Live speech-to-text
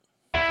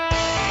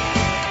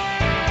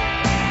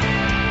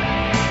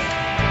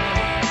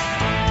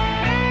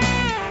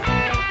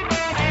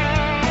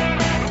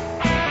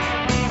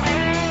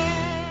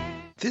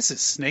This is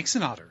Snakes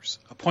and Otters,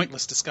 a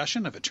pointless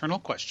discussion of eternal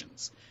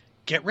questions.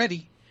 Get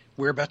ready.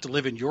 We're about to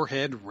live in your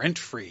head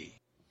rent-free.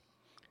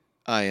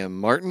 I am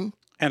Martin.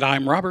 And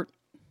I'm Robert.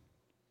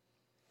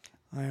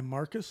 I am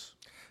Marcus.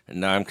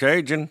 And I'm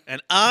Cajun.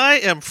 And I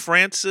am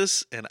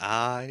Francis, and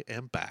I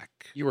am back.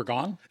 You were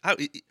gone?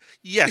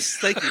 Yes,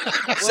 thank you.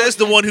 Says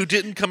the one who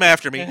didn't come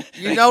after me.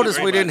 You notice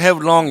we didn't have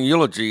long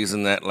eulogies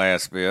in that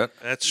last bit.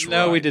 That's right.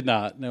 No, we did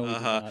not. No, we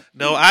did not.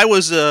 No, I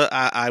was.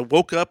 I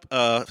woke up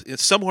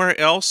somewhere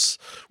else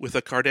with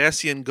a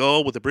Cardassian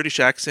gull with a British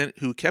accent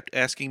who kept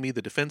asking me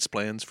the defense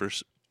plans for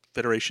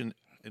Federation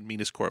and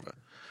Minas Corva.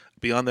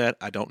 Beyond that,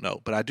 I don't know.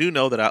 But I do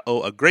know that I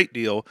owe a great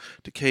deal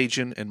to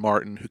Cajun and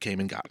Martin, who came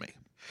and got me.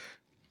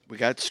 We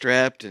got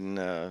strapped and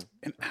And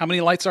how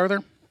many lights are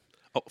there?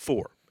 Oh,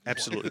 4.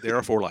 Absolutely. There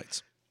are 4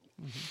 lights.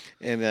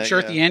 Sure,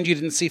 at the end you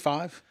didn't see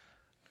 5?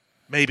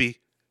 Maybe,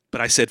 but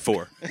I said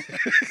 4.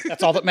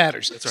 That's all that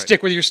matters. That's right.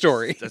 Stick with your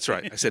story. That's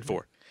right. I said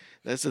 4.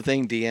 That's the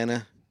thing,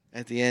 Deanna.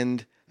 At the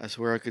end, I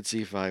swear I could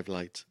see 5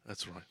 lights.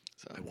 That's right.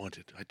 I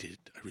wanted. I did.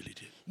 I really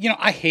did. You know,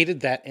 I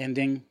hated that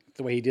ending,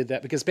 the way he did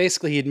that, because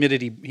basically he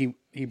admitted he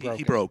broke.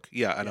 He broke.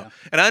 Yeah, I know.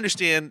 And I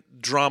understand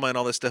drama and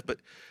all that stuff, but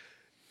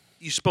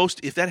you're supposed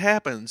to, if that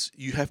happens,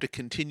 you have to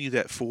continue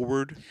that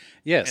forward.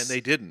 Yes. And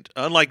they didn't.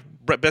 Unlike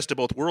Best of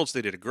Both Worlds,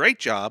 they did a great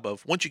job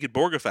of once you get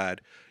Borgified,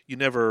 you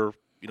never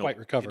quite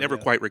recover. You never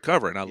quite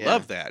recover, and I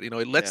love that.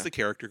 It lets the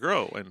character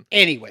grow. And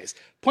anyways,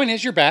 point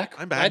is, you're back.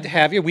 I'm back. Glad to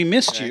have you. We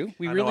missed you.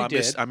 We really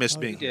did. I missed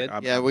being here.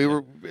 We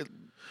were.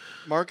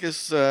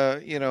 Marcus,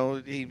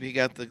 he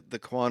got the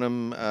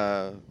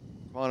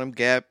quantum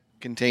gap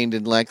contained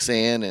in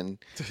Lexan, and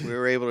we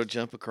were able to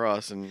jump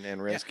across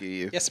and rescue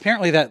you. Yes,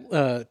 apparently that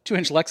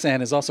 2-inch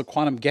Lexan is also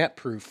quantum gap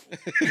proof.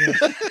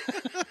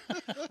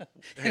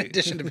 In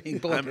addition to being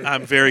bullet,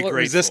 I'm very grateful.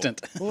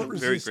 resistant.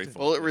 Very grateful.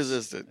 Bullet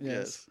resistant.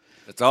 Yes.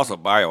 It's also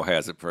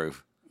biohazard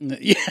proof.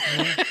 Yeah.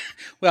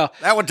 Well,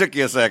 that one took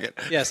you a second.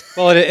 Yes.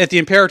 Well, at the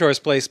Imperator's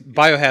place,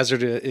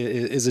 biohazard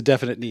is a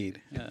definite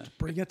need.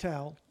 Bring a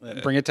towel.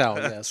 Bring a towel.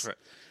 Yes. That's right.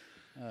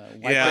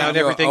 Wipe out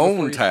Your everything.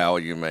 own towel,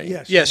 you mean?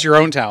 Yes. Yes, your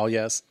own towel.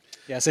 Yes.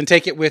 Yes, and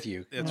take it with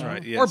you. That's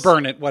right. Yes. Or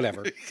burn it,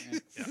 whatever. Yeah,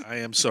 I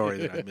am sorry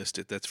that I missed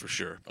it. That's for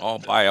sure. All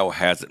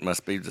biohazard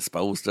must be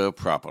disposed of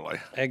properly.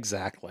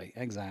 Exactly.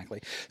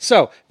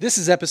 So this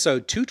is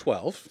episode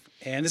 212,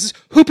 and this is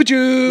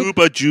Hoopajoob.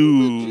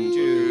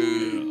 Hoopajoob.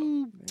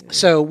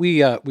 So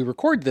we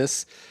record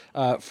this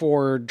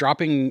for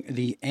dropping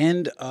the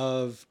end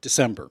of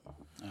December.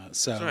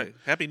 That's right.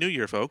 Happy New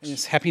Year, folks.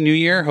 Yes, Happy New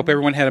Year. Hope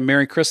everyone had a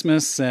Merry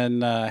Christmas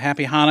and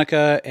Happy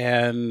Hanukkah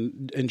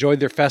and enjoyed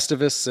their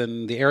Festivus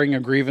and the airing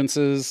of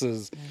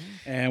grievances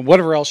and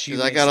whatever else you.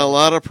 I got a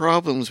lot of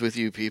problems with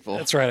you people.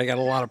 That's right. I got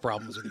a lot of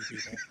problems with you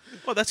people.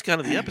 Well, that's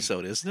kind of the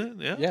episode,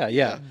 isn't it?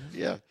 Yeah.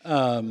 Yeah.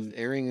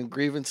 Airing of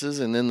grievances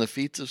and then the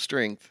feats of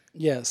strength.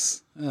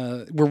 Yes.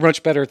 We're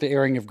much better at the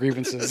airing of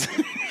grievances.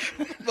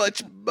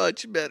 much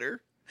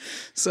better.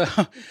 So,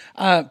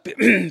 but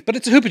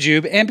it's a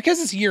Hoopajoob, and because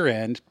it's year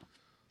end,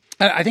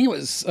 I think it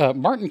was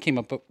Martin came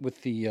up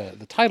with the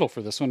title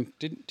for this one.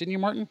 Didn't you,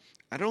 Martin?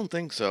 I don't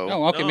think so.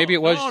 Oh, okay, maybe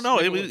it was. No,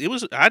 it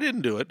was. I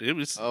didn't do it. It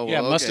was. Oh, well, yeah,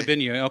 it must have been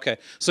you. Okay,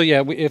 so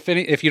yeah,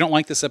 if you don't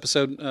like this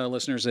episode,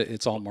 listeners,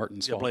 it's all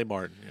Martin's fault. Blame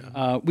Martin.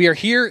 Yeah. We are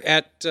here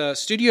at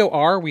Studio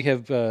R. We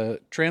have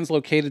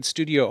translocated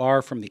Studio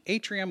R from the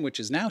atrium, which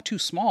is now too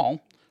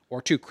small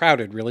or too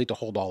crowded, really, to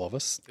hold all of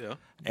us. Yeah.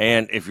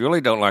 And if you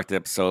really don't like the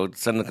episode,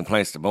 send the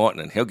complaints to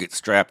Martin, and he'll get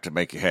strapped to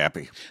make you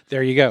happy.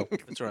 There you go.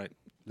 That's right.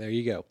 There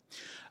you go.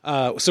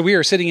 So we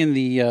are sitting in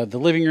the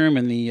living room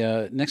and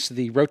the next to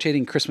the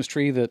rotating Christmas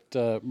tree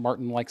that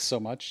Martin likes so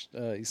much.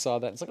 He saw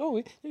that. It's like,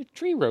 oh, the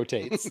tree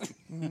rotates.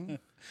 And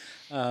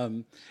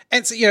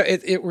so,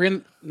 we're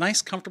in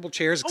nice, comfortable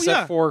chairs,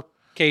 except for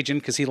Cajun,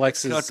 because he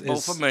likes his... Comfortable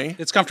for me.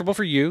 It's comfortable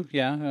for you,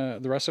 yeah.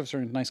 The rest of us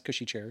are in nice,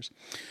 cushy chairs.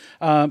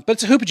 But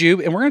it's a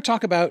Hoopajoob, and we're going to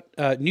talk about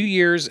New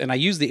Year's, and I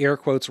use the air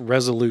quotes,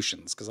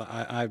 resolutions, because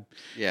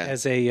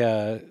as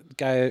a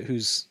guy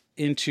who's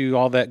into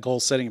all that goal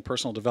setting and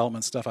personal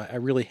development stuff, I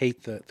really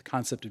hate the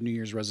concept of New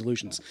Year's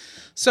resolutions.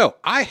 So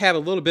I have a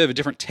little bit of a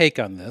different take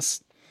on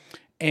this.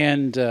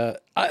 And,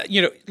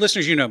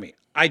 listeners, you know me.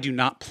 I do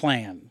not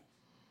plan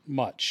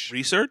much.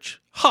 Research?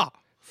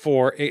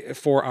 For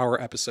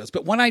our episodes.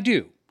 But when I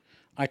do,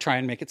 I try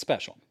and make it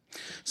special.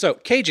 So,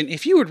 Cajun,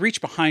 if you would reach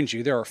behind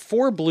you, there are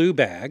 4 blue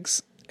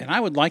bags, and I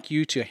would like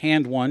you to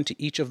hand one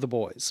to each of the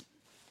boys.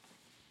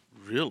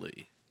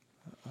 Really?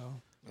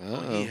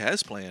 He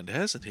has planned,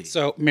 hasn't he?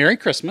 So, Merry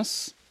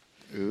Christmas.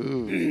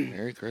 Ooh,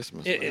 Merry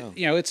Christmas. Wow.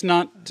 It's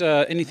not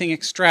anything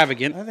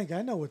extravagant. I think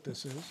I know what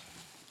this is.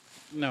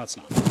 No, it's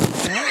not.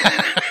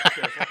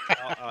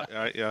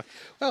 Yeah.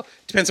 Well,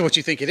 depends on what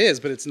you think it is,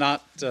 but it's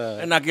not.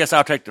 And I guess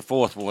I'll take the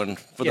 4th one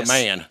for the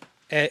man.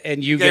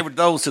 And you gave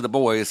those to the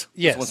boys.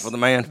 Yes. This one's for the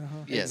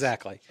man. Yes.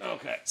 Exactly.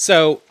 Okay.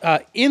 So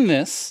in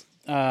this,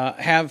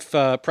 have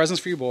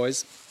presents for you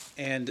boys,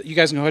 and you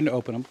guys can go ahead and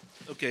open them.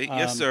 Okay.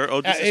 Yes, sir.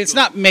 Oh, it's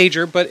not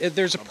major, but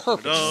there's a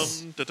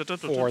purpose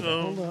for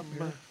them. Hold up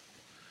here.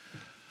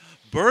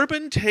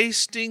 bourbon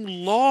tasting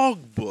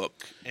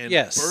logbook, and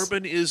Yes.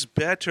 bourbon is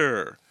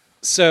better.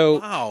 So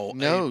Wow,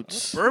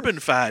 Notes. a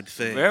bourbon-fied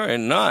thing. Very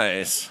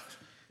nice.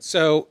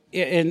 So,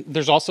 and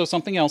there's also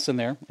something else in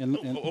there.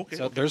 Okay.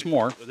 So there's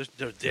more.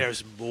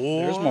 There's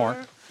more. There's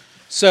more.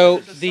 So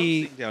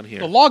the something down here.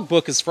 the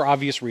logbook is for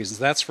obvious reasons.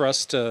 That's for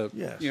us to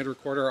Yes. to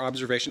record our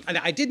observation. And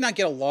I did not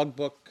get a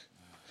logbook.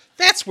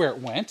 That's where it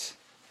went.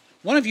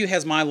 One of you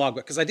has my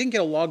logbook because I didn't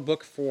get a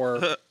logbook for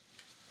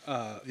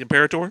The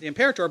Imperator. the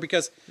Imperator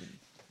because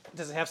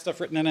does it have stuff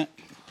written in it?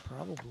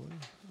 Probably.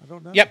 I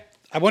don't know. Yep.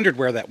 I wondered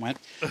where that went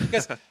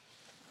because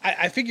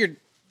I figured,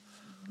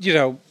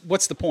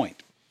 what's the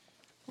point?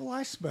 Well,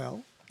 I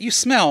smell. You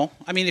smell.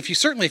 I mean, if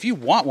you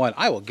want one,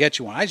 I will get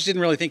you one. I just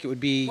didn't really think it would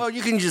be. Well,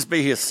 you can just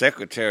be his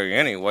secretary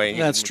anyway. You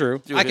That's can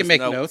true. do I can his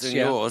make notes, and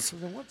yeah. yours. So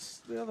then what's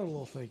the other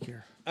little thing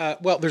here?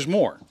 Well, there's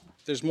more.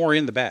 There's more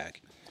in the bag.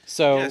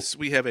 So Yes,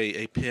 we have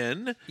a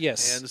pen.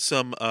 Yes. And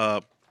some.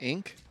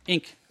 Ink.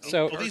 ink.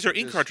 So These are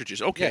ink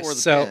cartridges. Okay. yes. Or the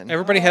So pen.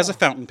 everybody has a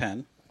fountain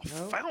pen.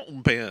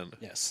 Fountain pen.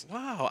 Yes.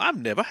 Wow, I've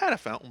never had a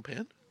fountain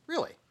pen.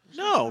 Really?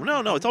 No.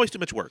 It's always too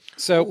much work.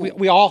 So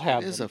we all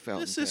have It is them. a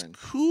fountain This is pen.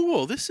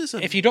 cool. This is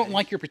a. If you don't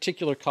like your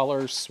particular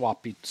colors,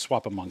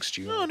 swap amongst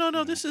you.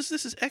 No. This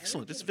is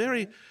excellent. It's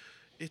very.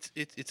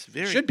 It's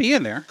very. Should be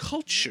in there.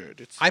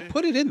 cultured. It's I very-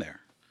 put it in there.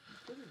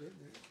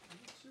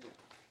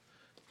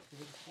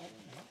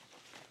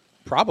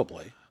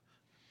 Probably.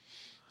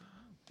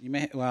 You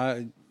may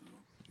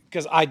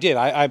because I did.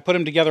 I put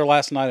them together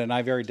last night, and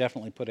I very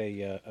definitely put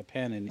a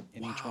pen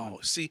in each one. Oh,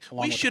 see,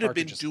 along we with the should have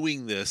been cartridges.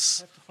 doing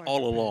this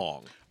all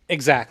along.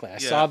 Exactly. I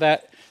saw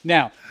that.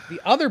 Now, the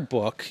other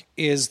book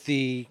is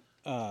the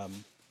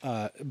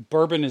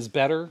Bourbon is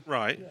Better.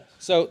 Right.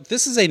 So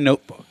this is a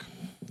notebook.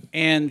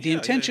 And the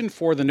intention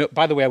for the note,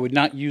 by the way, I would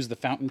not use the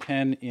fountain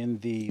pen in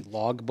the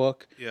log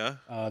book. Yeah.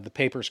 The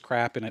paper's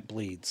crap and it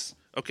bleeds.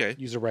 Okay.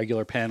 Use a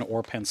regular pen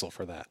or pencil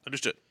for that.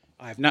 Understood.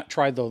 I have not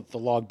tried the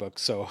logbook,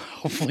 so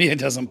hopefully it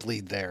doesn't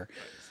bleed there.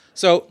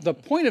 So the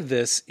point of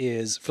this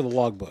is, for the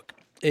logbook,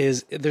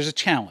 is there's a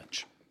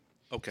challenge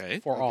Okay.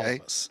 for all Okay.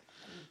 of us.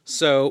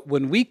 So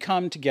when we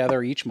come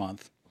together each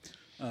month,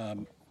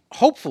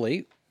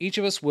 hopefully each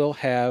of us will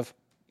have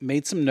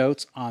made some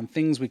notes on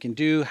things we can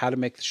do, how to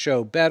make the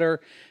show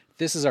better.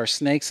 This is our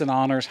Snakes and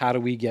Honors, How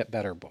Do We Get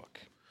Better book.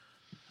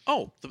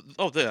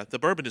 The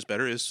bourbon is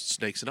better. Is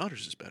Snakes and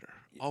Otters is better.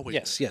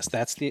 Always. Yes,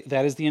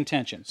 that is the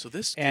intention. So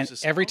this and gives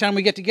us every time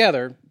we get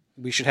together,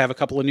 we should have a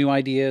couple of new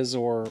ideas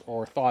or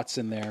thoughts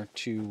in there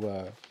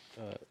to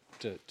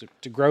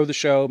grow the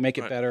show, make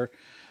it better,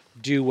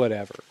 do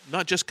whatever,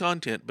 Not just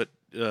content, but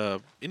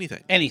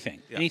anything.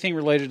 anything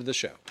related to the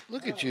show.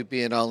 Look at you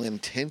being all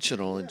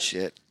intentional and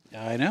shit.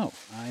 I know.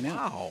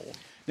 Wow.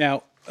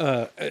 Now,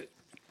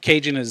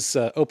 Cajun is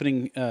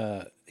opening.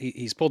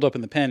 He's pulled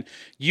open the pen.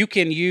 You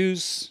can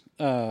use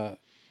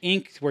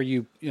ink where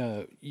you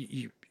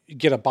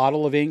get a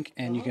bottle of ink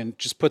and you can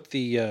just put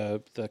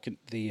the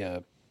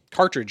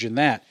cartridge in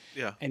that.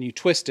 Yeah. And you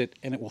twist it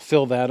and it will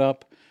fill that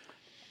up.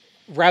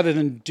 Rather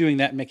than doing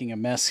that and making a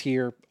mess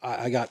here,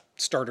 I got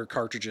starter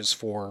cartridges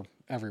for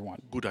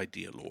everyone. Good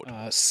idea, Lord.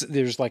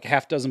 There's like a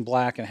half dozen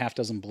black and a half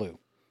dozen blue.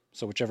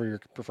 So whichever your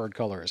preferred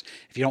color is.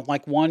 If you don't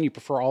like one, you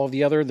prefer all of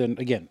the other, then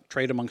again,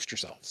 trade amongst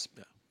yourselves.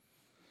 Yeah.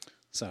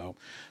 So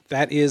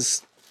that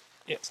is,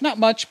 it's not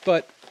much,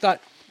 but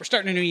thought we're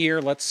starting a new year.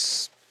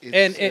 This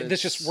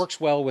just works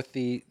well with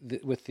the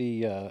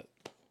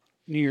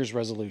New Year's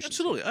resolution.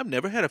 Absolutely. I've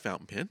never had a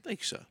fountain pen. Thank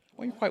you, sir.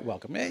 Well, you're quite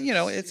welcome.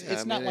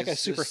 It's not like a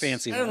it's super just-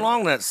 fancy And one.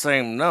 along that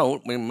same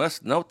note, we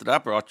must note that I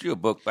brought you a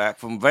book back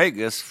from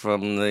Vegas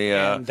from the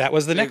And that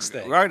was the next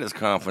thing. writers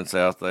conference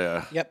out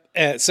there.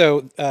 Yep.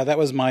 So that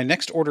was my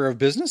next order of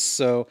business.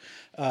 So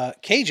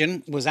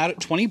Cajun was out at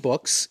 20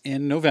 Books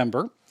in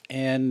November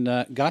and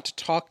got to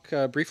talk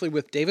briefly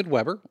with David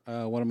Weber,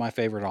 one of my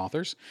favorite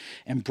authors,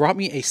 and brought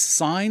me a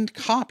signed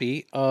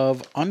copy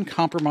of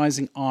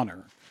Uncompromising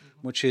Honor,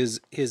 which is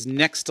his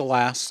next to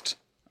last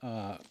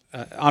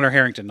Honor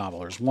Harrington novel.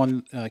 There's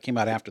one came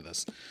out after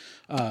this,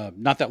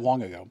 not that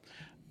long ago.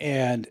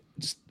 And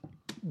just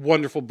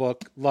wonderful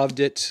book, loved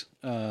it,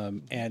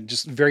 and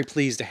just very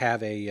pleased to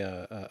have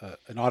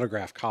an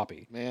autographed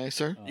copy. May I,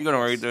 sir? You going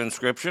to read the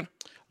inscription?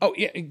 Oh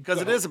yeah,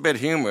 Because it is a bit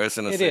humorous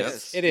in a It sense.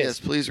 is. It is. Yes,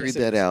 please read Yes, it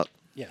that is. out.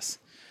 Yes.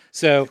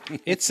 So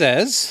it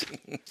says,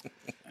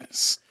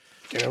 let's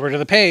get over to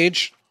the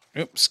page.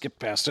 Oops, skip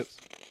past it.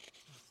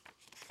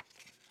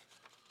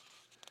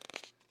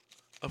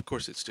 Of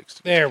course it sticks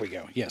to There we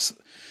go. Yes.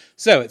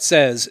 So it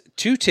says,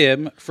 to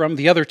Tim from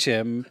the other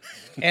Tim,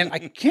 and I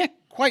can't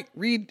quite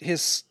read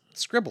his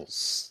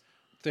scribbles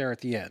there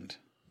at the end.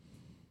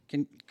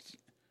 Can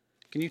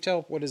you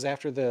tell what is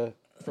after the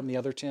from the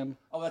other Tim?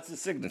 Oh, that's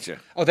his signature.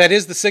 Oh, that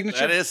is the signature?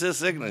 That is his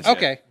signature.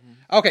 Okay.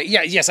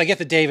 Yeah, yes, I get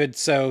the David.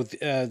 So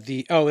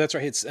that's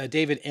right. It's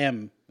David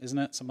M, isn't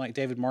it? Something like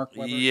David Mark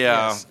Weber?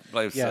 Yeah, Yes. I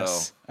believe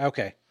Yes. so.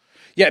 Okay.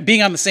 Yeah,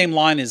 being on the same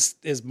line is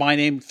my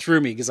name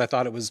threw me because I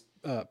thought it was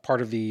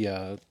part of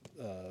the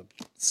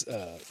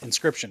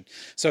inscription.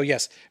 So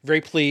yes,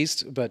 very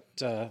pleased. But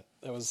that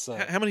was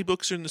How many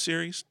books are in the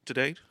series to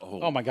date?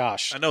 oh my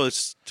gosh! I know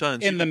it's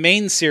tons. In the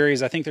main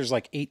series, I think there's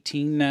like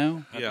 18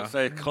 now. Yeah. I'd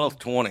say close to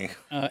 20.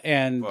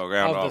 And Well,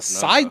 round of the off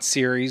side number.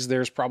 series,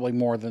 there's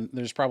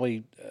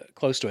probably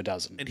close to a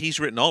dozen. And he's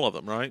written all of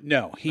them, right?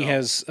 No, he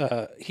has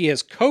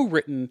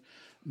co-written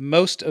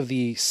most of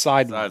the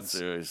side Side ones.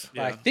 series.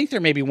 I think there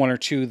may be one or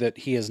two that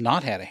he has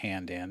not had a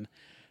hand in,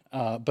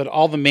 but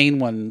all the main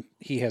one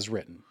he has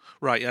written.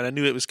 Right, and I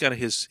knew it was kind of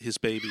his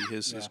baby,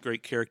 his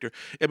great character.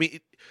 I mean,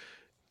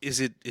 is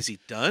he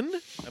done?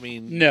 I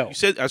mean, No. You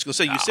said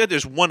you said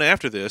there's one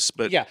after this,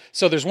 but Yeah,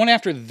 so there's one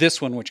after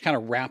this one, which kind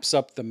of wraps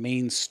up the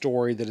main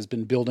story that has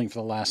been building for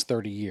the last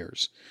 30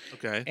 years.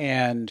 okay,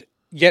 And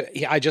yet,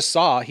 I just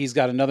saw he's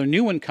got another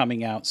new one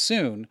coming out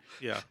soon.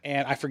 yeah,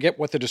 And I forget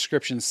what the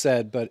description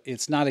said, but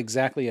it's not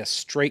exactly a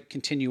straight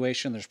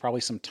continuation. There's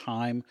probably some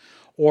time,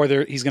 or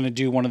he's going to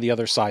do one of the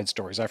other side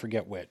stories. I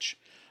forget which.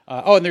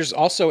 And there's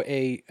also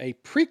a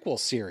prequel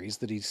series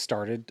that he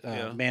started,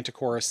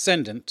 Manticore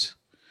Ascendant,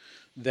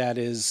 that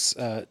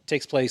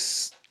takes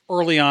place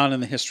early on in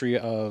the history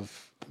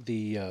of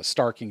the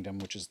Star Kingdom,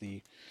 which is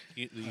the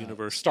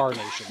universe Star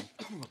Nation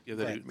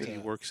that he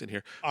works in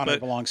here. Honor But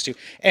belongs to.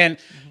 And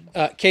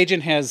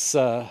Cajun has,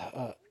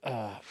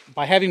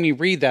 by having me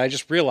read that, I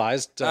just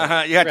realized. You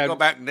had to go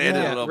back and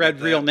edit a little read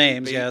bit. real there.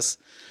 names, yes.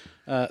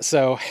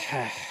 So,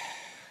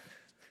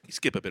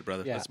 skip a bit,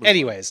 brother. yeah. Let's move on.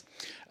 Anyways,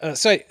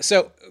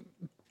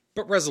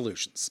 but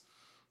resolutions.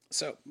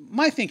 So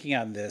my thinking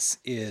on this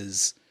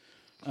is,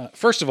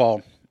 first of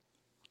all,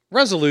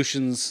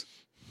 resolutions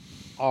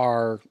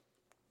are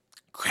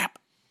Crap.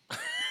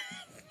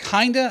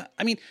 kinda.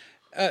 I mean,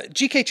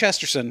 G.K.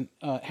 Chesterton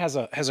has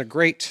a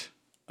great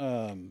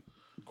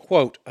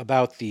quote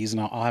about these,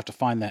 and I'll have to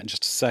find that in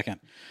just a second,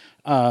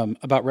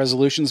 about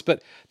resolutions.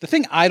 But the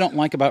thing I don't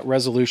like about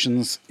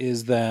resolutions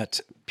is that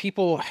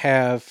people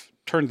have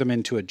turned them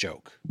into a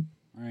joke,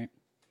 right?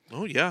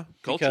 Oh yeah,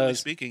 culturally Because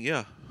speaking,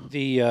 yeah.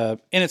 And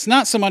it's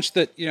not so much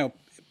that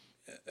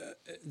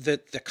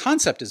that the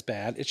concept is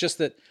bad. It's just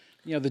that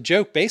the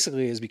joke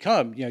basically has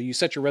become you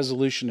set your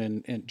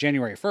resolution in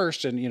January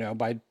 1st, and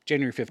by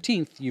January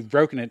 15th you've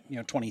broken it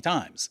 20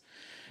 times,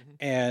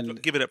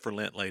 and Give it up for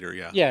Lent later,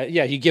 yeah.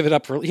 yeah you give it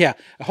up for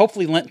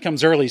hopefully Lent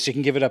comes early so you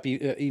can give it up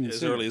even As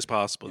sooner. early as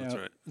possible. That's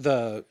right.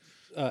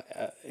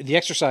 The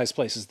exercise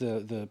places,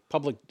 the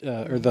public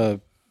or the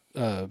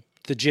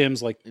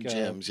gyms like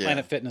gyms, yeah.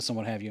 Planet Fitness and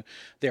what have you,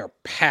 they are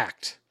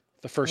packed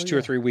the first 2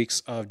 or 3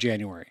 weeks of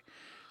January.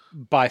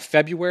 By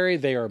February,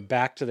 they are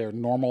back to their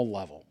normal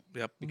level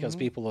Yep. because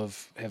people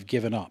have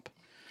given up.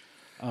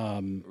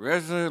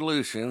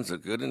 Resolutions are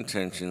good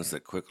intentions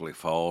that quickly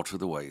fall to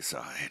the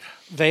wayside.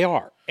 They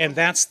are, and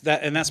that's the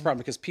problem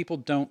because people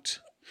don't,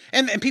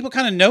 and people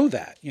kind of know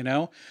that,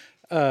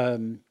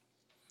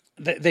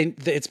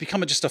 it's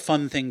become just a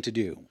fun thing to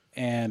do,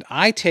 and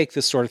I take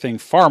this sort of thing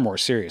far more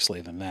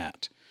seriously than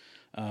that,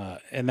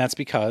 and that's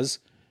because,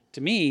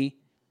 to me,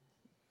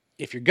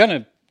 if you're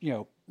gonna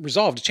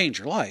resolve to change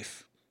your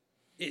life,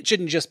 it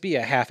shouldn't just be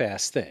a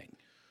half-ass thing,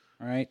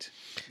 right?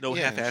 No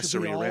Yeah, half-assery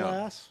Should be all around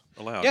ass.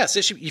 allowed. Yes,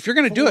 if you're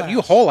gonna do it,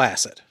 you whole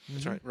ass it.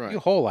 That's right. Right. You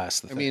whole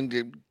ass the I thing.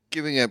 mean,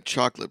 giving up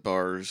chocolate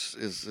bars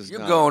is You're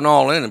not, going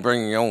all in and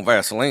bringing your own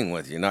Vaseline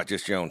with you, not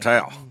just your own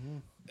towel.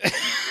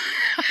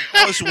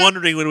 I was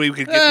wondering when we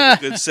could get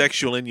to the good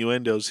sexual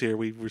innuendos here.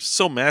 We were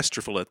so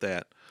masterful at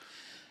that.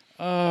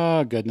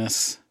 Oh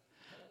goodness.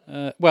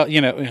 Well,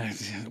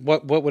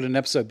 what would an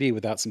episode be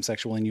without some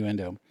sexual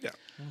innuendo? Yeah.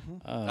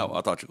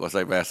 I thought you were going to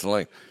say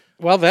Vaseline.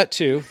 Well, that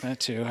too.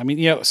 I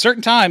mean,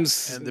 certain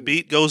times, And the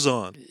beat goes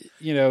on.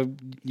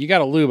 you got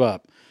to lube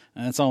up.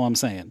 That's all I'm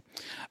saying.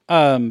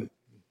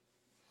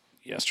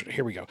 Yesterday,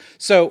 here we go.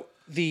 So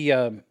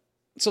the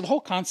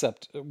whole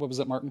concept. What was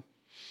that, Martin?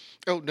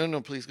 Oh no,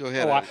 please go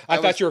ahead. Oh, I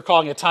thought you were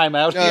calling a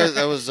timeout No, here.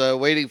 I was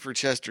waiting for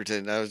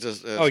Chesterton. I was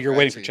just. You're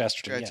waiting for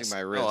Chesterton, Scratching yes. my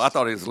wrist. Oh, I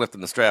thought he was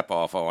lifting the strap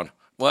off on.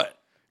 What?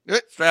 Eh,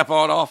 Strap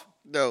on off?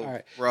 No,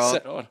 right. wrong.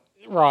 So-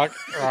 Rock.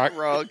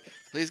 Wrong.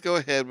 Please go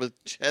ahead with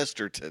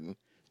Chesterton.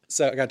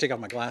 So I got to take off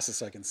my glasses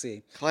so I can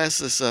see. Class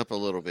this up a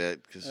little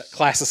bit because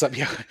Class this up.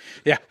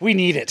 Yeah, we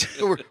need it.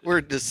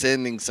 we're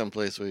descending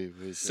someplace.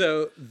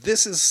 So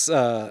this is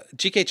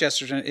G.K.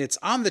 Chesterton. It's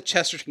on the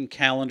Chesterton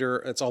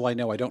calendar. That's all I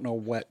know. I don't know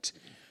what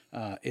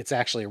it's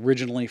actually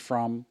originally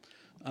from,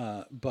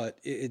 but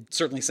it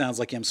certainly sounds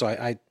like him. So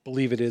I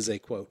believe it is a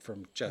quote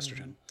from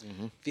Chesterton.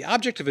 Mm-hmm. The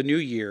object of a new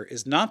year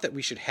is not that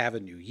we should have a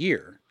new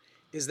year,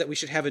 is that we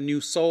should have a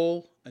new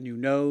soul, a new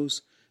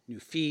nose, new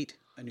feet,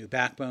 a new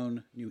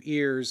backbone, new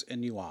ears, and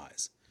new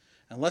eyes.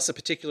 Unless a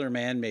particular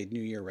man made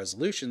New Year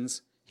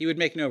resolutions, he would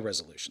make no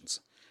resolutions.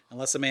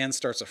 Unless a man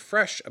starts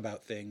afresh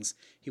about things,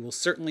 he will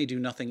certainly do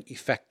nothing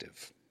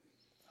effective.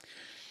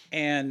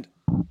 And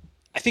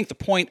I think the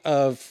point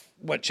of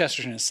what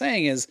Chesterton is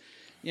saying is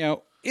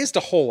to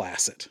whole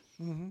ass it,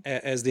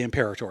 as the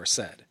Imperator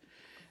said.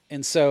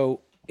 And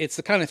so it's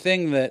the kind of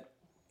thing that,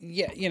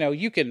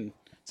 you can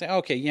say,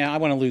 okay, I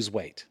want to lose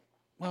weight.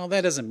 well,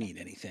 that doesn't mean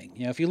anything.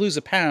 If you lose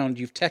a pound,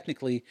 you've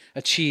technically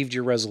achieved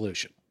your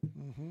resolution.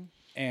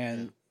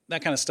 And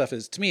that kind of stuff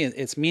is, to me,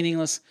 it's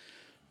meaningless.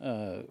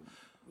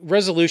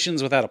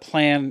 Resolutions without a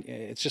plan,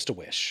 it's just a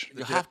wish.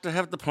 You have to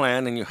have the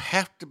plan, and you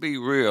have to be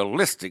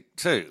realistic,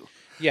 too.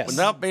 Yes.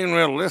 Without being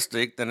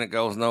realistic, then it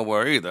goes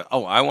nowhere either.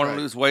 Oh, I want to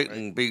lose weight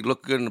and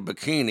look good in a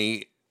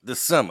bikini this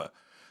summer.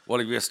 Well,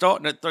 if you're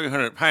starting at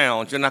 300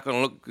 pounds, you're not going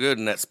to look good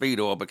in that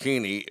Speedo or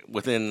bikini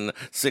within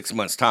 6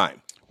 months'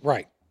 time.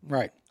 Right.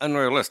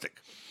 Unrealistic.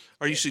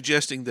 Are you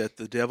suggesting that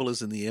the devil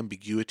is in the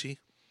ambiguity?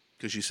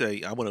 Because you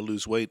say, I want to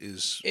lose weight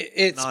is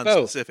It's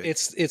non-specific.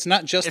 both. It's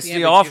not just It's the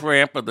the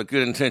off-ramp of the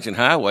good intention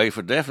highway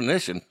for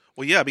definition.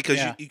 Well, yeah, because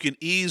Yeah. You can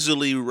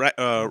easily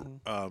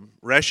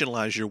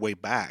rationalize your way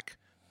back,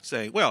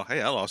 saying, well,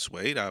 hey, I lost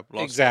weight. I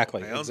lost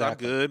Exactly, pounds.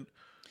 exactly. I'm good.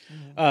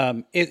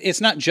 It's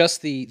not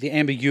just the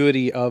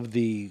ambiguity of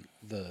the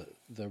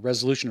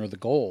resolution or the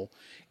goal.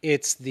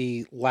 It's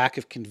the lack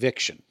of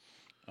conviction.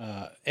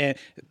 And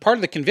part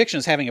of the conviction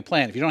is having a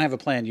plan. If you don't have a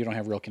plan, you don't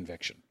have real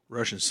conviction.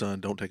 Russian son,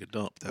 don't take a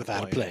dump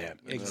Without a plan.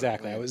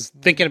 Exactly. I was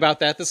thinking about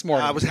that this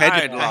morning.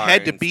 I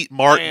had to beat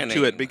Martin to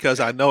planning. it because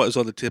I know it was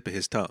on the tip of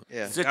his tongue.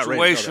 Yeah. Got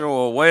ready to go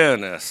Situational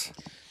awareness.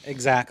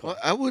 Exactly. Well,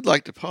 I would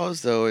like to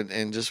pause though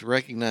and just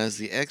recognize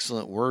the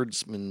excellent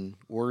wordsmiths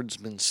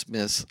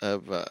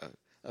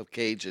of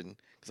Cajun,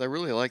 because I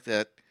really like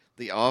that,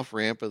 the off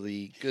ramp of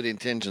the good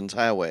intentions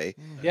highway.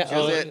 Yeah.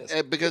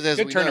 Because as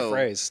good we turn know, of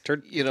phrase.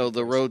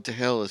 the road to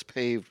hell is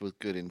paved with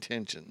good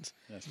intentions.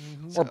 Yes.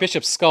 Or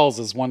Bishop Skulls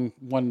is one.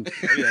 Oh,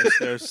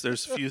 yes,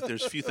 there's few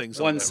things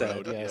on One that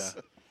said, road. yes.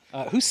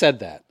 Who said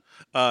that?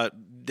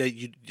 That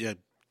you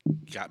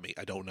got me.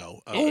 I don't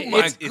know. Oh,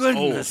 my it's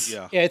goodness.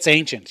 old. Yeah, it's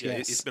ancient. Yeah,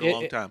 Yes. it's been a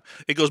long time.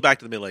 It goes back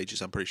to the Middle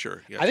Ages, I'm pretty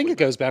sure. Yeah, I think it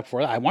goes back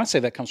before that. I want to say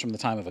that comes from the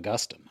time of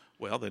Augustine.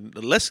 Well, then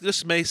let's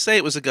just say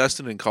it was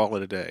Augustine and call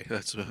it a day.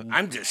 That's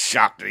I'm just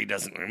shocked that he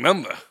doesn't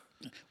remember.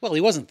 Well,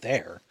 he wasn't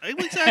there.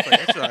 exactly.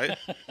 That's right.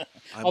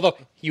 Although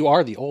you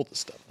are the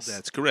oldest of us.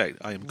 That's correct.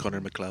 I am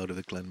Connor MacLeod of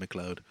the Glen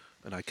MacLeod,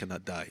 and I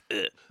cannot die.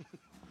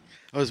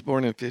 I was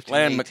born in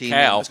Glenn 1518. I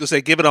McCall. was gonna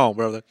say, give it on,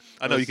 brother.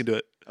 I know you can do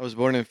it. I was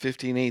born in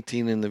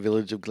 1518 in the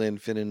village of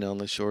Glenfinnan on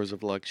the shores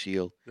of Loch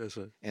Shiel, That's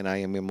right. and I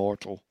am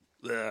immortal.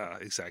 Yeah,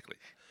 exactly.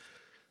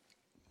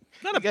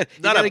 You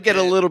got to get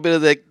a little bit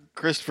of that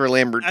Christopher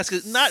Lambert.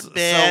 That's not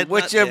bad. So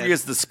which not of bad. you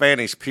is the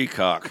Spanish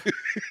peacock?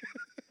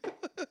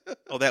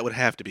 Oh, that would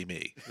have to be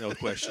me. No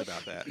question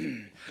about that.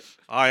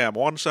 I am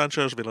Juan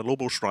Sanchez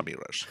Villalobos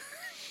Ramirez,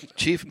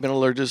 Chief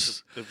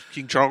Metallurgist. of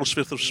King Charles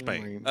V of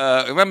Spain.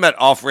 Remember that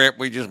off-ramp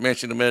we just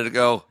mentioned a minute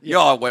ago?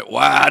 Y'all went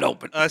wide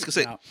open. I was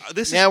going to say,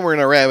 this is... Now we're in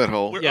a rabbit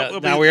hole. we're- Yeah,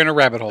 now we're in a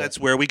rabbit hole. That's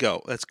where we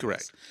go. That's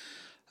correct.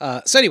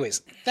 So,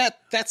 anyways,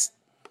 that's.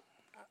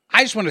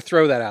 I just want to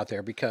throw that out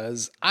there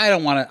because I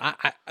don't want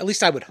to. At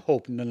least I would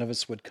hope none of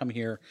us would come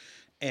here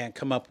and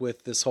come up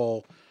with this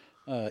whole,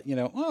 I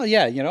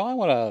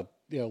want to,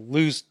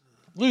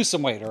 lose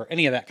some weight or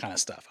any of that kind of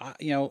stuff.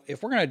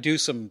 If we're going to do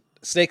some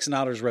snakes and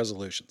otters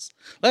resolutions,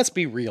 let's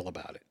be real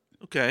about it.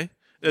 Okay.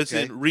 As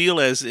in real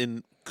as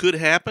in could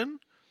happen,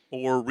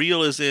 or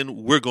real as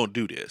in we're going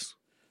to do this?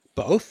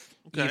 Both,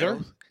 Okay. either,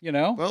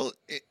 Well,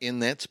 in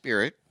that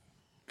spirit,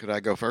 could I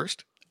go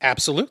first?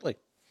 absolutely.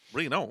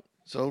 Bring it on.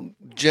 So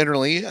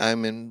generally,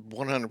 I'm in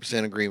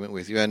 100% agreement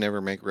with you. I never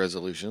make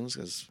resolutions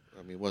because,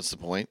 what's the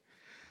point?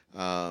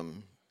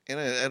 And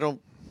I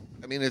don't.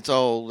 That's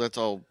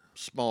all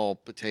small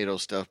potato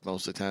stuff.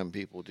 Most of the time,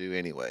 people do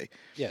anyway.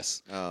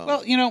 Yes.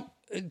 Well,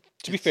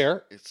 to be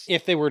fair,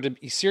 if they were to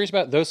be serious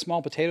about it, those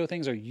small potato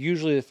things are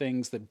usually the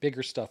things that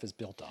bigger stuff is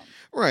built on.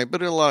 Right,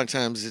 but a lot of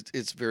times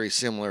it's very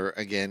similar.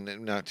 Again,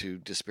 not to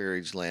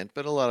disparage Lent,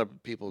 but a lot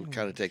of people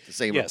kind of take the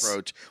same Yes.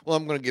 approach. Well,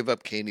 I'm going to give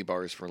up candy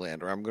bars for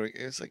Lent, or I'm going to.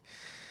 It's like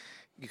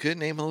you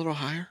couldn't aim a little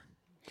higher.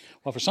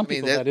 Well, for some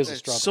people, that- that is a that's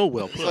struggle. So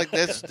well It's put. like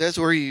that's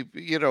where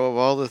of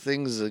all the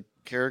things, the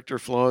character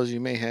flaws you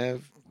may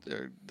have,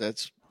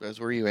 that's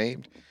where you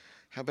aimed.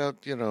 How about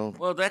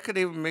Well, that could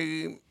even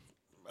be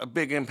a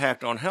big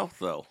impact on health,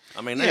 though.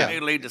 That Yeah. may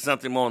lead to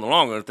something more in the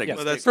long run. If they Yeah.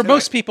 can that's- For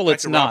most people, back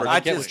it's to not. Robert. I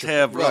get just what you're-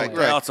 have real Right,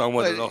 right. doubts on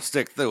whether But- they'll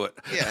stick through it.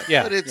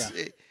 Yeah,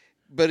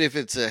 but if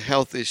it's a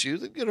health issue,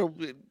 then,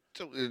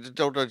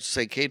 don't just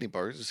say candy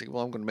bars. Just say,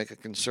 well, I'm going to make a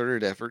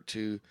concerted effort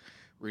to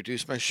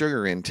reduce my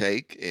sugar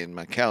intake and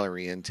my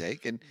calorie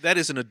intake, and That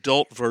is an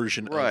adult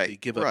version of the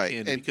right, give up right,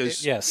 candy and-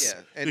 because Yes. yeah,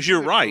 and because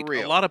you're for right.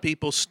 real. A lot of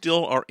people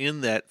still are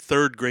in that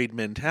third grade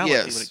mentality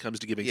Yes. when it comes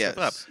to giving Yes.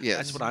 stuff up. Yes.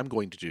 That's what I'm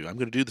going to do. I'm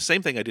going to do the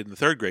same thing I did in the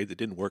third grade that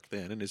didn't work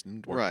then and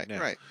isn't working Right, now.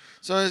 right.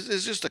 So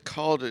it's just a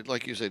call to,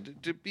 like you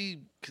said, to be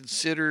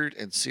considered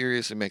and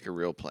serious and make a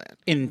real plan.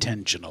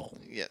 Intentional.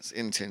 Yes,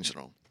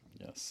 intentional.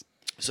 Yes.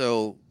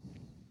 So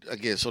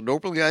again,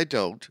 normally I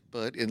don't,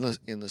 but in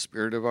the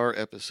spirit of our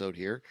episode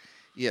here,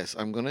 yes,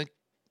 I'm going to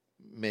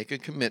make a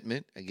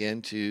commitment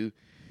again to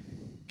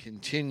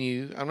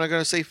continue. I'm not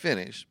going to say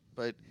finish,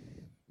 but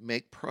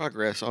make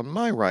progress on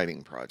my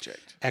writing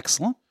project.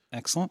 Excellent.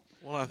 Excellent.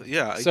 Well,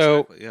 yeah.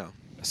 So- Exactly. Yeah.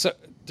 So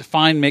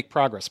define make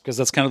progress because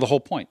that's kind of the whole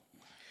point.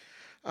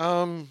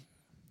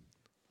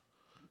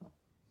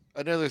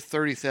 Another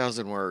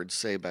 30,000 words,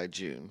 say by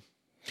June.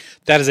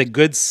 That is a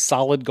good,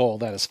 solid goal.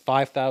 That is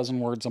 5,000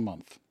 words a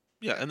month.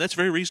 Yeah, and that's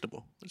very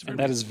reasonable.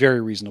 That is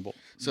very reasonable.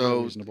 So,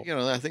 very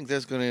reasonable. I think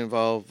that's going to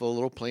involve a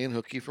little playing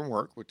hooky from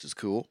work, which is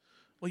cool.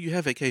 Well, you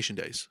have vacation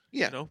days.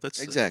 Yeah, that's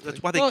exactly.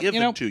 That's why they give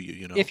them to you.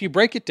 You know, if you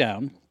break it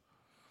down,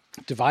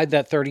 divide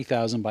that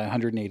 30,000 by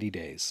 180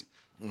 days.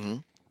 Mm-hmm.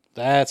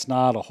 That's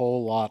not a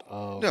whole lot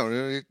of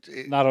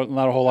not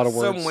a whole lot of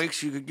words. Some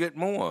weeks you could get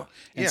more,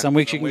 and some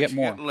weeks you can get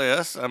more.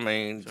 Less. I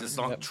mean, just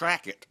don't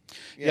track it.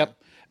 Yep.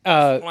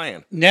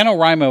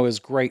 NaNoWriMo is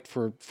great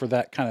for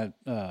that kind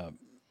of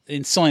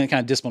instilling that kind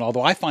of discipline.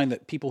 Although I find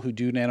that people who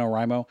do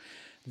NaNoWriMo,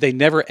 they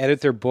never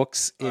edit their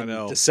books in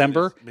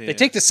December. They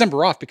take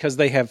December off because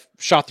they have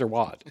shot their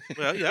wad.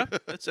 Well, yeah,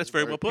 that's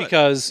very well put.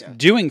 Because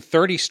doing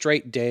 30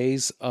 straight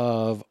days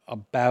of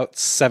about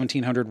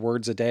 1,700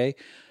 words a day,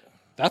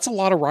 that's a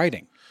lot of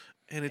writing.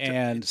 And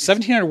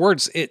 1,700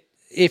 words,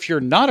 if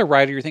you're not a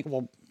writer, you're thinking,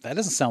 well, that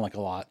doesn't sound like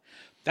a lot.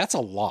 That's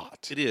a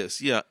lot. It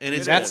is, yeah, and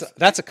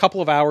that's a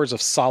couple of hours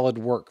of solid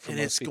work for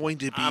most people. Going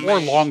to be or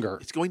longer.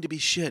 It's going to be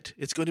shit.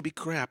 It's going to be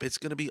crap. It's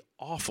going to be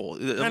awful.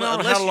 Depending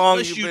on how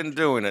long you've been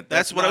doing it.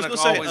 That's what I was going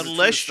to say.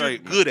 Unless you're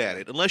good at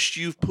it, unless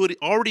you've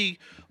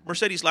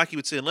Mercedes Lackey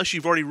would say, unless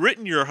you've already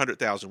written your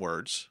 100,000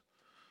 words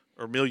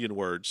or million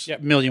words. Yeah,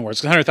 million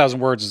words.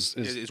 100,000 words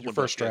is your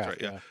first draft.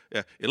 Right,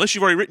 yeah. Unless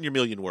you've already written your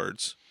million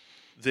words,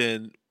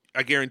 then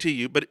I guarantee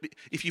you. But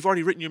if you've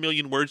already written your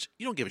million words,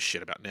 you don't give a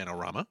shit about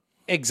NaNoWriMo.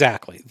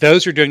 Exactly.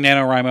 Those who are doing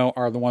NaNoWriMo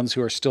are the ones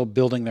who are still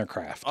building their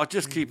craft. I'll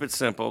just keep it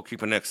simple.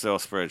 Keep an Excel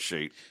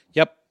spreadsheet.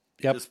 Yep.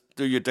 Just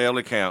do your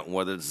daily count,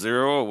 whether it's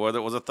 0 or whether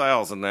it was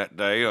 1,000 that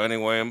day or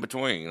anywhere in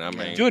between. I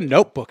mean, do a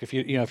notebook if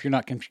if you're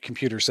not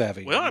computer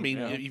savvy. Well, I mean,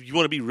 if you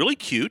want to be really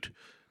cute,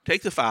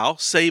 take the file,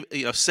 save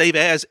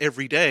as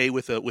every day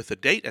with a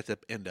date at the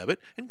end of it,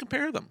 and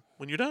compare them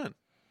when you're done.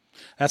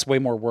 That's way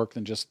more work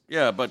than just...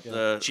 Yeah, but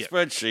the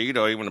spreadsheet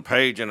or even a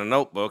page in a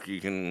notebook, you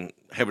can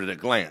have it at a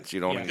glance. You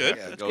don't have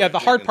to go. Yeah, the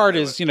hard part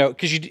is,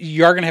 because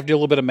you are going to have to do a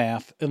little bit of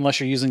math unless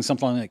you're using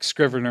something like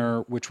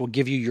Scrivener, which will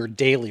give you your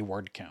daily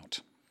word count.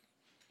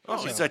 Well,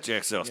 if you set your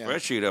Excel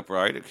spreadsheet up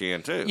right, it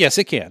can too. Yes,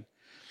 it can.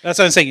 That's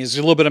what I'm saying. There's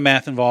a little bit of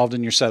math involved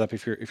in your setup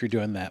if you're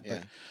doing that. Yeah.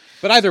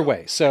 But either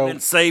way, so... And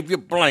save your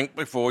blank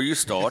before you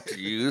start to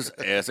use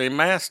as a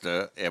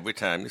master every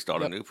time you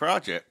start a new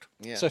project.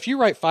 Yeah. So if you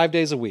write 5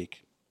 days a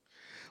week...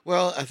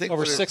 Well, I think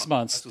over 6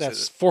 months,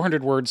 that's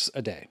 400 words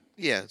a day.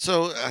 Yeah.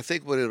 So I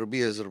think what it'll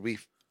be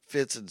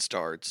fits and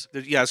starts.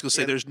 Yeah, I was going to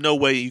say there's no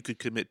way you could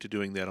commit to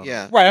doing that.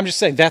 Right. I'm just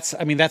saying that's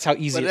how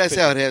easy. But that's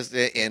how it has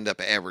to end up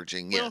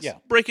averaging. Yes.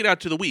 Well, break it out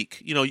to the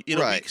week. In a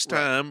week's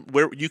time,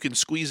 where you can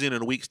squeeze in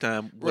a week's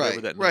time, whatever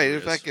that number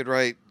is. If I could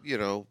write,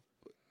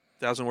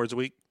 1,000 words a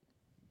week.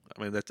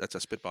 I mean, that's a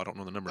spitball. I don't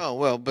know the number. Oh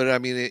well, but I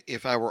mean,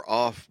 if I were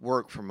off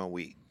work for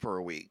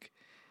a week,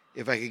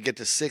 if I could get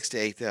to 6,000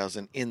 to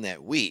 8,000 in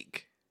that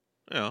week.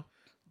 Yeah,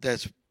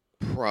 that's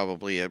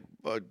probably a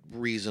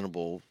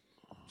reasonable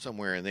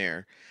somewhere in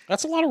there.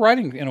 That's a lot of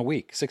writing in a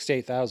week, 6,000 to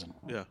 8,000.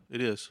 Yeah,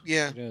 it is.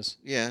 Yeah, it is.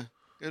 Yeah,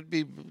 it'd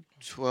be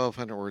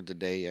 1,200 words a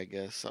day, I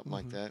guess, something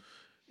like that.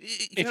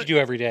 If you do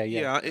every day,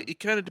 yeah. It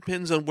kind of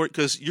depends on work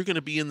because you're going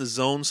to be in the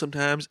zone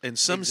sometimes, and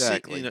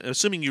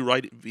assuming you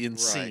write in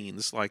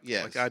scenes like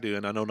I do,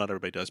 and I know not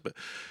everybody does, but.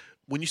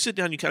 When you sit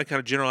down, you kind of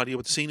a general idea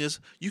what the scene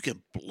is. You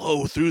can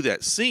blow through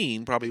that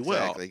scene probably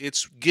well.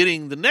 It's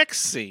getting the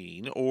next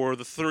scene or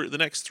the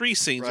next 3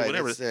 scenes or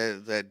whatever. It's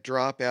that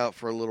drop out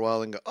for a little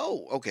while and go,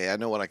 oh, okay, I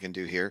know what I can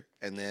do here,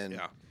 and then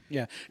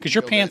because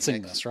you're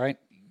pantsing this, right?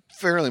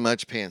 Fairly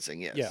much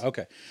pantsing, yes. Yeah,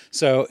 okay.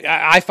 So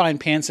I find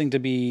pantsing to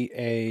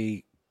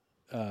be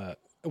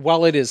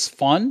while it is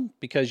fun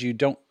because you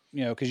don't,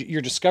 because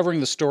you're discovering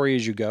the story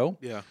as you go.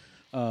 Yeah.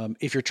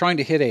 If you're trying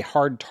to hit a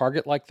hard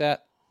target like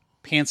that.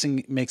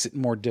 Pantsing makes it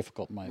more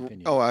difficult, in my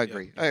opinion. Oh, I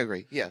agree. I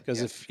agree. Yeah.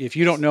 Because if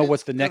you don't know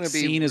what the next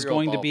scene is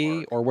going to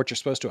be or what you're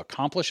supposed to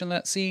accomplish in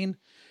that scene,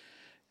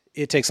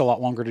 it takes a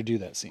lot longer to do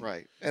that scene.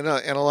 Right. And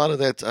a lot of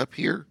that's up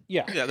here.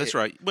 Yeah. Yeah, that's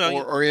right. Well,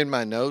 or in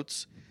my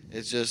notes.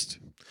 It's just...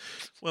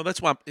 Well,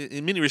 that's why,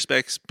 in many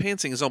respects,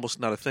 pantsing is almost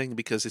not a thing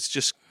because it's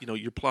just,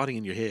 you're plotting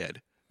in your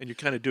head. And you're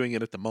kind of doing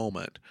it at the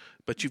moment,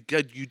 but you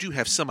do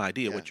have some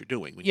idea what you're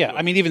doing.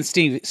 I mean, even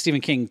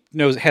Stephen King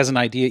has an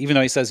idea, even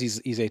though he says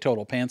he's a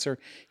total pantser.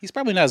 He's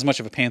probably not as much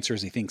of a pantser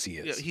as he thinks he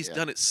is. Yeah, he's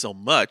done it so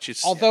much.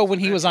 Although when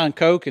he was on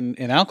coke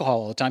and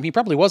alcohol all the time, he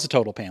probably was a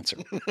total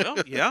pantser. Well,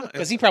 yeah,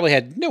 because he probably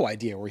had no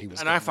idea where he was.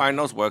 And I find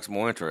those works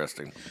more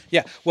interesting.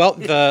 Yeah, well,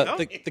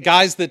 the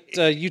guys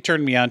that you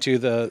turned me on to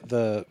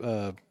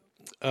Steve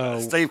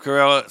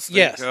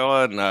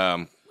Carell,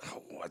 and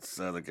what's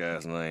the other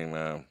guy's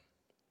name?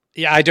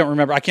 Yeah, I don't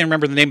remember. I can't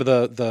remember the name of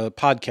the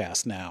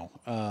podcast now.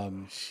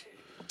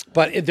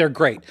 But they're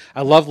great.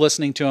 I love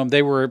listening to them.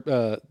 They were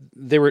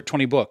at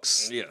 20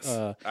 Books. Yes,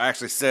 I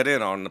actually sat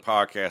in on the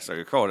podcast. I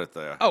recorded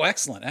there. Oh,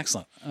 excellent.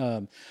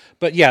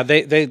 But yeah,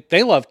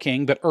 they love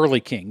King, but early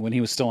King when he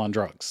was still on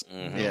drugs.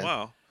 Mm-hmm. Yeah.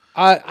 Wow.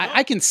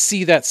 I can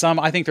see that some.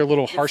 I think they're a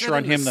little harsher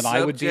on him than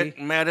I would be. Subject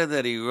matter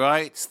that he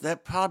writes,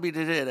 that probably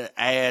did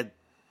add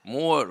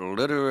more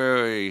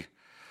literary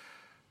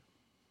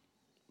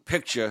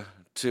picture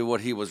to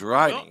what he was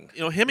writing.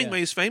 Well,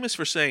 Hemingway's famous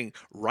for saying,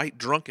 "Write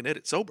drunk and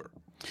edit sober."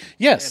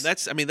 Yes,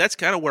 And that's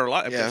kind of where a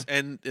lot of this,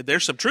 and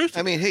there's some truth to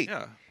I mean, that. hey,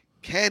 Yeah.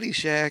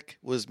 Caddyshack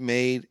was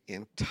made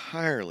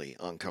entirely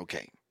on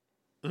cocaine.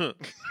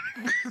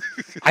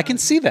 I can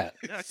see that.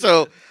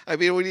 So, I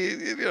mean, when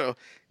you know,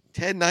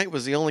 Ted Knight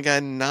was the only guy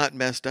not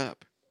messed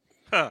up.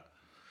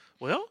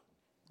 Well,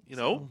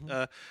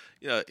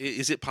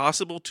 is it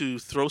possible to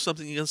throw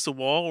something against the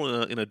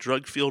wall in a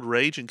drug-filled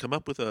rage and come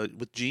up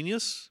with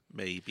genius?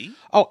 Maybe.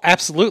 Oh,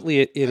 absolutely,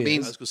 it is. I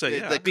mean, I was gonna say,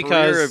 the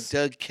because- career of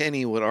Doug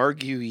Kenny would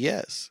argue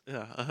yes.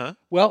 Yeah.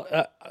 Well,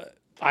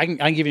 I can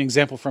give you an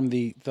example from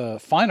the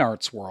fine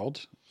arts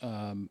world.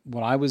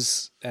 When I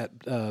was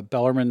at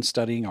Bellarmine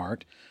studying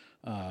art,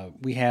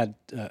 we had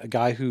a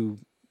guy who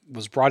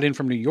was brought in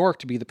from New York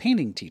to be the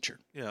painting teacher,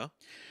 Yeah.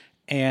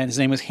 and his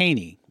name was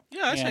Haney.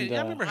 Yeah. I And,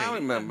 remember. I Haney.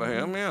 remember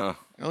him, yeah.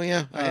 Oh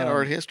yeah, I had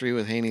art history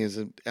with Haney as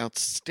an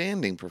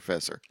outstanding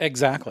professor.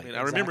 Exactly.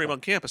 I remember him on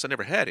campus. I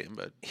never had him,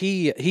 but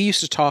He used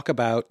to talk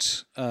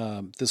about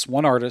this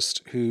one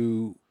artist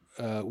who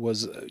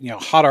was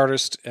hot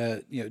artist,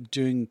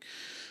 doing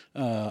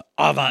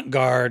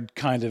avant-garde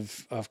kind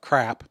of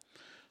crap,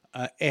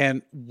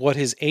 and what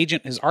his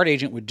art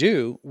agent would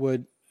do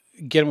would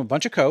get him a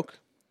bunch of coke.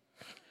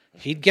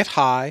 He'd get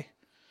high,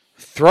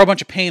 throw a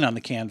bunch of paint on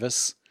the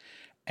canvas,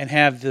 and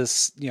have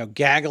this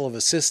gaggle of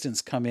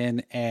assistants come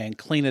in and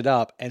clean it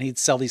up, and he'd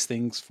sell these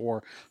things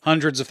for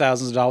hundreds of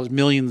thousands of dollars,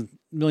 $1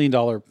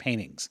 million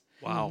paintings.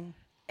 wow.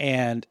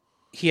 And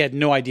he had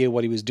no idea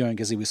what he was doing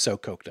because he was so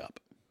coked up.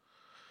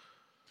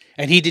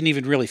 And he didn't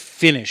even really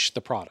finish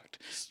the product.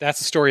 That's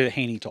the story that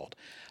Haney told.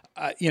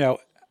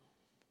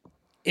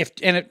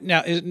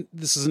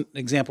 This is an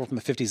example from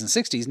the 50s and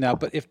 60s now,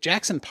 but if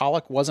Jackson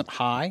Pollock wasn't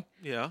high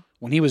Yeah.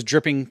 when he was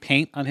dripping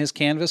paint on his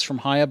canvas from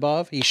high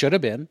above, he should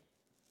have been.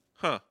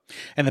 Huh.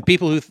 And the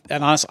people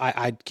and honestly,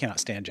 I cannot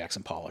stand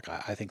Jackson Pollock.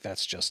 I think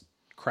that's just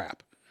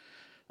crap.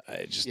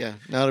 Yeah,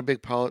 not a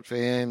big Pollock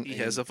fan. He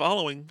has a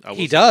following.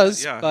 He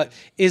does, Yeah. but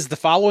is the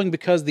following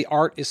because the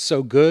art is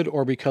so good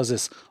or because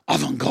it's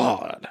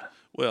avant-garde?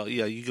 Well,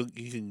 yeah, you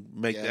can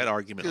make that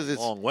argument because a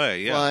it's long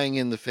way. Yeah. flying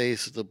in the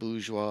face of the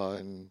bourgeois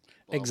and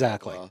blah,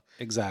 Exactly. blah, blah.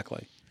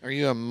 Exactly. Are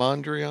you a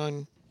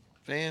Mondrian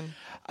fan?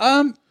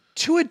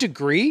 To a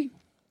degree,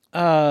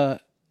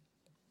 not.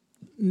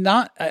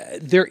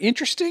 They're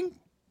interesting,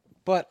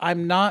 but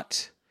I'm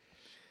not.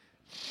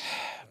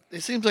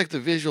 It seems like the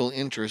visual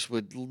interest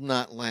would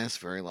not last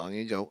very long.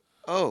 You go,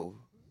 oh,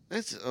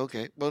 that's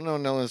okay. Well, no,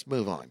 let's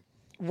move on.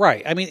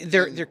 Right. I mean,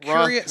 they're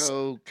curious.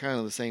 Rothko, kind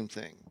of the same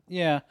thing.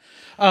 Yeah.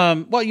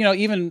 Well,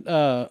 even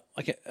oh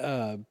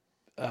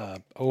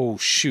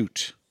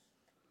shoot.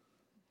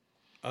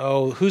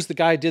 Oh, who's the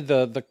guy who did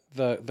the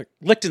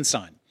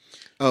Liechtenstein?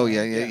 Oh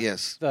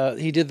yes.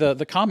 He did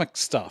the comic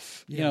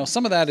stuff.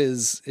 Some of that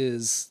is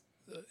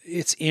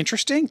it's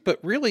interesting, but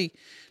really,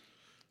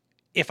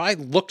 if I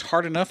looked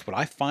hard enough, would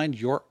I find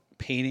your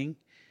painting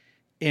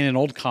in an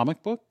old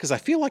comic book? Because I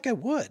feel like I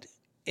would.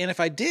 And if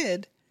I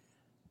did,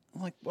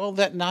 I'm like, well,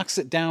 that knocks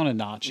it down a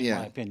notch, in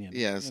my opinion.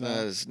 Yeah,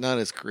 it's not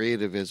as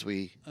creative as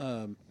we.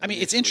 I mean,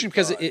 it's interesting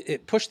because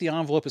it pushed the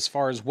envelope as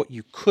far as what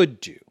you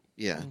could do.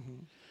 Yeah.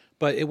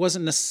 But it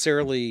wasn't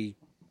necessarily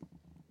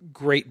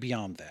great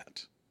beyond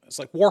that. It's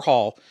like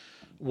Warhol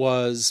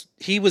was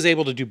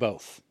able to do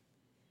both.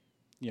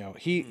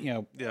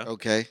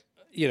 Okay.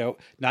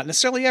 Not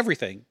necessarily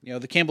everything.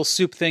 The Campbell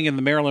Soup thing and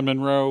the Marilyn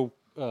Monroe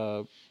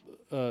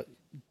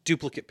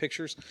duplicate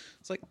pictures.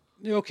 It's like,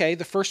 okay,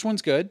 the first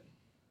one's good,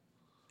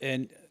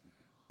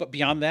 but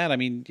beyond that, I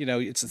mean,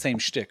 it's the same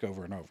shtick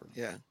over and over.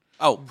 Yeah.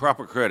 Oh,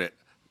 proper credit.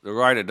 The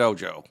Writer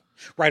Dojo.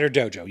 Writer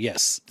Dojo,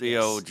 yes.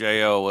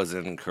 D-O-J-O was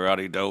in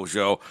Karate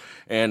Dojo,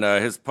 and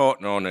his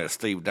partner on there,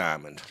 Steve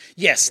Diamond.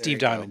 Yes, Steve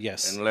Diamond,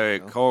 yes. And Larry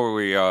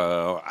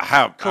Correa.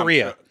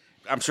 Korea.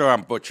 I'm sure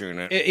I'm butchering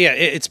it.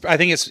 I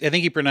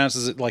think he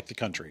pronounces it like the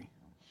country.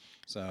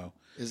 So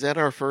Is that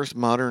our first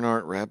modern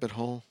art rabbit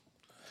hole?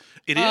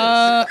 It is.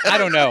 I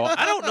don't know.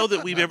 I don't know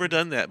that we've ever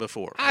done that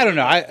before. I don't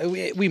know.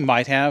 We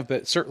might have,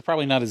 but certainly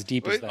probably not as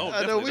deep as that. Oh,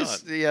 I know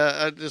definitely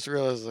I just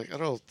realized I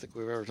don't think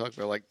we've ever talked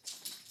about like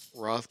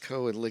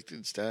Rothko and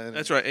Liechtenstein.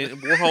 That's right.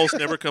 And Warhol's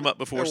never come up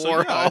before. So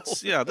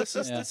Warhol.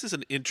 this is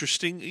an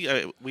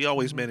interesting. We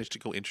always manage to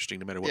go interesting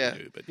no matter what we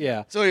do. But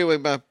Yeah. So anyway,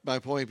 my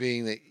point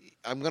being that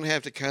I'm going to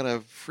have to kind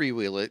of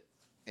freewheel it,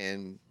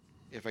 and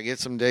if I get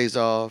some days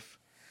off,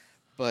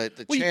 but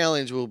the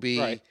challenge will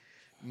be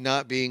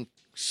not being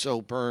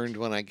so burned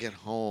when I get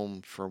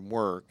home from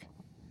work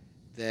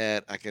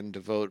that I can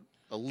devote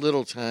a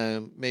little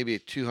time, maybe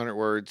 200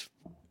 words,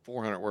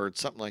 400 words,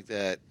 something like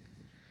that,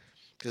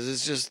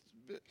 because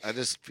I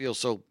just feel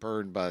so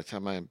burned by the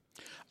time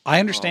I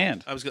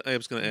understand. I was going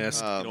to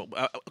ask,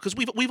 because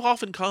we've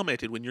often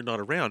commented when you're not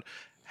around.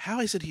 How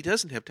is it he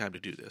doesn't have time to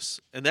do this?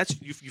 And that's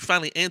you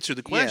finally answered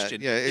the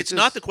question. Yeah, it's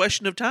not the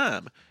question of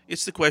time.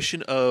 It's the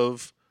question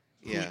of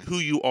who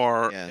you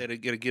are Yeah. at a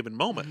given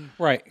moment.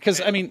 Right. Because,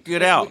 I mean,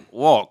 Get out,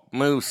 walk,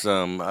 move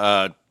some,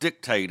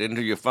 dictate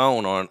into your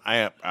phone on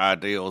app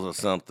ideals or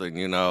something,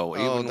 you know.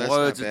 Oh, Even that's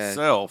words not bad.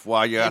 itself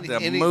while you're out there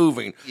Any-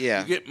 moving.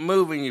 yeah. You get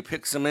moving, you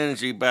pick some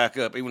energy back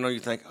up, even though you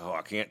think, oh,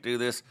 I can't do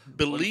this.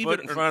 Believe One it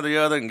foot in or- front of the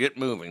other and get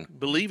moving.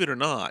 Believe it or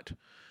not,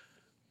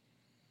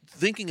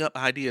 thinking up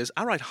ideas.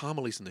 I write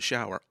homilies in the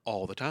shower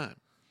all the time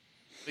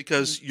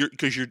because you're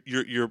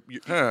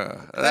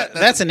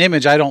that's an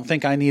image I don't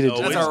think I needed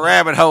to. That's a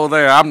rabbit hole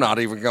there I'm not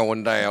even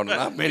going down. And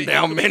I've been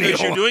down many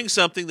because you're of them. doing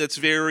something that's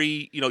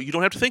very, you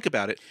don't have to think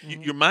about it.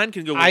 Your mind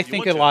can go. I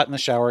think a lot in the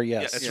shower,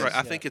 Yeah, yes. that's right.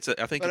 I think it's a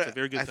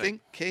very good I thing.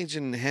 think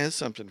Cajun has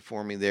something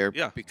for me there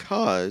Yeah.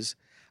 because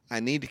I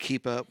need to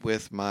keep up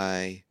with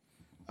my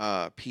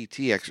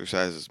PT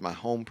exercises, my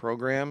home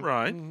program.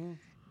 Right.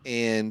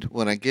 And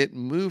when I get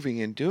moving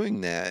and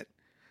doing that,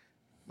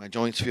 my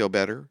joints feel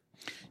better.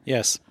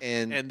 Yes.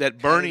 And that kinda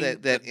burning,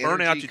 that that burnout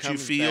energy that you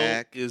comes feel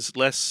back. is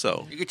less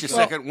so. You get your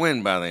second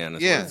wind by then.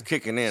 It's Yeah. it's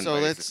kicking in, So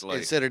that's basically.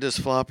 instead of just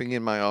flopping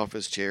in my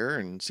office chair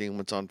and seeing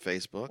what's on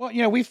Facebook.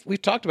 Well,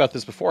 we've talked about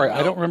this before.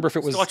 I don't remember if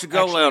it was. Start your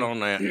goal actually- out on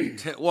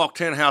that. Walk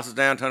 10 houses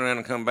down, turn around,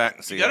 and come back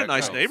and see. You got how a it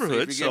nice goes.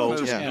 neighborhood, See if you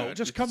get so moving.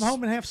 Just come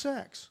home and have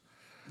sex.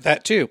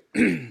 That too.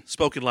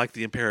 Spoken like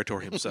the Imperator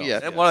himself.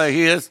 Yeah. Well,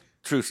 he is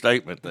true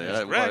statement there.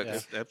 That Right.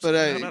 works. Absolutely.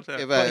 But How about that?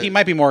 if I, He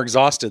might be more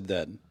exhausted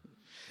then.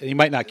 And he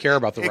might not care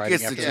about the It writing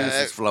gets the after that.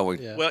 juices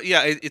flowing. Yeah. Well,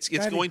 yeah, it's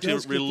Kinda going to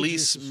does get the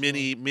release juices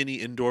many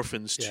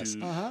endorphins Yes.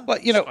 to Well,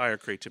 inspire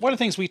creativity. one of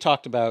the things we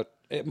talked about,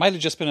 it might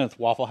have just been at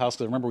Waffle House,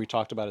 because I remember we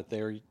talked about it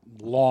there a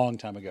long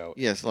time ago.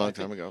 yes, a long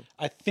time ago.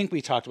 I think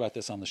we talked about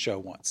this on the show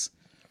once.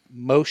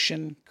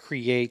 Motion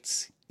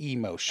creates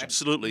emotion.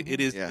 Absolutely,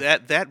 it is Yeah.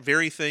 that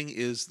very thing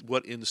is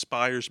what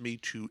inspires me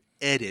to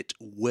edit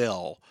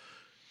well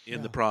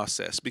in the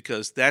process,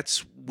 because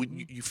that's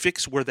when you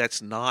fix where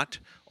that's not.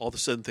 All of a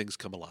sudden, things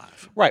come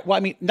alive. Right. Well, I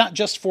mean, not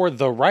just for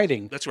the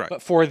writing. That's right.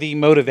 But for the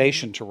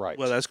motivation to write.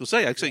 Well, I was going to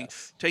say, actually,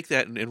 take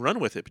that and run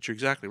with it. But you're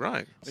exactly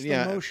right. It's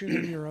Yeah. the motion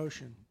in your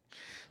ocean.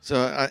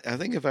 So I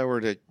think if I were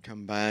to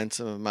combine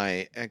some of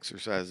my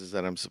exercises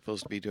that I'm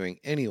supposed to be doing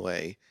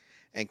anyway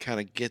and kind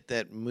of get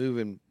that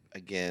moving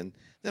again,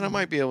 then I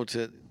might be able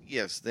to,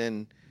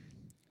 then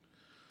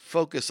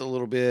focus a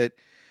little bit,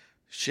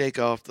 shake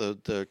off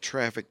the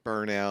traffic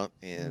burnout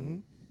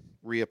and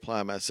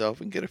reapply myself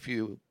and get a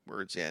few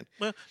words in.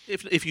 Well,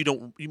 if you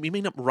don't, you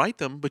may not write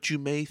them, but you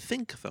may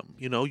think them.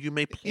 You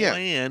may Yeah.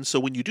 plan. So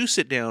when you do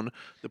sit down,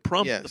 the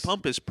pump Yes.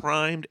 is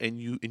primed and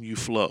you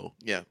flow.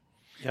 Yeah.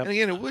 Yep. And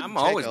again, it wouldn't I'm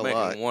take always a making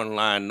lot.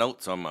 one-line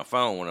notes on my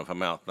phone if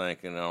I'm out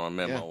thinking on a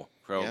memo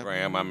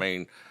program. I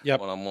mean,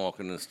 Yep. when I'm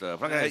walking and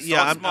stuff. Okay,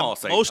 yeah, start small.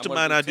 Say, most of I'm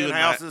gonna mine I do do 10 in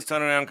my- houses,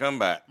 turn around, come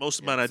back. Most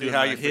of mine I See do in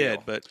how my you feel. head,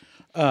 but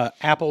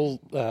Apple,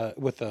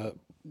 with a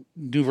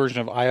new version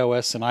of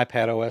iOS and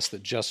iPad OS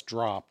that just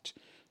dropped,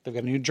 they've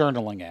got a new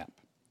journaling app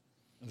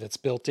that's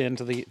built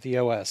into the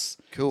OS.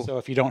 Cool. So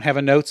if you don't have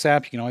a notes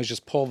app, you can always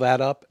just pull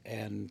that up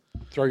and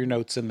throw your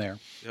notes in there.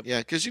 Yeah,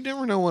 because you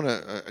never know when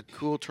a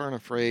cool turn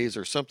of phrase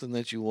or something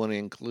that you want to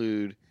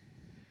include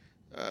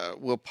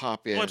will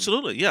pop in. Oh,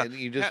 absolutely, yeah. And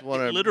you just It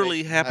want to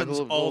literally happens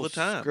all the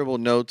time. Scribble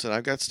notes, and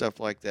I've got stuff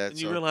like that.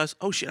 and you realize,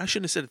 oh shit, I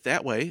shouldn't have said it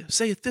that way.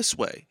 Say it this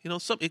way.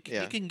 It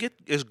Yeah. can get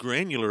as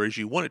granular as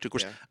you want it to. Of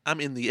course, Yeah. I'm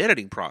in the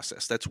editing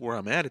process. That's where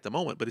I'm at the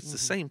moment. But it's the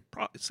same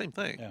same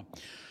thing. Yeah.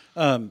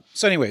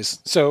 So anyways,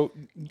 so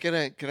Can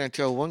I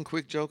tell one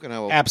quick joke, and I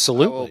will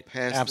Absolutely. I will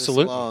pass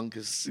Absolutely. this along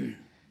because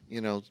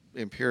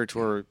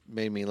Imperator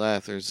made me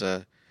laugh. There's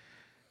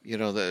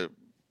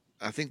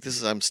I think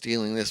I'm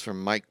stealing this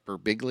from Mike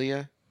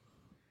Birbiglia,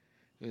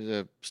 who's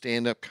a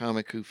stand-up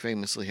comic who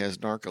famously has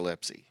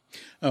narcolepsy.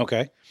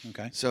 okay.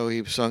 So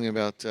he was talking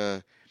about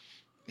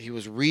he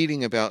was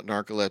reading about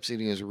narcolepsy,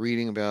 and he was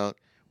reading about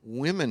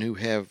women who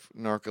have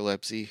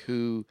narcolepsy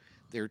who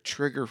their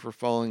trigger for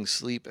falling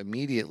asleep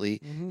immediately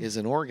is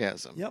an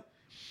orgasm. Yep.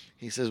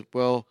 He says,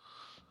 well,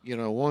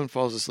 a woman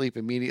falls asleep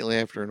immediately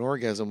after an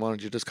orgasm. Why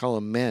don't you just call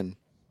them men?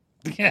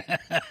 Yeah.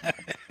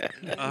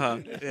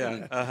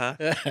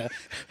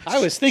 I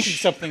was thinking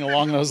something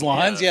along those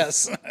lines.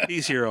 Yes.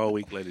 He's here all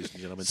week, ladies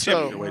and gentlemen.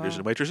 So- Tim, waiters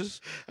and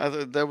waitresses. I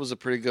thought that was a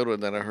pretty good one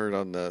that I heard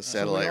on the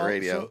satellite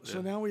radio.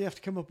 So now we have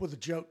to come up with a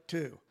joke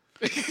too.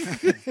 He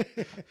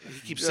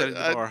keeps setting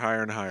the bar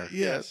higher and higher.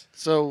 Yes.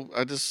 So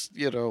I just,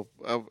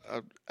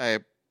 I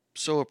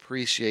so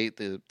appreciate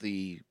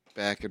the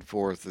back and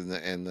forth and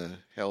the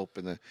help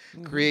and the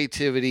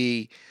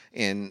creativity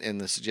and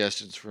the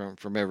suggestions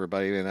from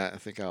everybody. And I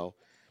think I'll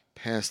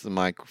pass the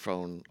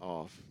microphone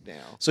off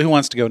now. So who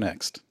wants to go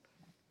next?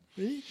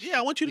 Yeah,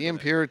 I want you to. The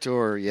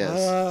Imperator, yes.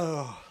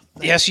 Oh,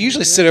 Yes, you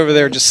usually sit over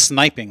there just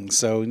sniping.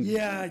 So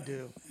yeah, I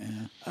do.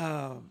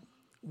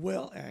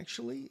 Well,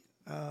 actually,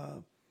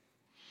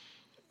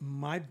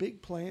 my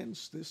big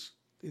plans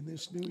in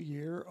this new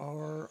year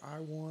are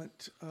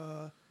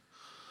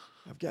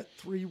I've got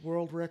 3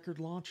 world record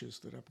launches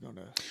that I'm going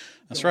to.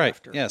 that's right.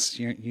 After. Yes,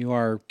 you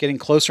are getting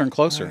closer and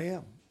closer. I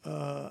am.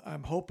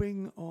 I'm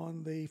hoping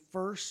on the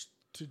first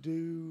to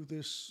do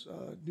this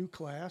new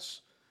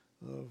class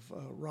of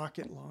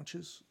rocket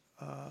launches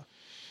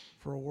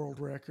for a world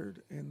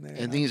record. And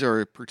then these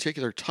are a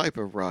particular type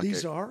of rocket.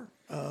 these are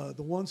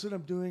the ones that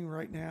I'm doing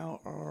right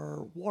now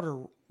are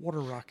water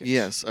rockets.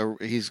 Yes,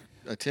 he's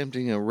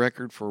attempting a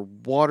record for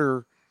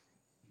water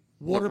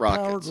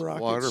Water-powered rockets.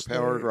 rockets.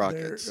 Water-powered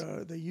rockets.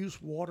 They use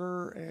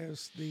water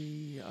as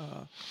the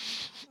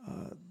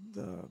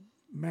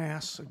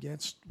mass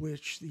against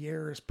which the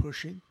air is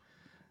pushing.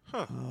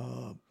 Huh.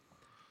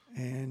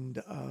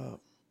 And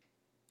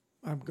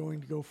I'm going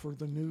to go for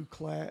the new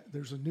class.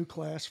 There's a new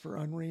class for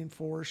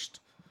unreinforced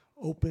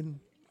open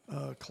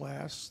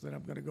class that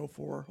I'm going to go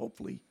for,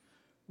 hopefully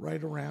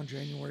right around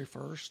January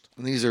 1st.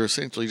 And these are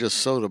essentially just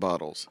soda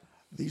bottles.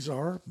 These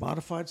are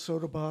modified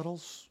soda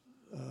bottles.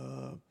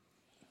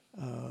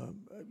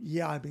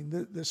 Yeah, I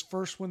mean, this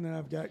first one that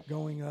I've got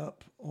going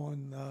up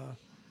on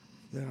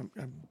that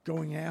I'm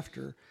going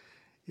after,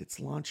 it's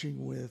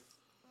launching with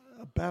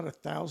about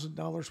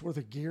 $1,000 worth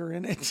of gear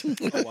in it.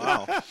 Oh,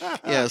 wow.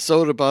 Yeah, a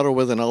soda bottle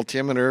with an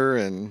altimeter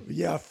and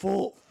Yeah,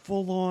 full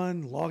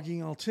on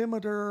logging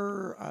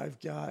altimeter. I've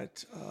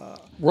got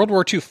World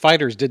War II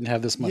fighters didn't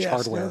have this much yes,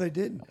 hardware. no, they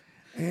didn't.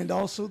 And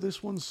also,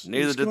 this one's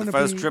Neither is did gonna the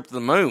first be- trip to the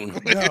moon.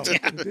 No, it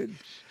didn't.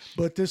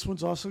 But this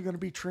one's also going to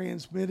be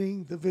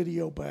transmitting the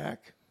video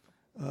back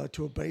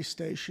to a base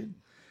station,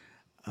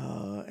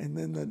 and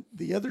then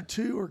the other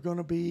two are going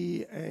to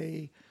be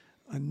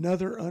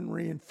another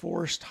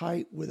unreinforced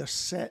height with a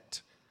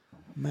set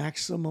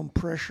maximum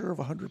pressure of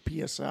 100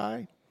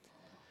 psi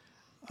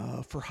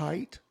for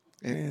height,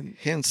 and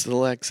hence the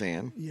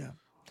Lexan. yeah,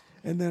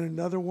 and then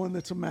another one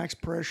that's a max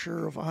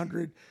pressure of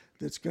 100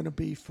 that's going to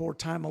be for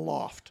time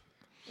aloft.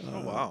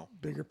 Oh, wow.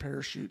 Bigger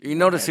parachute. You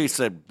notice he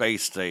said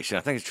base station. I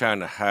think he's trying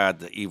to hide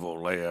the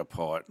evil layer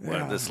part where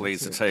Yeah, this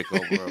leads to that's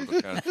takeover of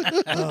the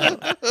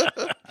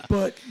country.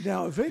 But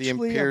now The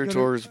eventually,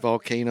 Imperator's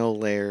volcano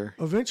lair.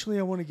 Eventually,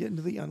 I want to get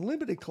into the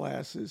unlimited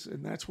classes,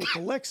 and that's what the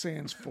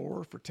Lexan's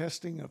for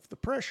testing of the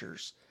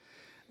pressures.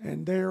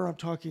 And there I'm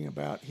talking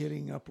about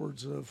hitting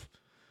upwards of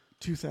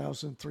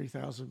 2,000,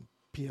 3,000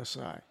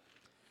 PSI,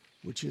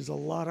 which is a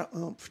lot of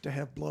oomph to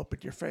have blow up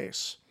at your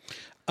face.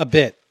 A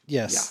bit,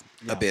 yes.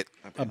 A bit.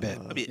 A bit.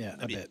 Yeah,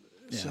 A bit.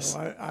 Yes.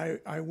 So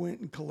I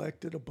went and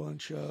collected a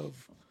bunch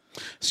of...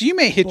 So you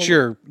may hit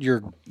your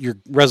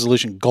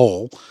resolution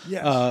goal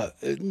Yes.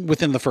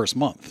 within the first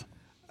month.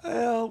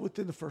 Well,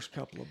 within the first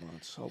couple of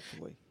months,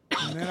 hopefully.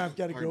 And then I've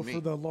got to go me.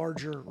 for the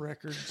larger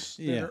records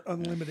that Yeah. are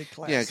unlimited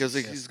classes. Yeah, because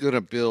he's going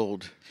to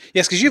build.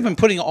 Yes, because you've been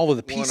putting all of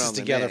the One pieces on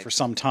the together neck. for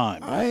some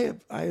time.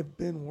 I have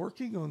been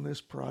working on this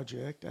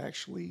project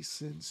actually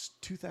since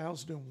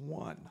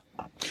 2001.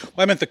 Well,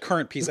 I meant the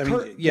current piece. I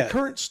mean, yeah, The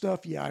current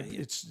stuff, yeah,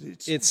 it's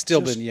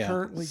still just been, yeah,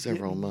 currently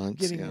several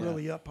months, getting yeah.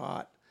 really up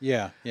hot.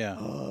 yeah.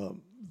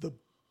 The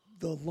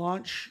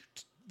launch,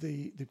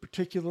 the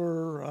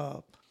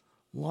particular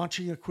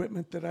launching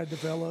equipment that I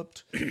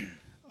developed,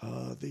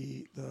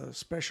 the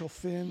special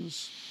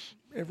fins,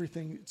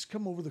 everything. It's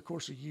come over the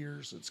course of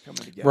years. It's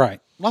coming together. Right.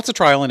 Lots of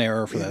trial and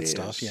error for that It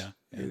stuff. is. Yeah.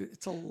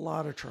 It's a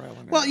lot of trial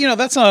and error. Well,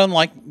 that's not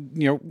unlike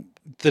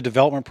the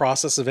development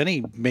process of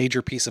any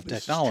major piece of This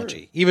is technology.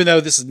 true. Even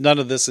though none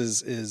of this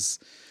is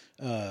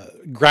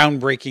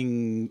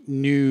groundbreaking,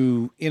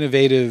 new,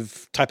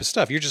 innovative type of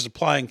stuff. You're just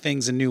applying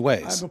things in new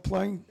ways.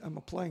 I'm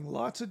applying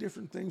lots of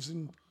different things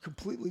in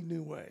completely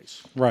new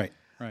ways. Right.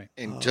 Right.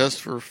 And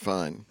just for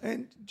fun.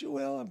 And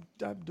well,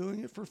 I'm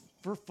doing it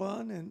for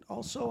fun, and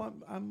also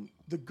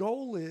the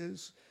goal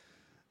is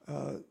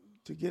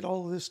to get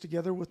all of this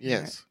together with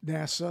Yes.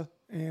 NASA,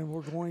 and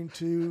we're going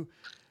to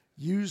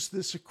use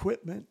this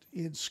equipment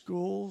in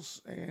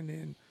schools and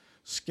in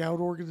scout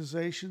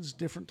organizations,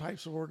 different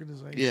types of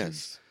organizations.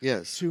 Yes.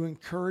 Yes. To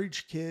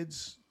encourage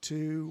kids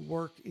to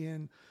work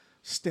in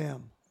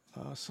STEM,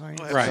 science,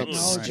 Right. technology,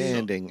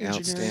 Outstanding, engineering,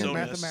 outstanding. So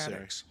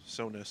mathematics. necessary.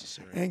 So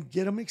necessary. And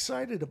get them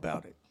excited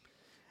about it.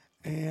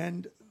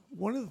 And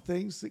one of the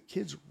things that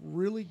kids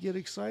really get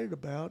excited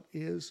about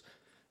is,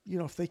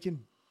 if they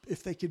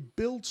can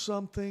build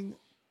something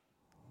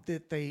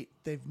that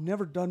they've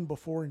never done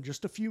before in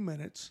just a few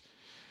minutes,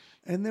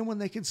 and then when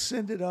they can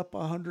send it up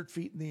 100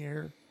 feet in the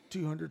air,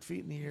 200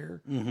 feet in the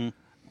air,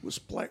 with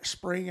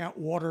spraying out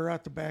water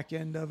out the back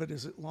end of it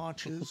as it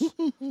launches,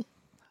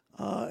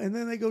 and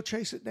then they go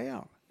chase it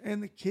down,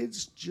 and the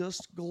kids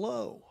just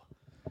glow.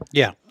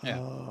 Yeah.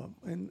 Yeah.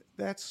 And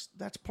that's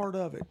part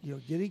of it,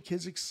 getting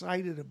kids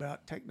excited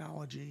about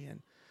technology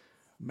and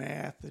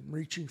math and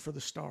reaching for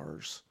the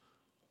stars.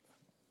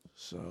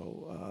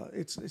 So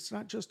it's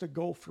not just a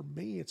goal for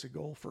me; it's a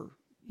goal for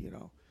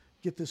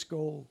get this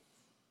goal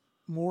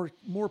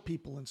more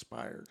people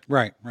inspired.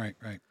 Right. Right.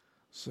 Right.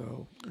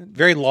 So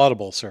Very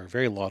laudable, sir.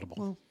 Very laudable.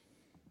 well,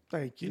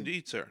 thank you.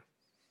 Indeed, sir.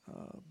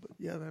 But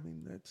yeah, I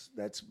mean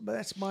that's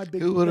my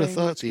big. Who would have thing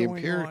thought that's the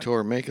going on.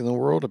 Imperator making the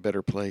world a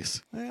better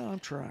place? Well, I'm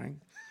trying.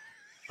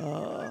 Who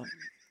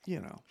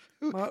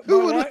My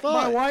would have wife,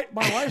 thought?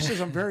 my wife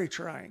says I'm very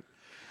trying.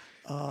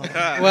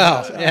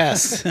 Well,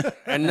 yes.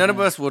 And none of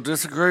us will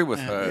disagree with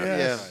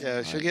her.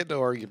 Yeah, she'll get no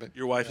argument.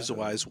 Your wife is a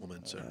wise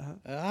woman, sir.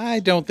 I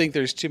don't think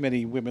there's too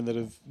many women that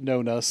have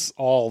known us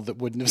all that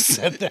wouldn't have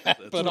said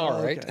that. But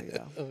all right. Okay,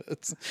 yeah.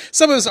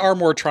 Some of us are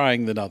more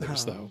trying than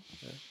others, though.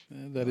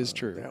 That is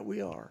true. That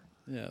we are.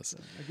 Yes.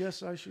 I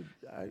guess I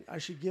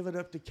should give it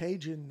up to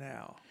Cajun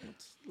now.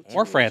 Let's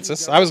Or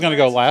Francis. I was going to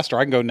go last, or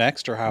I can go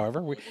next, or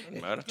however.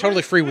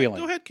 Totally freewheeling.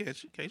 Go ahead,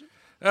 Cajun.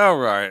 All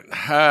right.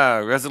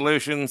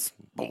 Resolutions,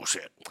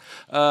 bullshit.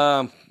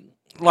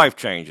 Life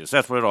changes.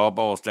 That's what it all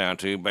boils down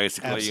to.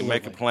 Basically, Absolutely. You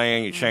make a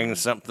plan, you change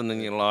something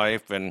in your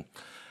life, and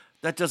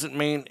that doesn't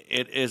mean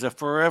it is a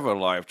forever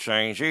life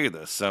change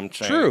either. Some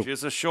change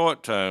is a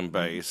short-term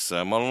base,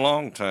 some a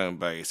long-term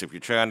base. If you're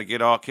trying to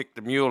get all kick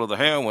the mule or the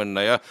heroin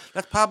there,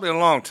 that's probably a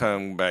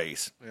long-term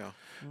base. Yeah.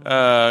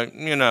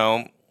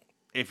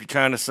 If you're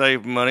trying to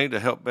save money to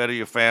help better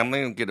your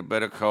family and get a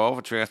better car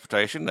for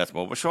transportation, that's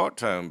more of a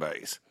short-term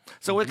base.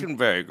 So it can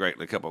vary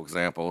greatly. A couple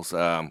examples.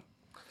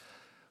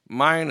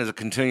 Mine is a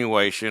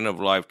continuation of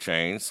life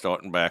change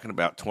starting back in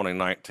about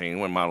 2019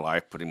 when my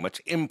life pretty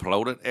much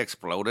imploded,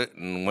 exploded,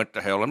 and went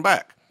to hell and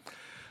back.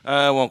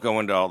 I won't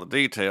go into all the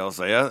details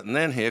there. And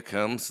then here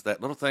comes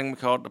that little thing we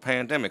called the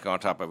pandemic on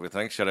top of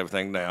everything, shut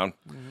everything down.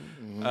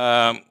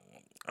 I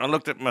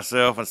looked at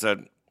myself and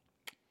said,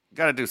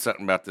 got to do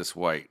something about this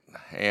weight.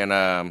 And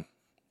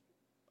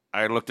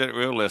I looked at it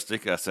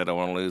realistic. I said, I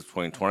want to lose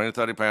between 20 and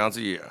 30 pounds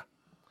a year.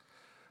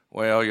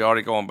 Well, you're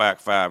already going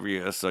back 5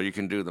 years, so you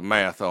can do the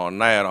math on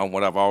that, on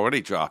what I've already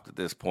dropped at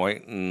this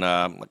point. And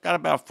I got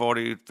about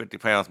 40, 50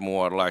 pounds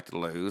more I'd like to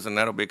lose, and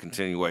that'll be a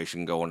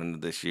continuation going into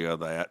this year of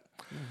that.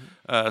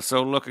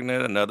 So looking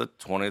at another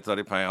 20,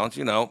 30 pounds,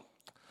 2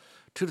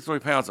 to 3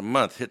 pounds a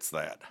month hits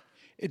that.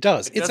 It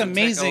does. It's doesn't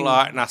amazing. Take a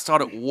lot, and I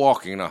started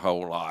walking a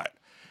whole lot.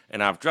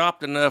 And I've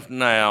dropped enough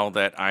now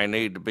that I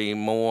need to be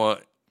more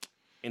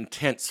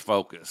intense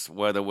focus,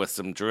 whether with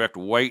some direct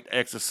weight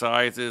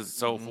exercises,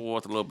 so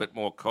forth, a little bit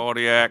more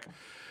cardiac,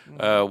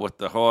 with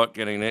the heart,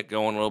 getting it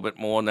going a little bit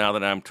more now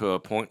that I'm to a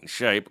point in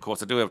shape. Of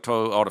course, I do have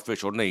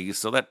artificial knees,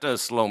 so that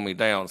does slow me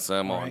down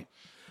some. Right.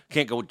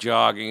 Can't go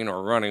jogging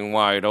or running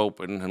wide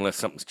open unless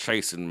something's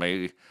chasing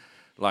me,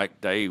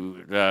 like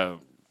Dave,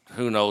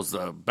 who knows,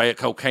 the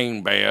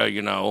cocaine bear,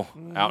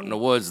 out in the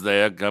woods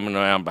there, coming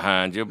around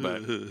behind you.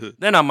 But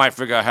then I might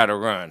figure out how to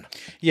run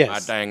my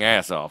dang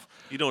ass off.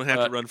 You don't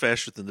have to run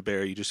faster than the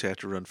bear. You just have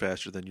to run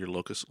faster than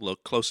your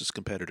closest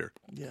competitor.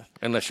 Yeah.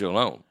 Unless you're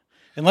alone.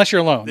 Unless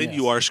you're alone. Then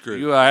you are screwed.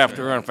 You have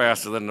to run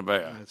faster than the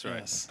bear. That's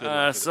right. Yes.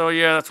 That's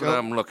what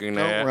I'm looking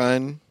at. Don't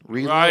run.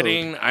 Reload.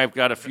 Writing, I've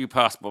got a few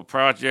possible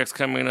projects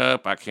coming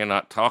up. I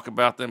cannot talk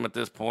about them at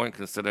this point,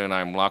 considering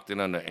I'm locked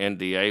in under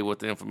NDA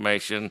with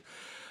information.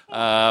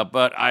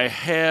 But I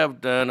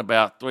have done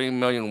about 3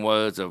 million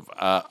words of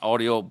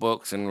audio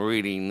books and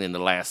reading in the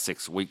last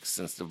 6 weeks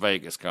since the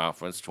Vegas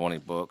conference, 20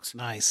 books.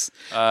 Nice.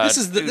 This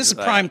is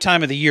prime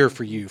time of the year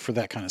for you for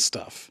that kind of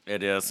stuff.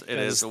 It is. It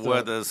is. The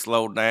weather's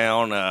slowed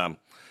down.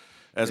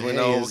 As we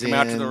know, we come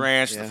out to the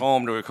ranch to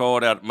form to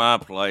record out at my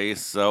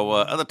place. So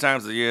other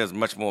times of the year is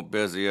much more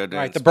busier.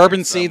 Right. The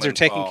bourbon seeds are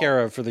taken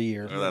care of for the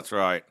year. That's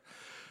right.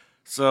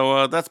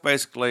 So that's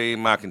basically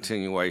my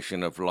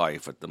continuation of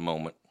life at the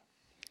moment.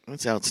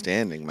 That's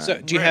outstanding, man.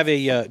 So, do you have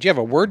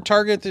a word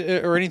target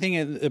or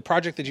anything, a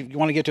project that you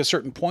want to get to a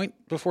certain point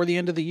before the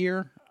end of the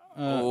year?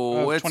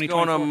 It's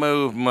going to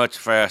move much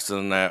faster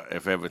than that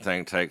if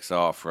everything takes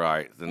off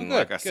right. Then,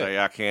 like I say,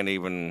 I can't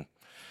even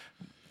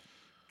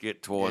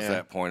get towards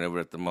that point of it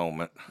at the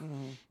moment.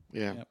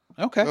 Yeah. Yep.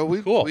 Okay.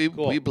 Well, cool.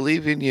 We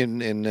believe in you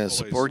and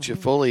support you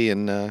fully,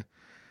 and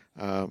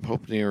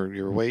hoping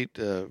your weight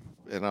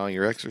and all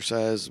your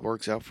exercise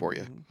works out for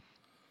you.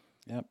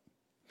 Yep.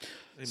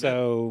 Amen.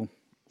 So,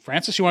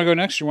 Francis, you want to go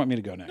next, or you want me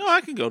to go next? No, I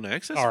can go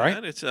next. That's all right.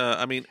 Fine. It's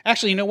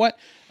actually, you know what?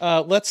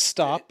 Let's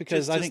stop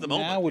because I think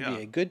moment, now would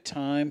be a good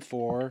time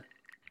for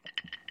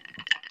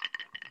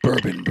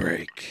bourbon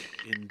break.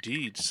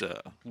 Indeed, sir.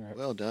 Right.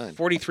 Well done.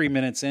 43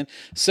 minutes in.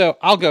 So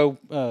I'll go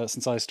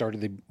since I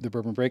started the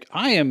bourbon break.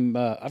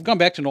 I've gone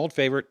back to an old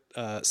favorite,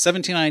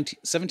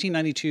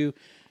 1792,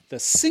 the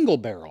single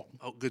barrel.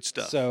 Oh, good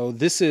stuff. So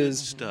this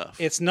is stuff.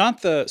 It's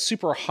not the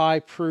super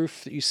high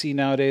proof that you see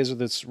nowadays,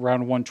 that's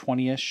around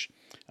 120-ish.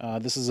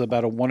 This is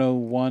about a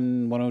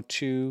 101,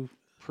 102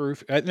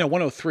 proof. No,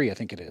 103, I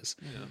think it is.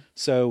 Yeah.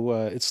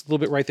 So it's a little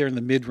bit right there in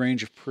the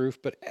mid-range of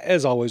proof. But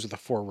as always with the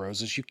Four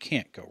Roses, you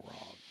can't go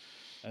wrong.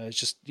 It's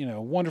just,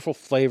 wonderful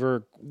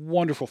flavor,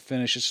 wonderful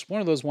finish. It's just one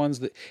of those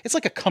ones that it's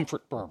like a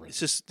comfort bourbon.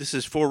 This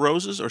is Four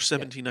Roses or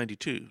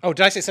 1792? Yeah. Oh,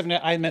 did I say 17?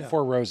 I meant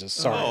Four Roses.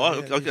 Sorry. I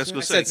was going to say.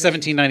 I said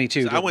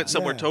 1792. I went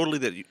somewhere totally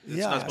that it's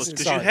not supposed to.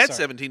 Because you had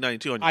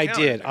 1792 on your calendar.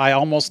 I did. I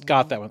almost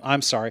got that one.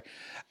 I'm sorry.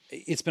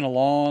 It's been a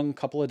long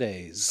couple of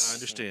days. I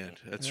understand.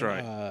 That's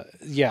right.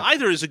 Yeah.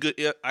 Either is a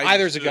good.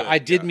 Either's a good. I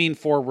did mean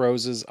Four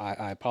Roses.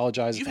 I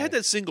apologize. You've had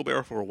that single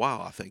barrel for a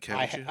while, I think,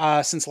 haven't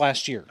you? Since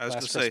last year. I was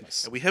last going to Christmas.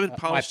 say, we haven't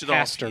polished it off. My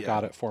pastor yet.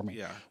 got it for me.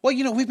 Yeah. Well,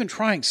 we've been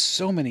trying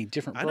so many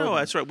different I bourbons. know,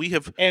 that's right. We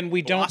have. And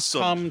we don't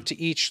blossomed. come to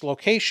each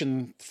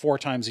location 4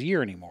 times a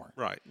year anymore.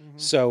 Right.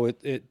 So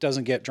it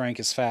doesn't get drank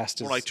as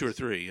fast as. More like 2 or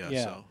 3,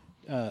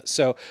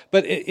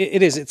 But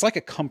it is. It's like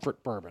a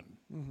comfort bourbon.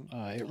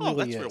 It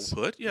really that's is.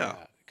 real put, yeah.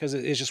 Because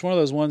it's just one of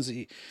those ones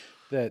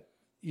that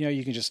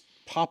you can just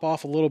pop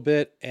off a little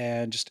bit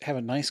and just have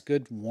a nice,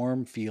 good,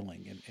 warm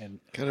feeling. And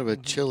Kind of a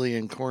chili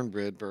and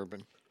cornbread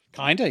bourbon.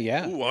 kinda,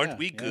 yeah. Ooh, aren't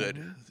we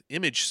good?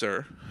 Image,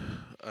 sir.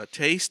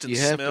 Taste and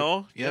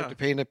smell. You have to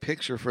paint a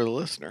picture for the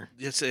listener.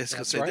 Yes,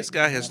 right. This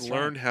guy has That's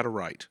learned how to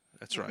write.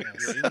 That's right.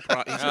 He's in the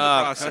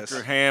process.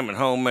 Country ham and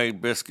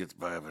homemade biscuits,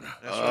 baby.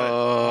 That's right.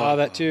 Ah,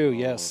 that too,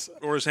 yes.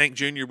 Or as Hank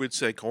Jr. would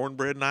say,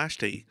 cornbread and iced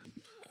tea.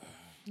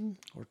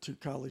 Or 2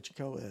 college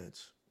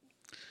co-eds.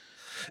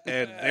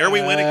 And there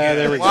we went again.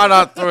 there we go. Why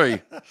not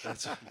 3?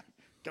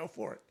 Go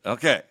for it.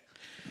 Okay.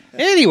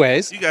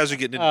 Anyways, You guys are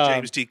getting into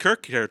James T.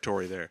 Kirk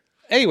territory there.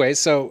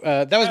 so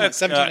that was That's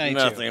got 1792.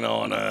 nothing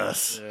on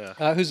us.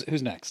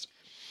 Who's next?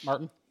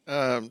 Martin?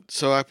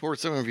 So I poured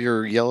some of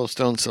your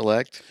Yellowstone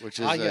Select, which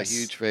is yes. a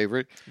huge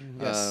favorite.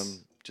 Yes.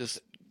 Just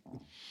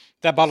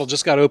That bottle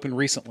just got opened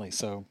recently,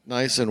 so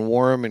nice and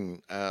warm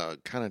and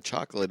kind of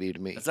chocolatey to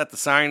me. Is that the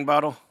sign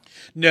bottle?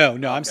 no,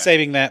 I'm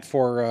saving that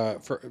for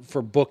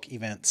book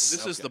events.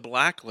 This is the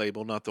black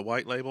label, not the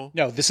white label.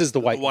 No, this is the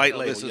white. The white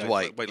one. label. This is yeah,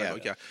 white. White label,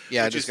 yeah.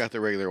 Yeah, I Which just is- got the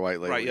regular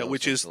white label. Right, yeah,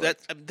 which Yellowstone is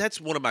Select. that's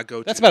one of my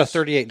go-tos. That's about a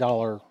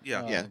 $38.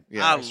 Yeah,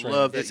 Yeah. I That's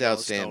love that It's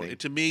Yellowstone. outstanding.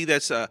 To me,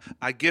 that's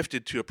I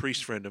gifted to a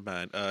priest friend of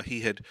mine.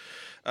 He had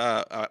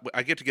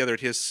I get together at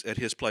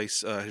his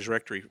place, his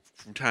rectory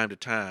from time to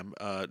time,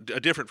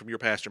 different from your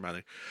pastor,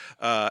 mind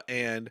you,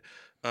 and.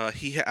 I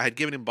had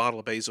given him a bottle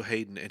of Basil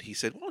Hayden, and he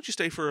said, "Why don't you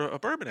stay for a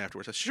bourbon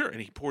afterwards?" I said, "Sure."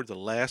 And he poured the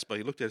last, but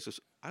he looked at it and says,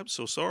 "I'm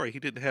so sorry, he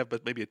didn't have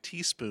but maybe a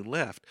teaspoon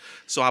left."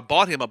 So I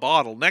bought him a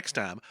bottle next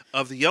time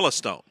of the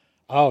Yellowstone.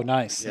 Oh,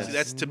 nice. Yeah. See,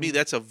 that's to me,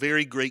 that's a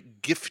very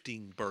great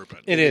gifting bourbon.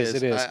 It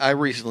is. I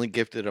recently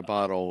gifted a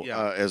bottle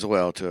Yeah. as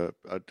well to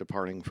a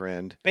departing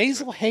friend.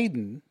 Basil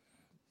Hayden.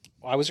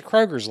 I was at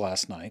Kroger's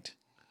last night.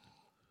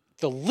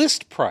 The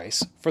list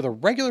price for the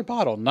regular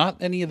bottle, not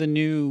any of the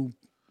new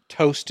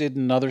toasted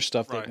and other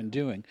stuff they've Right. been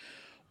doing,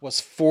 was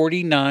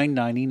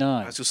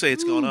 $49.99. I was gonna say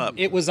it's gone up.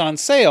 It was on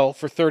sale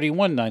for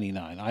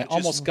 $31.99. I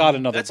almost got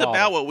another That's bottle.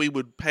 about what we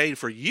would pay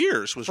for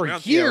years. Was For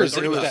around years, it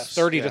 30 was bucks. at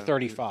 30 to Yeah.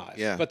 35.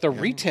 Yeah. But the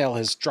retail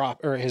has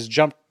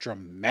jumped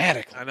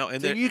dramatically. I know,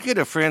 and Do then you get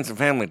a friends and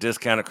family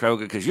discount at Kroger?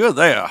 Because you're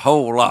there a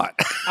whole lot.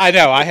 I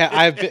know.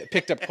 I've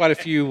picked up quite a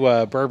few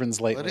bourbons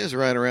lately. But it is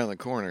right around the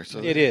corner, so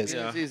It is.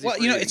 it's easy Well,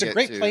 for you to it's a get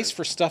great to. place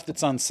for stuff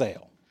that's on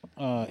sale.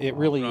 It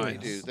really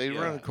Right. is. They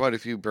run quite a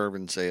few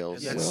bourbon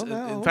sales. Yes. Well,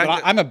 now- in But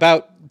fact, I'm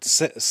about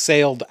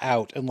sailed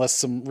out unless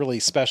some really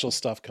special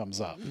stuff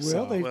comes up. Well,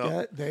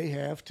 So, they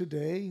have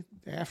today.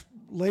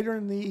 Later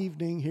in the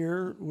evening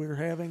here, we're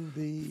having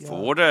the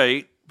 4 to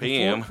 8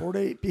 p.m. 4 to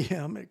 8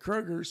 p.m. at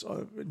Kroger's.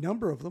 A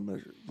number of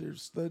them.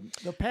 There's the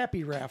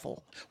Pappy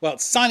raffle. well,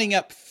 signing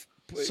up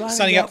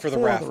for the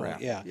raffle.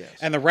 Yeah. yes.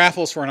 And the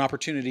raffle's for an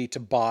opportunity to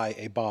buy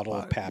a bottle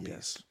of Pappy's.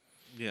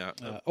 Yes.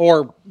 yeah,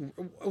 Or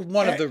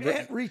one of the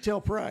At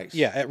retail price.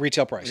 at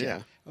retail price.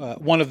 Yeah.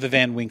 One of the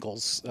Van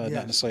Winkles, not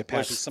Yes. necessarily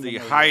Pappy's. What's Some the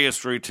of them are-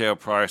 highest retail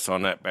price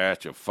on that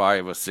batch of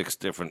 5 or 6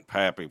 different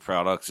Pappy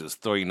products is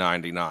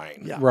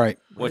 $3.99. Yeah. Right.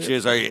 Which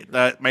is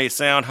that may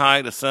sound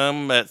high to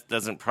some that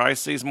doesn't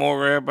price these more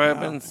rare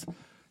bourbons.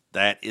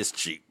 That is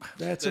cheap.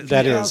 That's a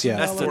That is, yeah.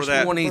 That's the For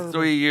that-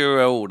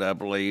 23-year-old, I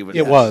believe.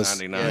 It was.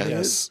 $9.99.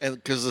 Yes. And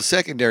because the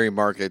secondary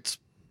market's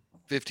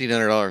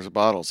 $1,500 a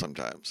bottle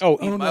sometimes. Oh,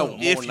 no. Well,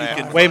 If more you than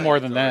can that. way more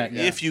than that.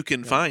 Yeah. if you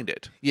can find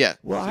it. Yeah.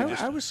 Well,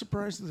 I was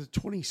surprised that the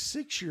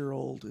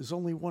 26-year-old is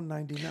only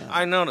 $1.99.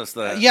 I noticed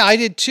that. Yeah, I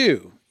did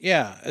too.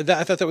 Yeah,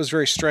 I thought that was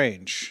very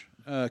strange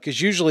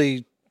because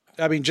usually,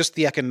 I mean, just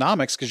the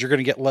economics because you're going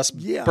to get less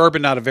Yeah.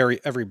 bourbon out of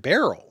every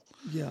barrel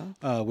Yeah.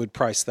 would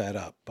price that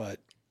up. But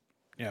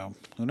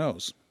who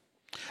knows?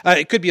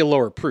 It could be a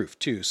lower proof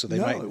too, so they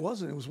No, might. it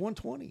wasn't. It was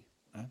 120.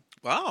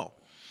 Wow.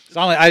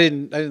 I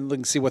didn't look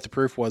and see what the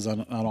proof was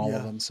on all of Yeah.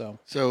 them. So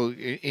So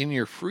in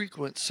your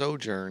frequent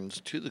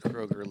sojourns to the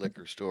Kroger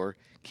liquor store,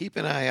 keep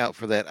an eye out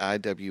for that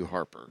I.W.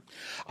 Harper.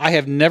 I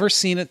have never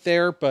seen it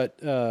there, but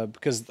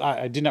because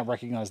I did not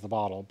recognize the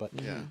bottle, but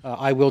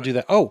I will do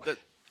that. Oh,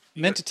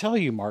 meant to tell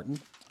you,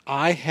 Martin,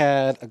 I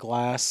had a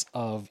glass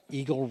of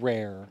Eagle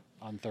Rare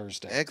on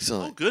Thursday. Oh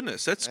Excellent.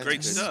 goodness, that's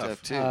great good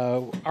stuff.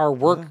 too. Our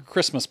work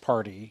Christmas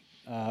party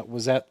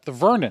was at the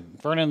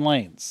Vernon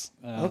Lanes,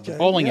 the Okay,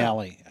 bowling yeah.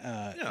 alley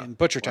in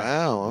Butchertown.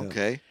 Wow.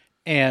 Okay.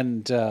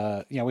 And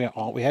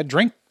we had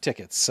drink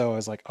tickets, so I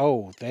was like,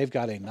 oh, they've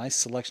got a nice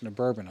selection of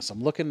bourbon. So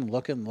I'm looking,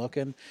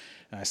 and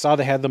I saw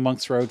they had the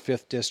Monks Road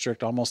 5th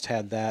District, almost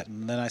had that,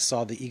 and then I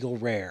saw the Eagle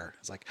Rare. I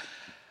was like,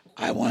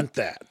 I want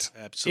that.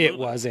 Absolutely. It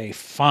was a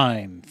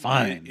fine.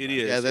 It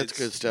is. Yeah, that's It's-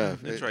 good stuff.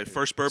 That's right.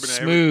 First bourbon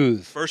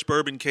Smooth. first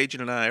bourbon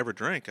Cajun and I ever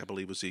drank, I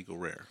believe, was Eagle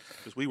Rare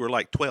because we were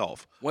like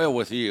 12. Well,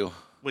 with you.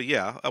 Well,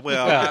 yeah.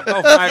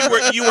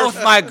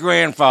 Both my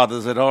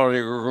grandfathers had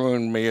already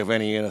ruined me of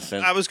any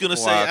innocence. I was going to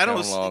say, before I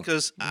don't come along.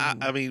 because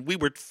I mean, we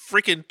were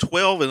freaking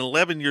 12 and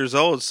 11 years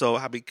old, so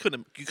I mean,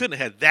 you couldn't have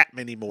had that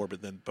many more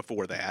than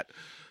before that.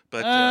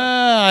 But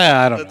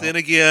I don't know. then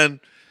again,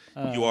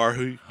 you are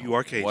who you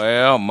are, Cajun.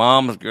 Well,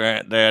 Mom's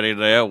granddaddy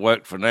there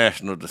worked for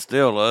National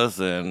Distillers,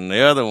 and the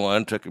other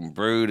one took and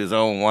brewed his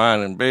own wine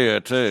and beer,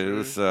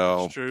 too.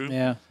 So That's true.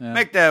 Yeah.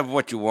 make that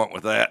what you want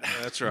with that.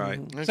 That's right.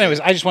 So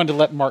anyways, I just wanted to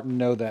let Martin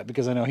know that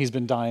because I know he's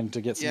been dying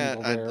to get some Yeah,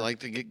 Eagle I'd Rare. like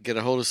to get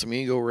a hold of some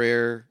Eagle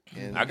Rare.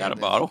 And, I got a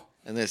this- bottle.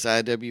 And this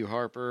I.W.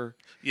 Harper.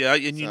 Yeah,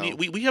 and you So- need,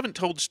 we haven't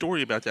told the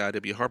story about the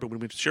I.W. Harper when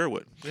we went to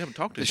Sherwood. We haven't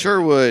talked to The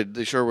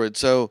him. Sherwood.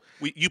 So,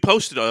 You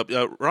posted,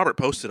 Robert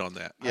posted on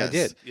that. yes. I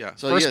did. Yeah.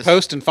 So, First yes.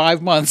 post in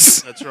 5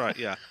 months. That's right,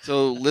 yeah.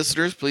 So,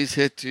 listeners, please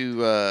hit to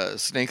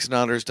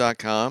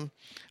snakesnodders.com.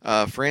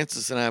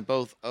 Francis and I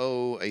both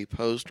owe a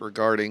post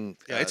regarding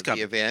Yeah, it's coming.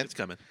 the event. It's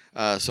coming.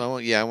 So,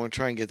 I want to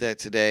try and get that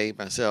today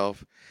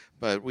myself.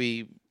 But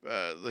the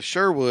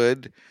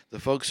Sherwood, the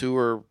folks who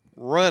are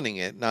running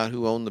it, not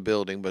who own the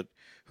building, but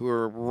who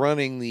are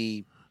running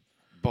the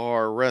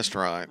bar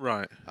restaurant,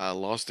 Right.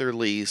 lost their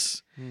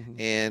lease.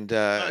 And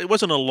It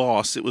wasn't a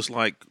loss. It was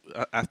like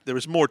there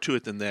was more to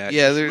it than that.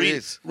 Yeah, Just there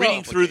is. Reading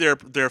Well, through their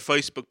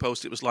Facebook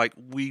post, it was like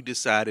we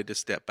decided to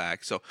step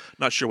back. So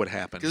not sure what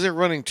happened. because they're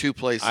running two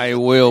places. I at the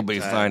will same be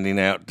time. finding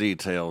out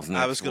details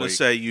next I was going to week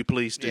say you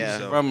please do Yeah.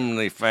 so. from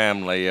the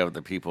family of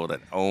the people that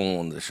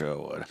own the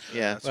Sherwood.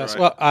 Yeah. That's right.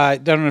 Well, I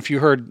don't know if you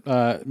heard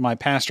my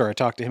pastor. I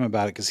talked to him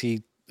about it because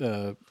he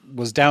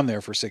was down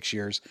there for 6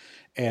 years,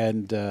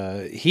 and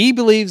he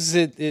believes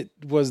it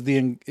was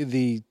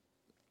the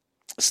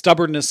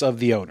stubbornness of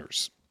the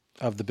owners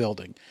of the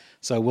building.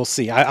 So we'll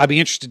see. I'd be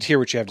interested to hear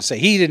what you have to say.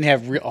 He didn't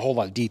have a whole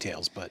lot of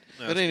details, but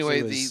But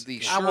anyway, So is-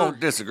 the I won't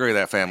disagree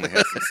that family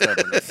has some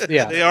stubbornness.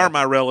 yeah, They are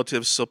my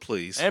relatives, so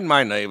please. And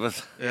my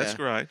neighbors. That's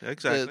Yeah. right.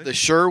 Exactly. the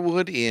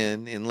Sherwood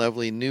Inn in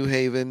lovely New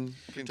Haven,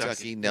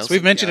 Kentucky. Nelson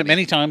we've mentioned it County.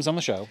 many times on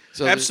the show.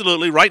 So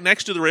Absolutely. Right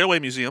next to the Railway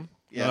Museum.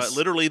 Yes.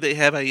 Literally, they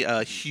have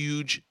a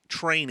huge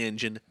train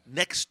engine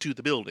next to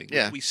the building, which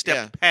Yeah, we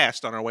stepped yeah.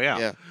 past on our way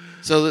out. Yeah.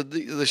 So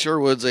the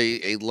Sherwood's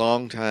a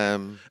long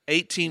time.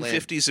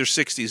 1850s or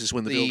 60s is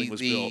when the building was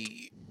built.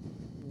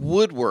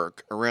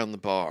 Woodwork around the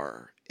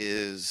bar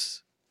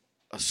is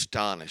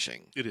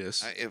astonishing. It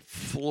is.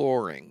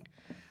 Flooring.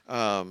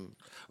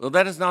 Well,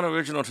 that is not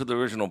original to the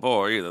original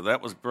bar either.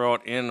 That was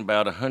brought in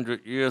about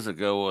 100 years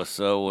ago or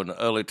so in the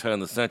early turn of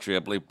the century, I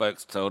believe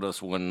Bucks told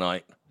us one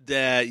night.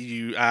 I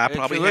It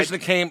probably originally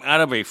came out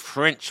of a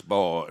French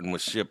bar and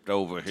was shipped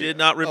over here. did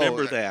not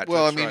remember Oh, that.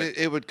 Well, That's I mean, right.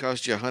 it would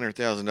cost you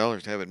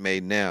 $100,000 to have it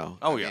made now.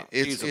 Oh, I yeah, mean,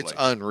 it's easily.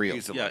 unreal.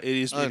 Easily. yeah, it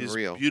is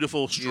Unreal.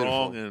 beautiful,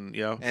 strong, Beautiful. and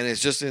yeah. And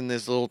it's just in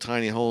this little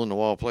tiny hole in the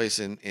wall place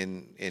in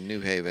New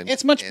Haven.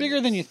 It's much And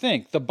bigger than you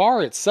think. The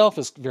bar itself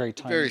is very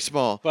tiny. very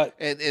small. But-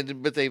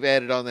 but they've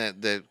added on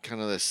that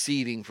kind of the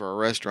seating for a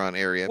restaurant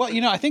area. Well,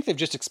 I think they've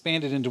just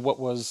expanded into what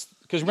was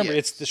because remember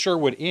Yes. it's the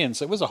Sherwood Inn,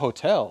 so it was a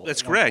hotel.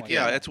 That's at one correct. point.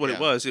 Yeah, that's what Yeah. it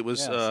was. It was.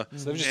 Yes. So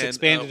they've just and,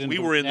 expanded into we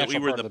the were in natural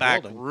the part of the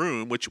back building.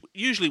 room, which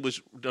usually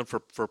was done for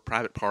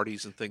private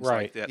parties and things like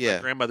Right. that. Yeah.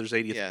 My grandmother's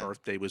 80th Yeah.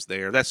 birthday was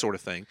there. That sort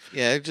of thing.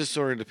 Yeah, it just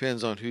sort of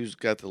depends on who's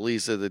got the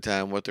lease at the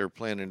time, what they're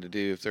planning to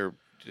do, if they're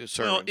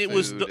serving Well, it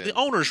was food the and-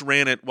 owners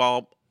ran it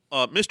while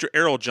Mr.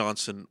 Errol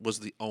Johnson was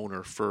the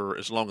owner for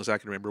as long as I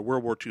can remember.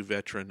 World War II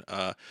veteran.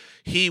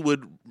 He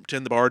would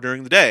tend the bar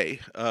during the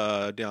day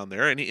down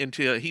there, and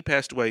until he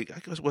passed away. I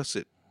guess what's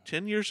it?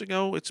 10 years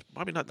ago. It's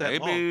probably not that Maybe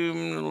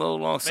long. a little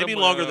long. Maybe somewhere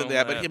longer than around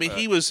that. But I mean,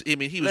 he was. I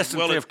mean, he was less than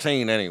well.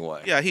 15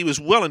 anyway. Yeah, he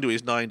was well into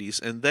his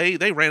 90s, and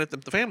they ran it.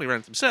 The family ran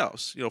it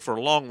themselves. For a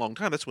long, long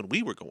time. That's when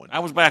we were going. I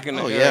was back in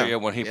the Oh, yeah. area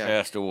when he Yeah.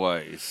 passed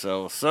away,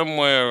 so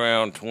somewhere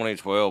around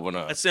 2012 and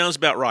up. That sounds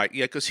about right.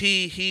 Yeah, because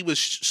he was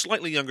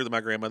slightly younger than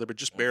my grandmother, but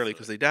just barely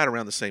because they died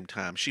around the same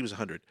time. She was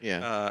 100.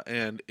 Yeah.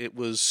 And it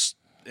was,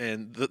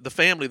 and the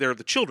family there,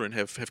 the children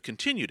have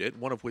continued it.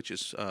 One of which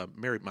is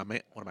married. One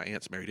of my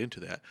aunts married into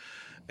that,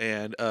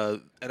 and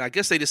I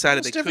guess they decided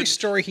Almost they every couldn't.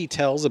 story he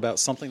tells about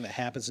something that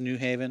happens in New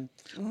Haven,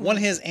 one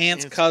of his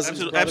aunt's cousins,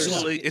 brothers,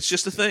 Absolutely, it's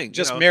just a thing.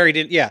 just married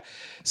in. Yeah,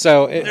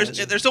 so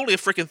There's only a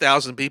freaking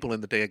 1,000 people in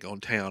the daggone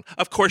town.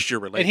 Of course, you're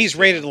related. and he's to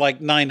rated like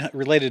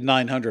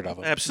 900 of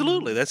them.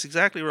 Absolutely, that's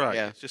exactly right.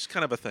 Yeah. It's just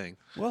kind of a thing.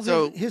 Well,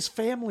 So- his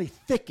family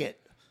thicket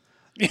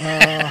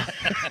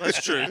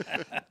That's true.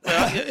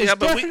 Well, is yeah,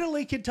 but we,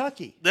 definitely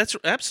Kentucky. that's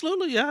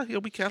absolutely yeah.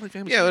 We Cali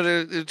family. Yeah, but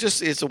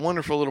it's a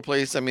wonderful little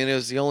place. I mean, it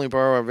was the only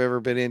bar I've ever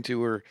been into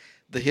where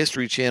the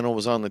History Channel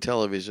was on the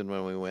television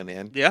when we went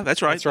in. Yeah,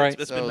 that's right. That's right.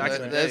 That's So been back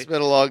in the that's day.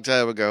 been a long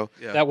time ago.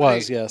 Yeah. That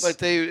was yes.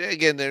 But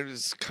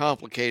it's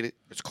complicated.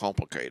 It's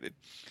complicated.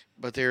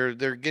 But they're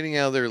getting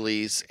out of their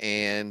lease,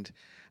 and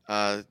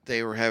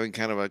they were having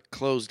kind of a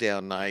close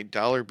down night,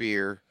 dollar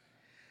beer,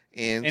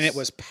 And it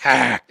was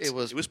packed. It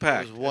was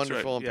packed. It was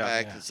wonderful and That's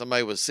right. packed. And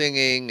somebody was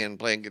singing and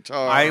playing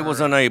guitar. I was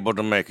unable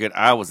to make it.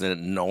 I was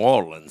in New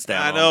Orleans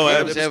down. I know. He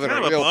It was was having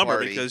kind a of a real bummer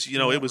party. because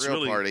it was real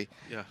really party.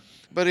 Yeah.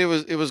 But it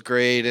was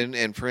great,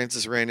 and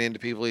Francis ran into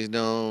people he's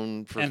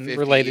known for And 50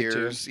 related to.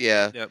 years.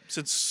 Yeah. Yeah.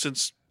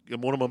 Since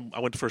one of them I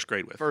went to first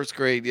grade with. First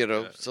grade,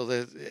 so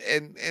that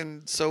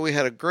and so we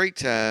had a great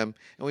time,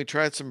 and we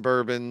tried some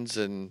bourbons,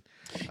 and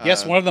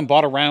Yes, one of them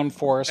bought a round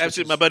for us. which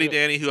Absolutely, was my buddy real-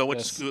 Danny, who I went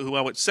Yes. to school, who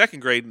I went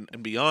second grade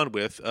and beyond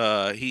with,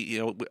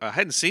 he, I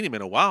hadn't seen him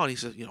in a while, and he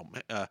said,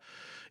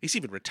 he's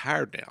even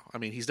retired now. I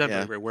mean, he's done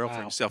very, very well for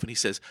himself, and he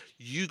says,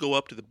 "You go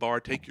up to the bar,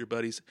 take your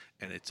buddies,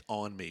 and it's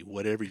on me,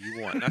 whatever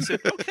you want." And I said,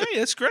 "Okay,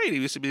 that's great." It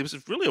was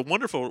really a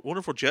wonderful,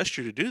 wonderful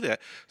gesture to do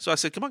that. So I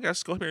said, "Come on, guys,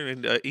 let's go here,"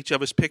 and each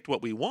of us picked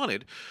what we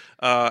wanted,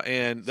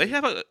 and they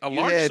have a you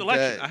large had,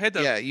 selection. I had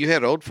the you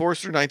had Old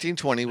Forester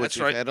 1920, which That's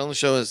we've right. had on the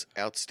show, is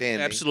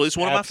outstanding. absolutely, it's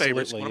one of my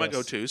favorites, Absolutely, one of my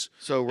yes. go-tos.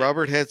 So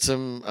Robert had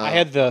some. I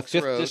had the Monks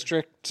 5th Road,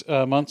 District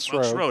Months Monks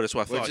Road. Road, that's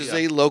what I thought. which is yeah.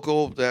 a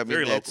local. I mean,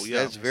 Very that's, local, yeah.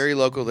 That's very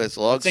local. That's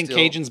log It's in still.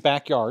 Cajun's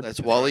backyard. That's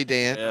Wally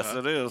Dan. Yes,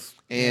 it is.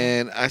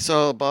 And I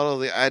saw a bottle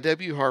of the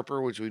I.W.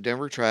 Harper, which we've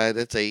never tried.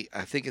 That's I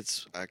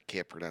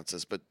can't pronounce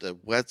this, but the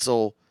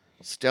Wetzel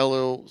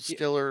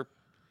Stiller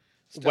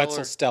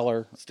Wetzel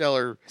Stellar.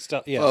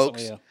 Yeah,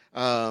 folks. something,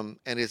 yeah.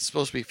 And it's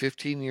supposed to be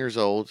 15 years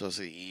old. So I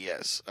said,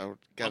 yes, I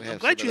gotta I'm have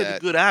glad some you of had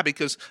that. a good eye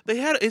because they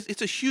had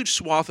it's a huge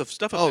swath of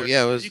stuff. Up Oh, there.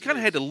 yeah, it was- you kind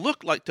of had to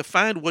look like to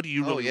find what do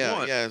you really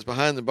want. Yeah, it's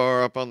behind the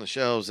bar up on the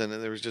shelves, and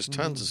there was just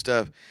tons of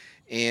stuff.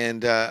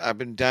 And I've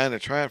been dying to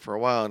try it for a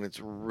while, and it's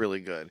really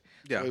good.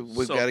 Yeah,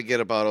 we've so got to get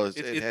a bottle. It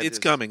had It's this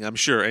coming, I'm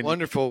sure. And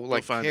wonderful, you'll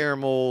like find it.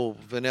 caramel,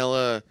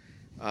 vanilla,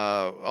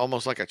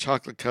 almost like a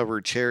chocolate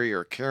covered cherry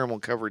or caramel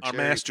covered Our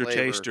cherry master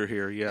flavor. taster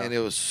here, yeah. And it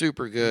was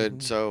super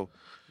good. So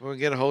we're gonna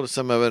get a hold of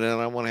some of it,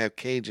 and I want to have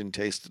Cajun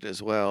taste it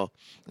as well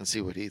and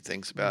see what he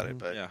thinks about it.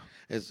 But Yeah.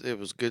 it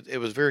was good. It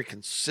was very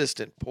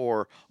consistent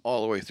pour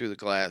all the way through the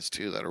glass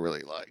too. That I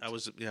really liked. I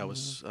was.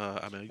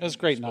 I mean, It was a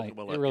great spoken night.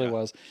 well It of- really yeah.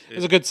 was. It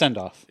was a good send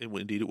off.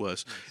 Indeed, it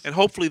was. And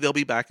hopefully they'll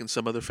be back in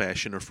some other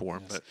fashion or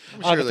form. But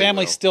sure The they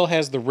family will. still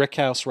has the Rick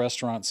House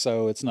restaurant,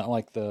 so it's not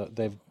like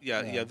they've.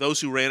 yeah, those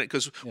who ran it,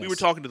 because we were Yes.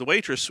 talking to the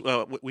waitress.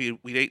 We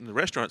ate in the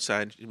restaurant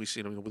side, and we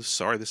said,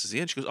 "Sorry, this is the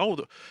end." She goes, "Oh,"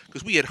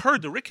 because we had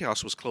heard the Rick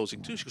House was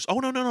closing too. She goes, "Oh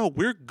no,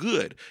 we're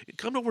good.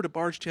 Come over to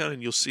Bardstown,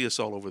 and you'll see us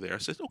all over there." I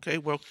said, "Okay,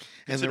 well."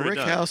 And the consider it Rick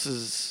done. House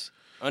is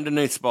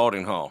Underneath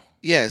Spalding Hall.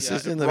 yes, Yeah,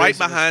 it's in the right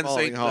basement of behind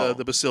Spalding Hall.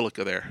 the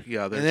Basilica there.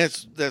 Yeah,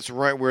 and that's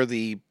right where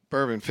the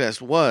Bourbon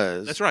Fest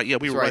was. that's right. Yeah,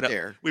 we It's were right up,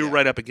 there. We were Yeah.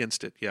 right up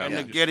against it. Yeah, And we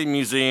the just- Getty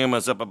Museum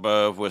is up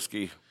above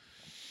Whiskey.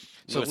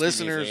 So Whiskey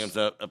listeners- Museum's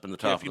up in the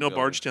top. yeah, of if you the know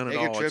building. Bardstown at Take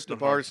a all, trip it's to not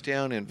hard.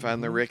 Bardstown and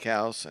find the Rick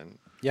House, and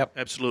Yep.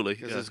 Absolutely,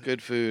 because yeah. it's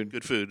good food.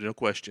 Good food, no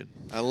question.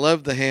 I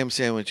love the ham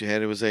sandwich you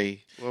had. It was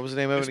what was the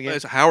name of it again?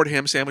 It's a Howard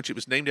ham sandwich. It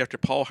was named after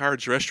Paul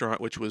Howard's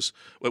restaurant, which was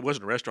it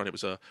wasn't a restaurant; it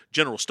was a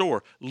general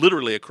store,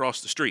 literally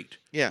across the street.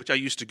 Yeah. which I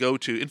used to go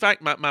to. In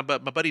fact, my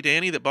buddy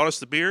Danny that bought us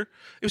the beer,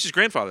 it was his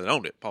grandfather that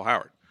owned it, Paul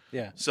Howard.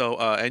 Yeah. So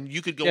and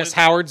you could go Yes, in.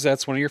 Howard's.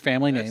 That's one of your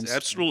family names.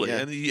 Absolutely,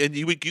 Yeah. and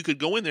you could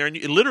go in there, and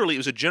literally it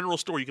was a general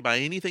store. You could buy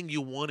anything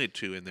you wanted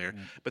to in there,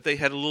 but they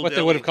had a little. What they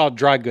deli. would have called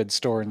dry goods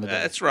store in the day.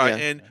 That's right,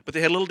 Yeah. but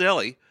they had a little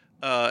deli.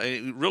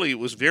 And it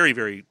was very,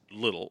 very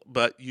little,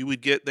 but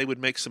they would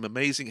make some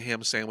amazing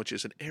ham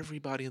sandwiches, and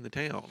everybody in the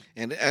town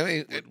And I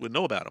mean, would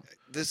know about them.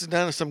 this is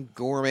not some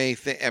gourmet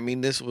thing. I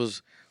mean, this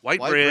was White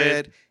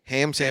bread,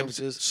 ham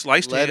sandwiches,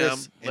 Sliced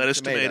lettuce, ham,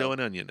 lettuce, tomato, and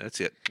onion. That's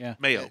it. Yeah.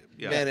 Mayo.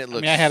 Yeah, Man, it I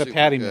looks mean, I had a super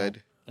patty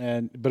good.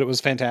 meal, but it was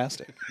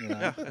fantastic. You know?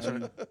 yeah, that's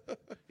right.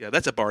 Yeah,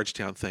 that's a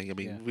Bardstown thing. I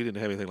mean, we didn't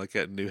have anything like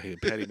that in New Haven.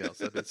 Patty melts.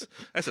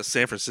 That's a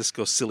San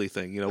Francisco silly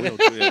thing. You know, we don't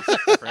do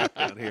that crap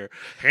down here.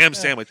 Ham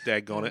sandwich,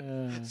 daggone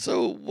it.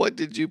 So, what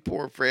did you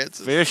pour,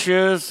 Francis?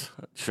 Fishes,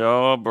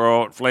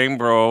 flame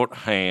broiled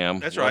ham.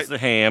 That's was right. the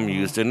ham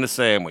used in the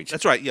sandwich.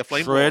 That's right. Yeah,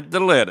 flame Shred broiled. the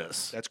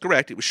lettuce. That's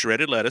correct. It was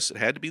shredded lettuce. It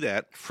had to be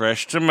that.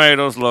 Fresh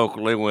tomatoes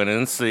locally when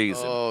in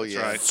season. Oh, yeah.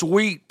 right.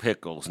 Sweet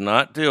pickles,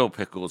 not dill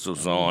pickles,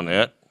 was on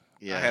it.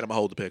 Yeah. I had them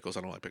hold the pickles.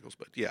 I don't like pickles,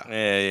 but yeah.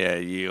 Yeah,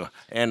 you.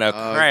 And a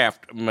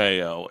Kraft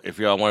mayo, if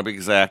y'all want to be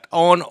exact,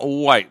 on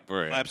white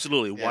bread.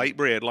 Absolutely. White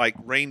bread, like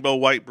rainbow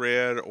white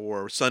bread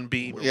or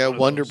sunbeam. Or Yeah, one of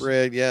Wonder those.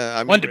 Bread. Yeah, I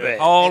mean, Wonder Bread.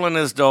 Paul and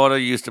his daughter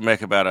used to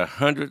make about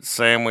 100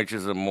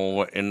 sandwiches or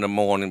more in the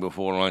morning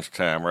before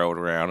lunchtime rolled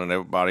around, and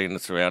everybody in the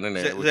surrounding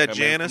area that- would that come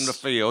in Janice? from the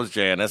fields.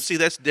 Janice. See,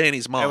 that's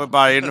Danny's mom.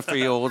 Everybody in the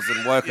fields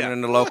and working Yeah.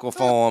 in the local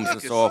farms and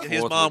so His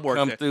forth mom would worked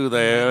come there. through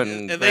there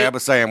and And grab they- a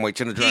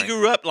sandwich and a He drink.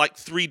 grew up like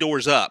 3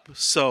 doors up.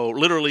 So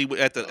literally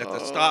at the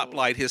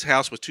stoplight, his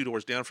house was 2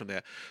 doors down from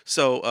that.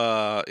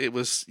 So it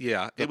was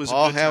it was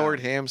Paul a good time. Howard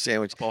ham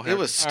sandwich. Paul It Howard.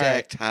 was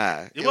stacked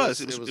high. It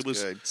was. It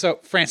was good. So,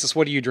 Francis,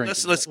 what are you drinking?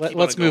 Let's keep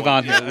Let's on move going.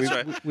 on Yeah, here.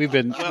 that's right. We've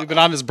been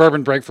on this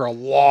bourbon break for a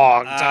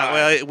long time.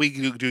 Well, we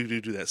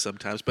do that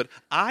sometimes, but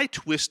I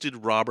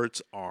twisted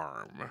Robert's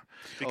arm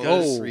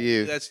because for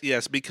you.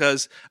 That's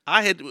because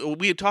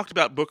we had talked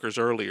about Booker's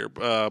earlier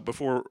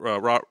before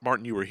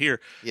Martin, you were here.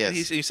 Yes. And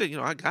he said,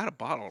 I got a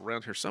bottle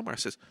around here somewhere. I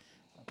says,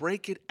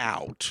 break it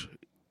out.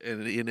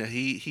 And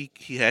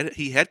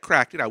he had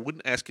cracked it. I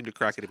wouldn't ask him to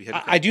crack it if he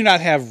hadn't. I do not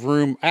have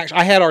room. Actually,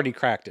 I had already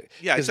cracked it.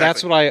 Yeah, because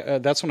exactly.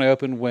 that's when I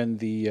opened when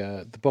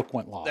the book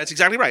went live. That's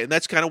exactly right, and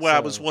that's kind of what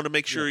I was wanting to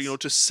make sure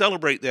to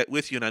celebrate that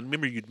with you. And I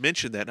remember you'd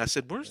mentioned that, and I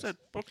said, "Where's that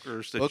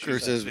Booker's?"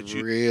 Booker's is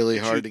really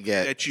hard to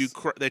get. That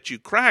you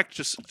cracked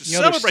to there's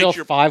celebrate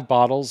still 5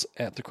 bottles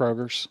at the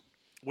Kroger's.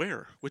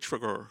 Where? Which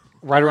Kroger?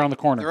 Right around the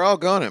corner. They're all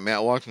gone at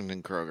Mount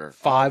Washington Kroger.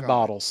 5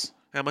 bottles.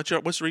 How much?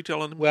 What's the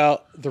retail on them?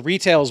 Well, the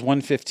retail is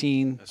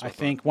 $115, I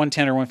think,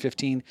 $110 or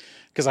 $115.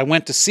 Because I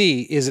went to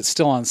see, is it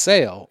still on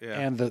sale? Yeah.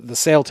 And the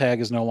sale tag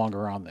is no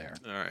longer on there.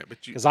 All right, but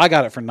because I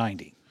got it for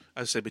 $90.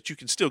 I say, but you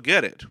can still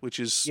get it, which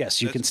is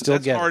yes, you can still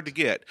get it. That's hard to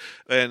get,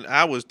 and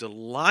I was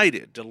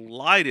delighted.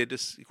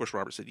 Of course,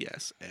 Robert said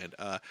yes, and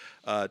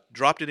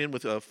dropped it in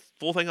with a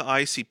full thing of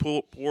ice. He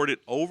poured it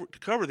over to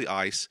cover the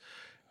ice,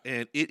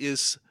 and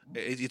it's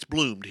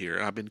bloomed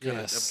here. I've been kind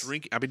of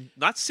drinking. I've been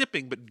not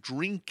sipping, but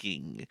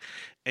drinking,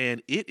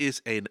 and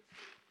it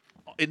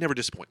never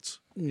disappoints.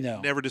 No,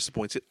 it never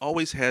disappoints. It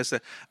always has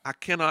that. I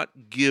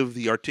cannot give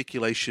the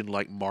articulation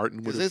like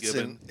Martin would have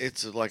given.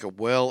 It's like a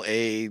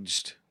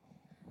well-aged.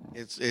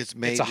 It's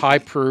made. It's a high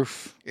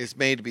proof. It's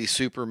made to be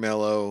super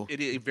mellow.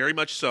 It very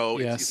much so.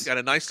 Yes. It's got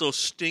a nice little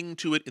sting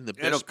to it in the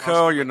best. It'll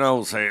curl your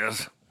nose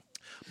hairs.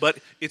 But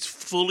it's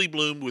fully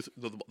bloomed with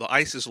the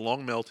ice is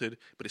long melted,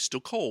 but it's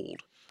still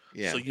cold.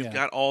 Yeah. So you've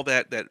got all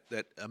that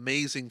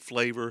amazing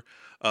flavor.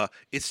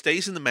 It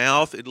stays in the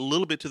mouth, a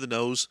little bit to the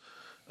nose,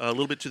 a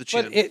little bit to the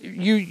chin. But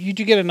you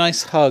do get a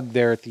nice hug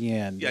there at the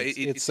end. Yeah,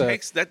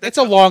 it's that's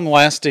a long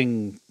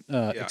lasting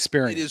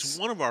experience. It is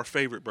one of our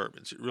favorite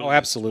bourbons. It really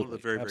absolutely. is one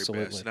of the very,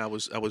 Absolutely. very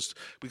best. And I was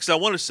because I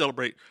wanted to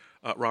celebrate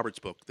Robert's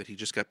book that he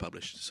just got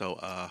published. So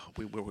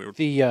we were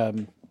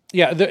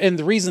and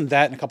the reason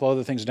that and a couple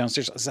other things are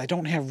downstairs is I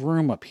don't have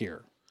room up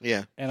here.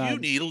 Yeah. And you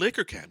need a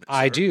liquor cabinet.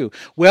 I sir. do.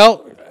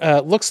 Well,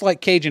 looks like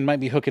Cajun might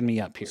be hooking me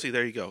up here. See,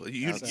 there you go.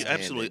 You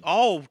absolutely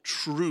all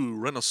true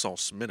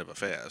Renaissance men of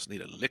affairs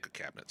need a liquor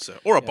cabinet,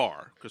 or a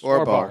bar,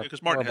 or a bar,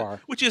 because Martin, or a bar.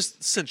 which is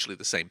essentially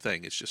the same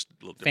thing. It's just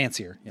a little different.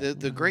 Fancier. Yeah.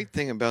 The great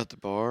thing about the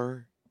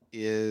bar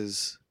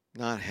is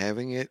not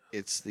having it.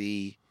 It's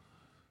the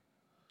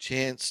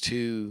chance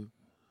to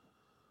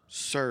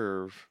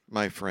serve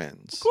my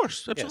friends. Of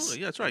course,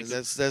 absolutely. Yeah, that's right.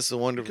 That's the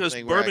wonderful because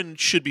thing. Bourbon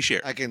should be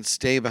shared. I can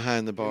stay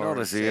behind the bar.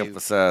 Notice he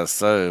emphasized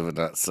serve and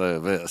not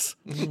service.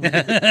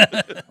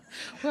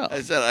 Well,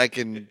 I said I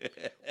can.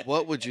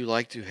 What would you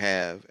like to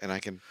have? And I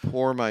can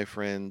pour my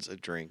friends a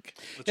drink.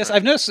 yes,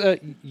 I've noticed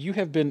you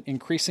have been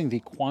increasing the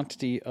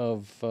quantity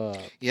of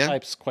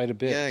types quite a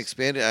bit. Yeah,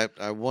 expanded.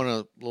 I won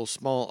a little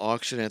small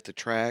auction at the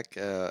track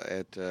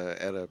at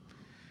a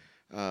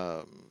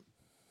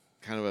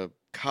kind of a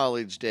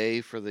college day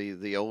for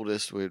the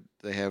oldest.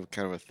 They have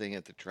kind of a thing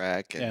at the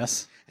track. And,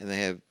 Yes. And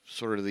they have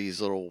sort of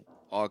these little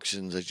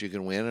auctions that you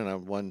can win. And I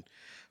won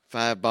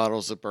 5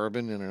 bottles of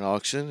bourbon in an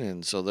auction.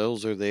 And so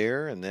those are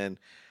there. And then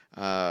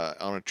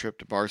on a trip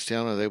to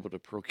Bardstown, I was able to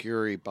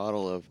procure a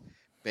bottle of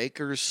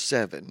Baker's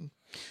 7.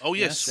 Oh,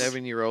 yes.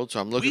 7-year-old. So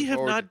I'm looking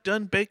forward. We have not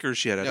done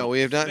Baker's yet. No,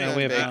 we have not done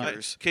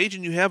Baker's.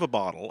 Cajun, you have a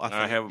bottle.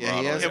 I have a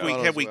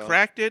bottle. Have we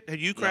cracked it? Have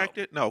you cracked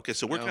No. it? No. Okay,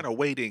 so we're kind of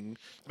waiting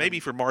maybe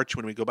for March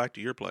when we go back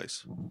to your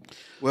place.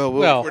 Well,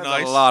 Well, We're There's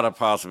nice. a lot of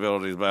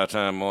possibilities by the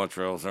time March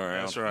rolls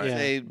around. That's right.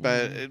 Yeah.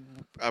 But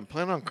I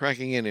plan on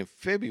cracking in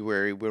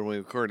February when we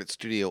record at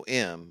Studio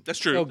M. That's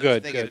true. Oh,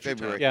 good. I think in Good.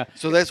 February. Yeah.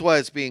 So that's why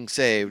it's being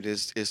saved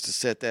is to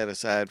set that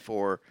aside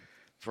for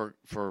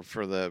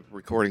the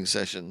recording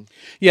session.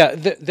 Yeah,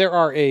 there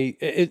are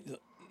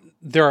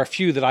a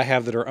few that I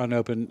have that are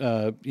unopened.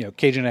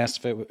 Cajun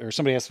asked if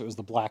somebody asked if it was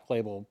the black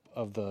label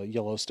of the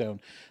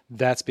Yellowstone.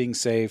 That's being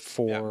saved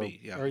for. me,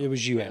 yeah. Or it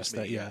was you Yeah, asked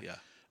me, that.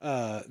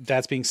 yeah.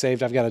 That's being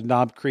saved. I've got a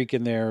Knob Creek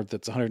in there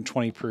that's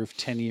 120 proof,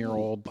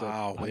 10-year-old.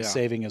 Wow, I'm yeah.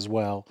 saving as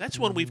well. That's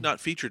one we've not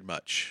featured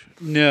much.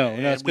 No,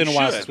 And it's we been a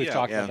while should, since we've yeah,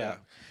 talked yeah. about that.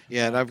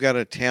 Yeah, and I've got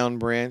a town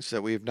branch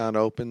that we've not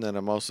opened that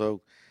I'm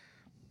also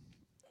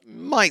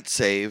might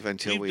save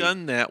until We've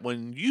done that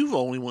when you're the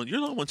only one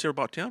that's ever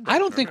bought town. I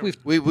don't think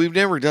we've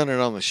never done it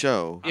on the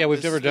show. Yeah, we've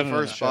This never is done the it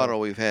on first the show. bottle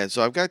we've had.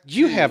 So I've got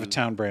You 2. have a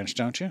town branch,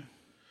 don't you?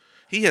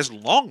 He has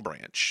Long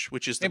Branch,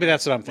 which is Maybe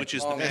that's what I'm Which thinking.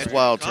 is the That's magic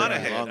Wild Long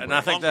Turkey, Branch. Long And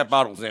I think that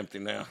bottle's empty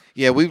now.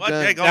 Yeah, we've What?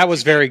 done. Dang on. That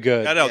was very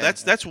good. I know Yeah.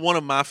 that's one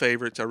of my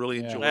favorites. I really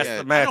enjoy. That's it.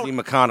 the Matthew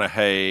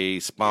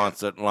McConaughey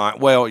sponsored line.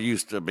 Well, it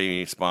used to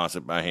be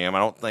sponsored by him. I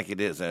don't think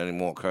it is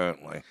anymore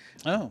currently.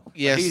 Oh,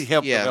 Yes, He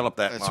helped develop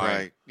that That's line.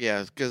 right.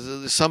 Yeah,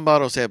 because some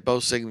bottles have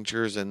both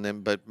signatures,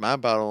 but my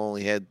bottle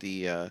only had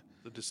the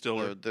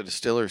distiller. the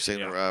distiller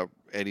signature,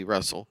 Eddie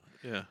Russell.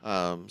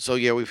 Yeah. So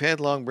yeah, we've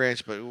had Long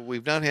Branch, but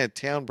we've not had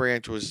Town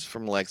Branch, which is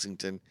from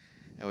Lexington,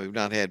 and we've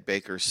not had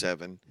Baker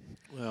 7.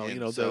 Well,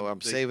 And so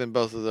I'm saving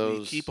both of We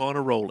those. keep on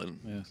a rolling.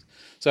 yes.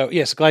 So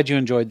yes, glad you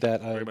enjoyed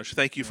that. Very much.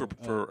 Thank you for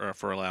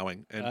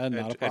allowing and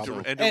Not a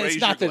problem. and to And raise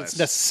it's not your that it's glass.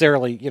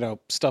 necessarily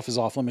stuff is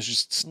off limits.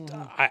 Just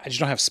I just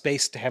don't have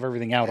space to have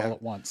everything out all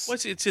at once. Well,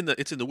 it's in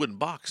the wooden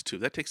box too.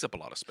 That takes up a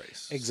lot of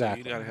space. So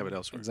Exactly. you got to have it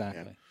elsewhere.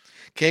 Exactly.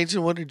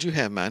 Cajun, what did you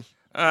have, man?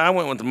 I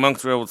went with the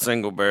Monk's Road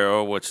single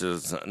barrel, which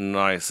is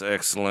nice,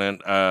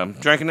 excellent.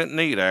 Drinking it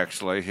neat,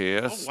 actually,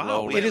 here. wow.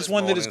 Slowly It is this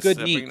one that is morning, good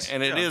sipping, neat.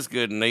 And it is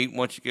good neat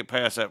once you get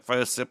past that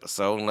first sip or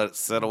so and let it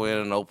settle in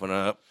and open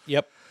up.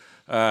 Yep.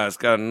 It's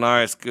got a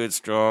nice, good,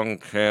 strong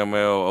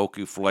caramel,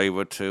 oaky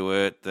flavor to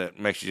it that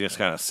makes you just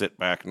kind of sit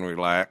back and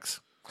relax.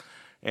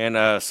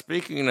 And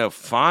speaking of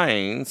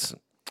finds,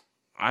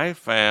 I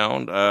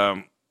found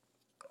where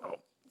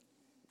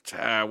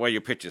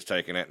your picture's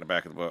taken at in the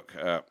back of the book.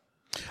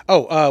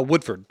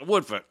 Woodford.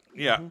 Woodford,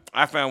 yeah.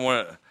 I found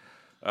one.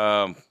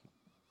 Or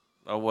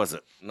was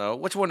it? No.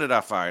 Which one did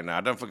I find now?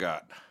 I done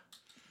forgot.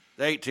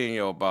 The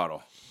 18-year-old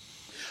bottle.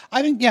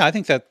 I think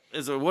that.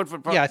 Is it a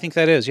Woodford product? Yeah, I think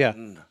that is. Yeah.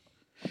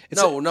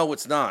 No,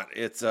 it's not.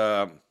 It's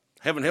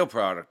Heaven Hill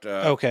product.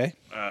 Okay.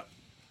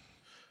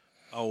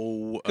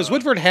 Oh, Because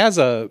Woodford has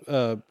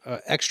a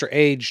extra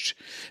aged.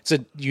 It's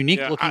a unique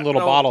looking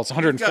little bottle. It's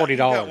 $140. You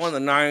got one of the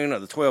 9 or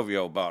the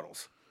 12-year-old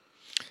bottles.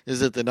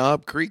 Is it the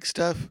Knob Creek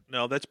stuff?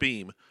 no, that's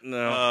Beam.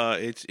 No.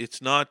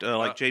 It's not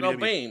like JBW. No,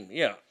 Beam,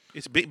 yeah.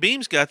 It's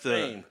Beam's got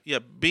the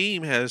Beam.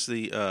 Beam has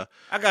the.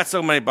 I got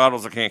so many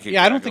bottles I can't keep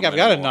Yeah, I don't track think of I've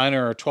got a anymore. 9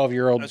 or a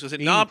 12-year-old I was going to say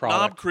Beam Knob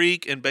product.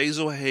 Creek and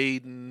Basil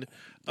Hayden.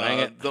 Dang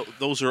it.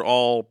 Those are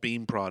all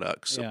Beam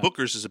products. Yeah.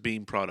 Booker's is a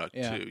Beam product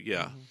Yeah. too.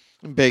 Yeah.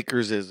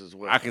 Baker's is as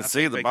well. I can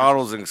see the Baker's-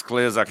 bottles as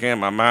clear as I can in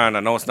my mind. I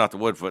know it's not the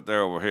Woodford.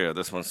 They're over here.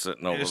 This one's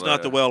sitting over It's there.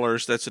 not the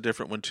Wellers. That's a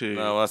different one too.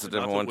 No, that's a Not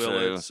different the one, too.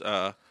 Willets,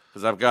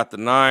 Because I've got the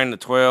 9, the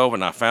 12,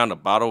 and I found a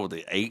bottle with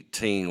the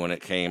 18 when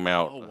it came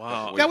out. Oh,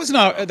 wow. That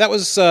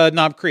was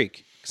Knob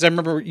Creek. Because I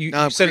remember you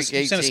Knob sent us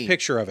Creek a 18.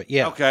 picture of it.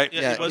 Yeah. Okay.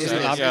 Yeah, it was yeah,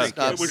 Knob yeah, Creek,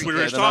 Knob which we Creek, were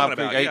yeah, just the talking Knob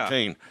about. Creek Yeah.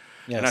 18.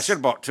 Yes. And I should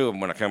have bought 2 of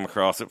them when I came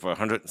across it for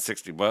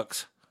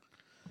 $160.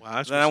 Wow,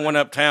 that's Then I went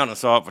uptown and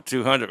saw it for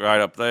 $200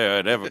 right up there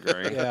at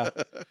Evergreen. Yeah.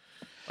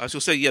 I was going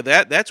to say, yeah,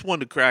 that's one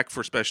to crack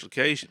for special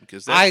occasion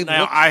because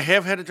Now, I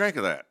have had a drink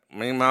of that.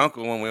 Me and my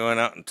uncle, when we went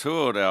out and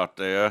toured out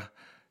there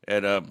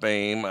at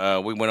Beam,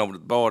 we went over to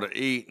the bar to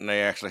eat, and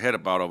they actually had a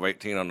bottle of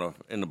 18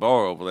 in the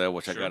bar over there,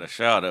 which I got a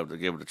shot of to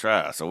give it a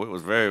try. So it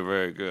was very,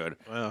 very good.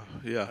 well,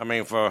 yeah. I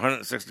mean, for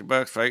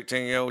 $160 for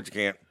 18-year-olds, you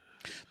can't.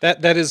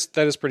 That is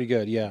pretty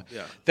good. Yeah.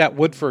 That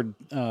Woodford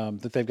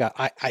that they've got.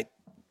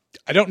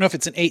 I don't know if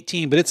it's an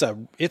 18, but it's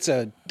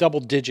a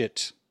double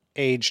digit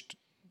aged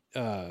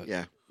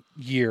Yeah.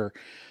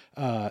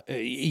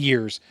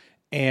 years,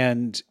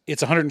 and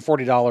it's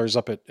 $140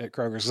 up at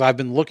Kroger's. 'Cause I've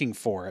been looking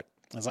for it.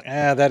 I was like,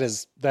 that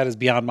is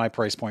beyond my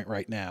price point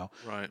right now.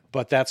 Right.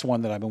 But that's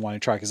one that I've been wanting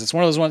to try because it's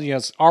one of those ones,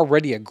 it's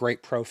already a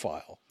great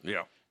profile.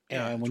 Yeah.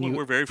 And It's when one you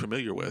we're very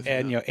familiar with.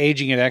 and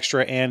aging it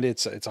extra, and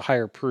it's a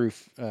higher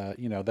proof,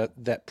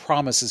 that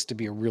promises to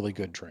be a really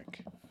good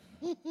drink.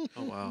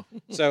 Oh wow.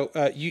 So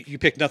you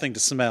picked nothing to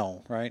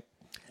smell, right?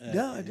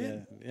 No, I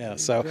didn't. Yeah.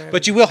 So,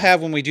 but you will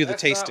have when we do the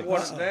tasting.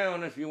 Water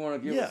down if you want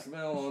to give Yeah. a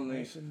smell on the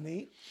Nice and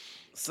neat.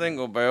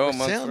 single barrel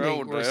amongst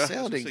road We're there.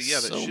 sounding So, yeah,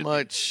 that should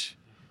be-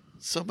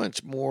 so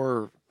much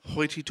more.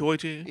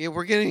 Hoity-toity. Yeah,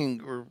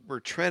 we're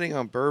treading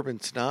on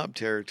bourbon snob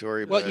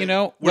territory. Well, but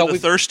We're the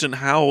Thurston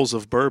Howells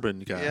of bourbon,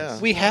 guys. Yeah.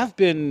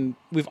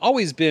 we've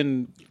always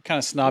been kind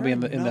of snobby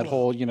in that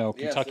whole,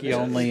 Kentucky Yes, it is.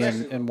 only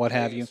Especially and what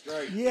have you.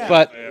 Yeah.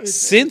 But It's-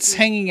 since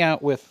hanging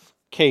out with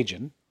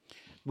Cajun,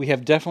 we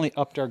have definitely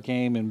upped our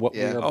game in what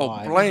Yeah. we are Oh,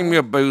 buying. blame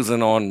your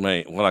boozing on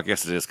me. Well, I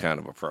guess it is kind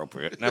of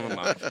appropriate. Never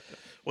mind.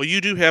 Well,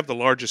 you do have the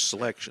largest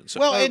selection. So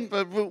Well, and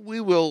but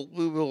we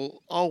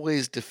will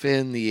always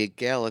defend the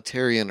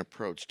egalitarian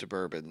approach to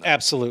bourbon. though.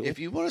 absolutely. If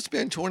you want to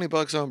spend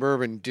 $20 on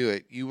bourbon, do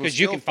it. You will 'Cause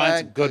you still can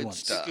find some good ones.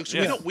 stuff.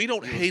 So we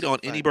don't hate on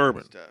any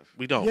bourbon.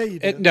 We don't. Yeah, you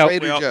do. no,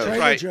 Trader Well, Joe's.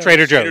 right. Trader Joe's.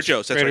 Trader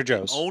Joe's. That's Trader right.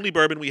 Joe's. Only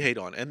bourbon we hate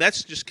on, and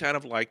that's just kind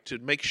of like to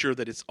make sure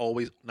that it's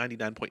always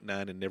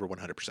 99.9 and never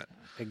 100%.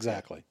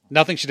 Exactly.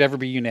 Nothing should ever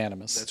be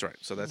unanimous. That's right.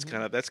 So that's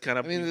kind of.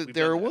 I mean, we've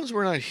there are done that. ones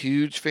we're not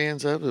huge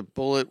fans of. The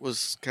Bullet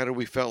was kind of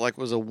we felt like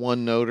was a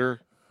one noter.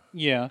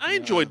 Yeah. I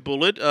enjoyed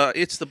Bullet.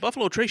 It's the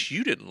Buffalo Trace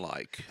you didn't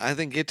like. I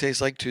think it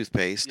tastes like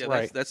toothpaste. Yeah,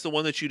 Right. that's the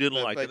one that you didn't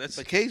But, like, but and that's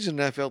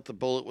occasionally I felt the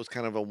Bullet was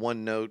kind of a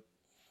one note,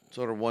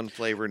 sort of one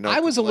flavor. No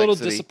I was a little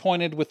complexity.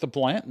 disappointed with the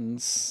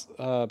Blantons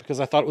because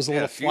I thought it was a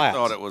little Yes, you flat.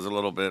 thought it was a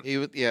little bit.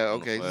 Yeah,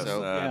 okay. Less,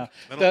 So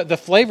Yeah, the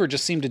flavor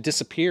just seemed to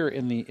disappear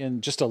in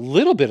just a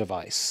little bit of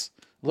ice,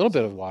 a little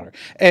bit of water.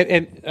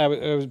 And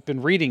I've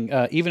been reading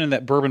even in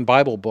that Bourbon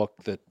Bible book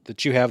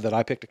that you have that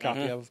I picked a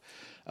copy of.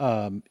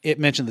 It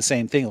mentioned the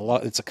same thing.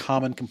 It's a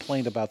common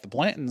complaint about the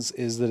Blantons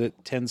is that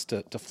it tends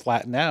to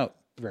flatten out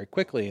very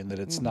quickly, and that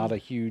it's not a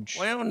huge.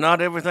 Well,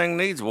 not everything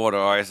needs water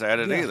ice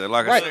added either.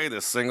 Like Right. I say,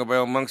 this single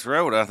barrel Monk's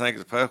Road, I think,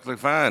 is perfectly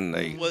fine.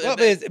 Well,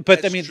 that- but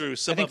I that's mean, true. I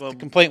Some think of the them.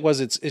 complaint was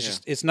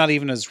it's not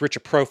even as rich a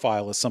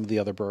profile as some of the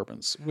other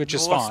bourbons, which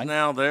is Of course, fine.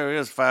 now there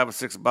is 5 or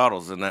 6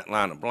 bottles in that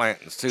line of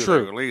Blantons too.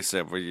 True. They release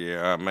every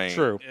year. I mean,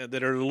 True.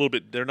 that are a little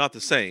bit. They're not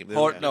the same.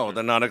 No,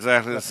 they're not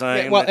exactly the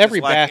same. well, They're every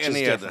just like batch is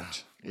any other.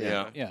 different.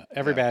 Yeah. Yeah,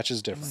 every batch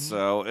is different.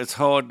 So it's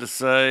hard to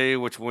say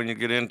which one you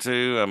get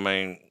into. I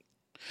mean,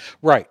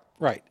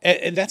 Right,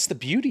 and that's the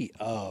beauty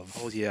of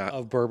yeah.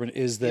 of bourbon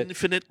is that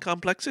Infinite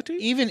complexity.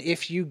 even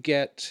if you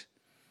get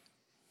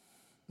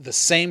the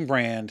same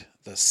brand,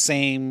 the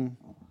same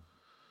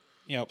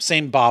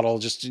bottle,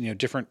 just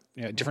different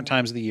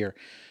times of the year.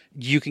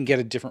 You can get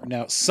a different.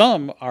 Now,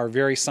 some are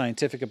very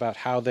scientific about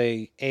how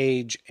they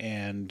age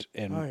and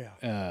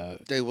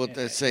they want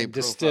that same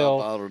distill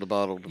profile, bottle to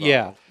bottle to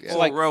Yeah. bottle. So Four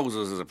like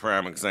Roses is a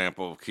prime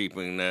example of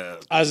keeping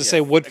the I was to say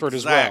Woodford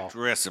as well. exact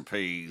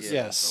recipes and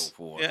Yes. so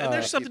forth. Yeah, and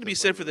there's something keep to the be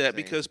said for flavor that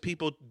the same. because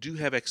people do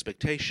have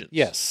expectations.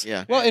 Yes.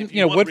 Yeah. Well, and If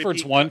you want Woodford's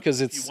repeat one cu- because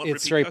if it's you want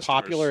repeat very customers.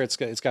 popular. It's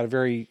got a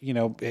very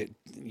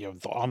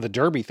on the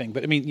Derby thing.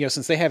 But I mean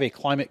since they have a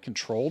climate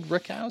controlled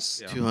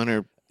rickhouse,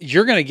 200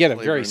 you're going to get a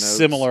flavor very notes,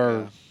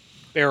 similar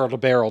barrel to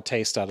barrel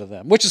taste out of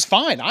them, which is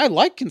fine. I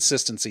like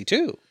consistency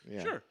too.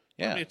 Yeah. Sure.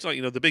 Yeah. I mean, it's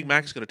like, the Big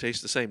Mac is going to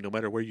taste the same no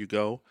matter where you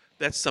go.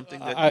 That's something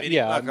that Like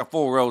a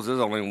Four Roses,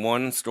 only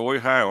one story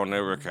high on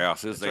their rick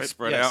houses. They right.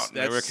 spread Yes, out, and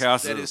their that's- rick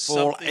house that is is a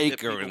full something that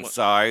acre people in want.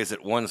 size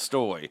at one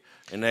story,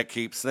 and that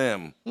keeps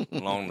them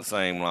along the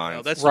same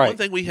lines. that's Right. the one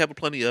thing we have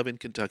plenty of in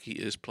Kentucky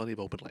is plenty of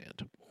open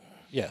land.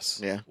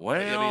 Yes. Yeah.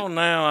 Well,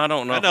 now I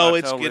don't know. I know, if I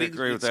it's totally getting-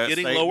 agree with it's that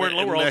getting statement, lower and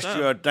lower all the unless time.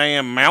 you're a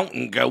damn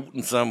mountain goat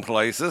in some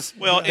places.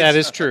 Well, That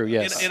is true.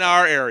 Yes. in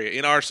our area,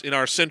 in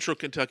our central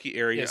Kentucky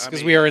area. Yes, I because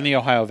mean, we are in the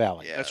Ohio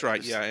Valley. Yeah, That's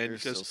right. there's- Yeah, and there's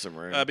still some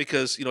room.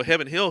 because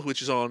Heaven Hill,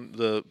 which is on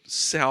the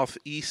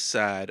southeast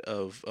side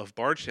of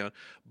Bardstown,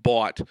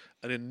 bought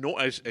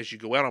as you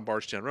go out on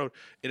Bardstown Road,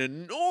 an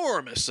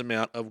enormous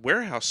amount of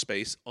warehouse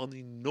space on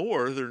the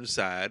northern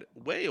side,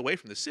 way away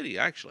from the city,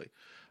 actually,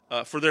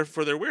 for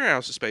their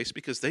warehouse space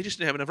because they just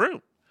didn't have enough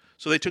room.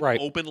 So they took Right.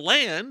 open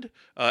land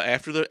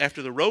after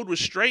the road was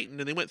straightened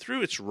and they went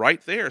through. It's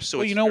right there. So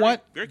Well, it's you know very,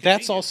 what? very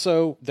That's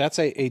convenient. that's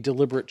a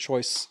deliberate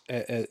choice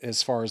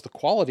as far as the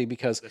quality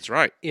because That's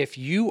right. if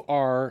you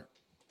are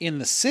in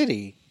the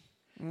city,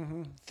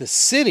 the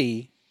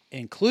city,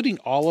 including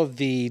all of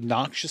the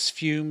noxious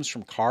fumes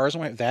from cars,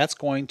 and that's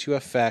going to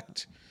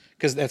affect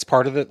because that's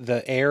part of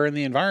the air and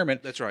the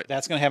environment. That's right.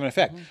 That's going to have an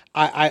effect.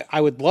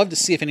 I would love to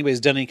see if anybody's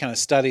done any kind of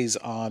studies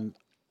on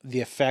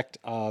the effect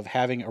of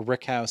having a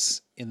rick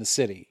house in the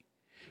city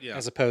Yeah.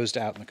 as opposed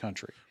to out in the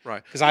country.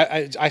 Right. Because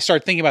I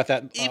started thinking about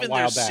that Even a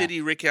while their back.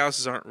 city rick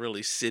houses aren't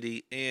really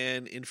city,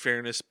 and in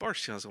fairness,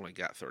 Bardstown's only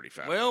got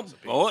 35. Well,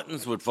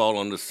 Barton's would fall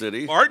under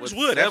city. Martins with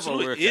would several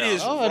absolutely. rick It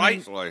is houses, right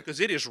actually. because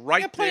it is right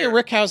Yeah, plenty there. of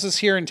rick houses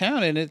here in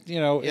town, and it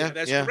Yeah.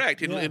 That's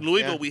correct. In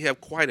Louisville, we have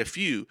quite a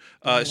few,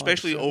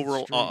 especially 7th over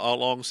Street.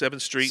 along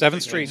 7th Street.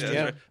 7th Street, That's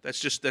yeah. right. That's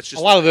just a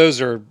lot of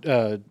those are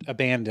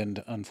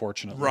abandoned,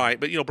 unfortunately. right.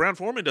 But Brown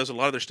Foreman does a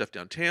lot of their stuff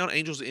downtown.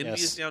 Angels of Envy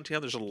Yes. is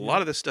downtown. There's a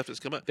lot of this stuff that's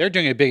come up. They're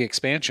doing a big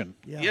expansion.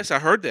 Yeah. Yes, I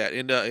heard that,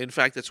 and in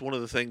fact, that's one of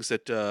the things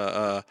that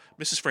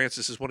Mrs.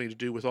 Francis is wanting to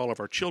do with all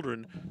of our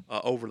children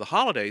over the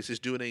holidays is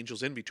do an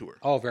Angels Envy tour.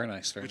 Oh, very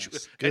nice, very nice.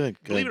 Good, Believe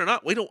good. it or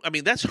not, we don't. I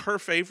mean, that's her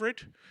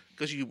favorite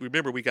because you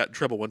remember we got in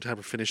trouble one time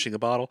for finishing a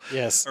bottle.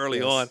 Yes, early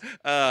yes.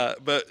 on.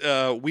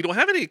 But we don't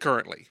have any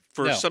currently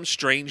for No. some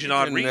strange and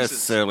odd Didn't reasons.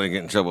 necessarily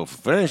get in trouble for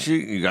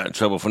finishing. You got in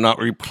trouble for not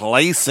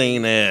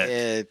replacing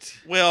it.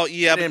 Well,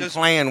 yeah, You didn't because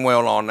plan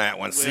well on that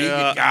one. See,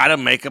 Well, you got to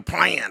make a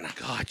plan.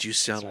 God, you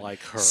sound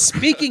like her.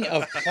 Speaking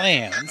of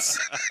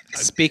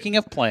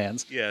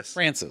plans, Yes.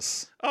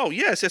 Francis. Oh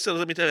yes, yes. So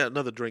let me tell you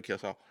another drink.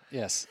 Yes,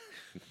 Yes.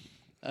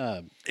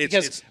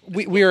 it's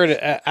We are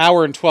at an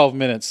hour and 12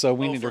 minutes, so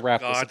we Oh, need to for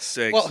wrap God's this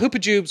sakes. up. Well,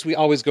 Hoopajoobs, we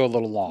always go a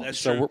little long, That's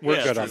so true. we're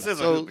Yes, good on this that. is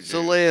a So Hoopajoop.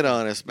 so lay it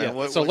on us, man. Yeah,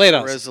 What, so what's lay it your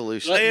on us.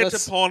 resolution? lay it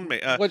let's- upon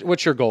me.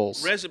 What's your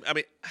goals? I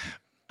mean,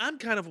 I'm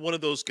kind of one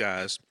of those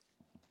guys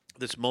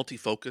that's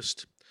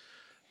multi-focused,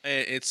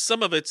 and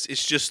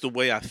it's just the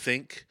way I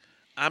think.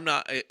 I'm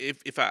not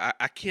if I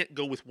can't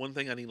go with one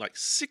thing. I need like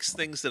 6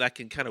 things that I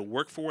can kind of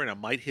work for, and I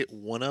might hit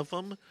one of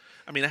them.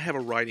 I mean, I have a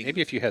writing. Maybe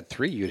if you had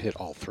 3, you'd hit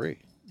all 3.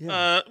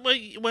 To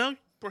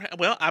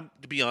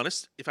be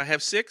honest, if I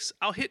have 6,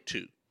 I'll hit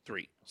 2,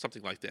 3,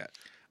 something like that.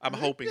 I'm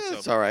hoping Yeah, so.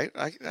 it's all right.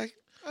 I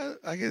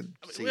can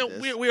see Well,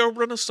 this. we are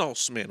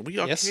Renaissance men. We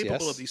are Yes,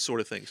 capable yes. of these sort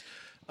of things.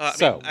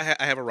 So- I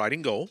have a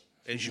writing goal,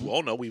 as you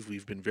all know.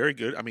 We've been very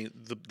good. I mean,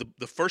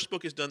 the first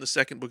book is done. The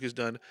second book is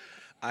done.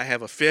 I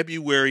have a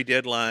February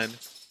deadline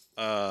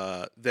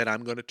that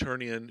I'm going to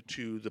turn in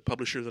to the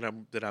publisher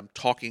that I'm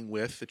talking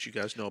with. That you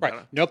guys know Right.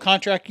 about. No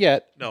contract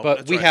yet, No, but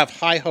that's we right. have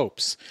high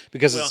hopes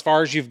because Well, as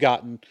far as you've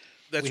gotten,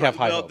 That's we right. have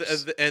high Well,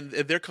 hopes. and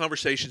their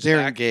conversations. They're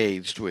back-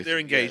 engaged with. They're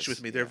engaged yes.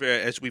 with me. They're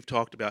very, as we've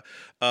talked about.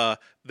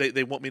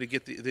 They want me to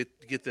get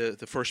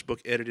the first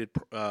book edited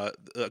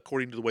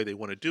according to the way they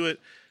want to do it,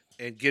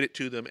 and get it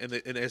to them. And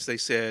as they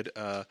said,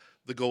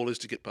 the goal is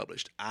to get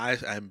published.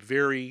 I'm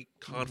very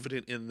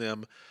confident in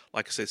them.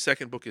 Like I said,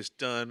 second book is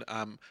done.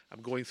 I'm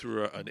going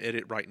through an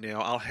edit right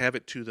now. I'll have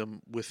it to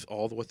them with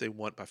all what they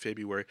want by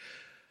February.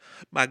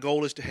 My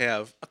goal is to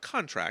have a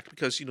contract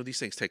because these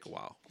things take a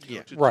while.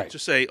 Right. To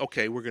say,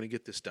 okay, we're going to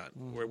get this done.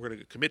 We're going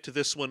to commit to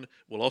this one.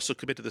 We'll also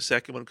commit to the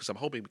second one because I'm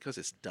hoping because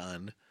it's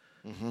done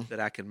that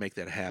I can make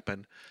that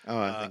happen. Oh,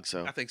 I think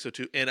so. I think so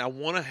too. And I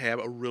want to have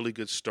a really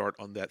good start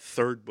on that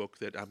third book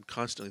that I'm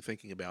constantly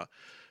thinking about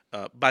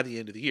by the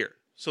end of the year.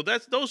 So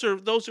those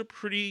are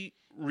pretty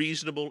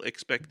reasonable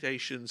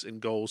expectations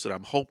and goals that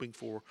I'm hoping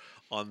for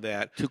on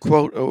that. To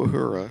quote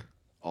Uhura,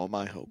 all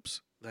my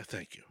hopes.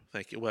 Thank you.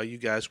 Thank you. Well, you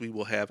guys, we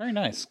will have... Very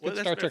nice. Good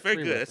Star Trek very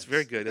 3 good. reference. That's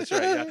very good. That's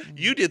right. Yeah.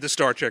 You did the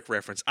Star Trek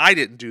reference. I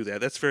didn't do that.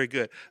 That's very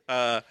good.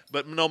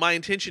 But no, my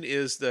intention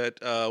is that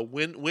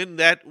when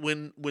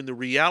the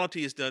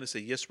reality is done and say,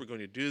 yes, we're going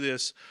to do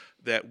this,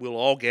 that we'll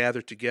all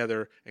gather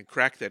together and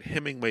crack that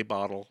Hemingway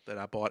bottle that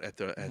I bought at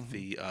the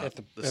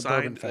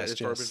Bourbon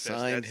Fest. Yes.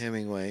 Signed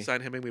Hemingway.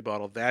 Signed Hemingway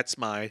bottle. That's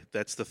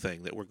the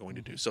thing that we're going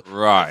to do. So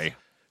Rye.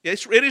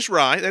 yes, it is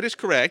rye. That is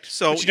correct.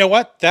 So But you know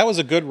what? That was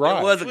a good ride.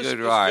 It was a good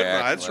rye.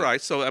 That's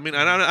right. So I mean,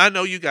 I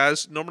know you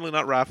guys normally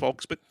not rye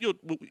folks, but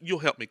you'll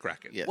help me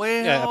crack it. Yeah.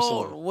 Well, Yeah,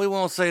 absolutely. we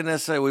won't say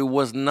necessarily we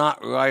was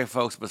not rye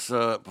folks,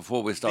 but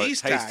before we start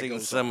These tasting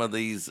tacos some of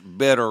these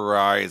bitter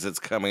ryes that's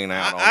coming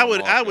out. I on the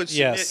would market. submit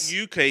Yes.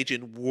 you,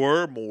 Cajun,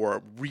 were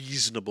more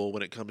reasonable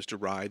when it comes to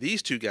rye.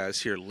 These two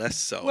guys here less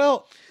so.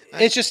 Well,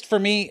 it's just for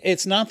me.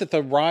 It's not that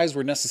the ryes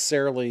were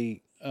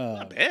necessarily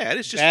not bad.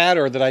 It's just bad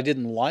or that I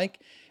didn't like.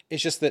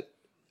 It's just that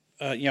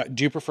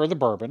do prefer the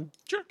bourbon.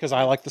 Sure. Because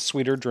I like the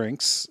sweeter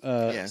drinks.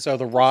 Yeah. So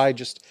the rye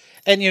just,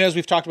 and as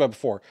we've talked about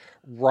before,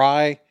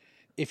 rye,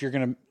 if you're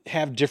going to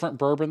have different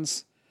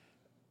bourbons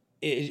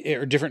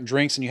or different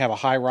drinks and you have a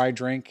high rye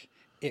drink,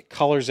 it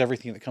colors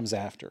everything that comes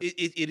after.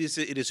 it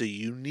is a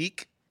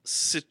unique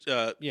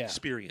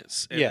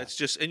experience. And Yeah. it's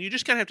just, and you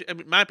just kind of have to. I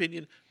mean, in my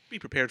opinion, be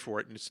prepared for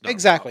it. And it's not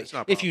Exactly. It's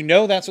not If you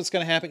know that's what's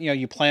going to happen,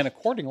 you plan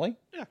accordingly.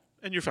 yeah,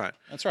 and you're fine.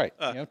 That's right.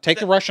 Take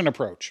the Russian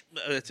approach.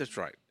 That's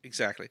right.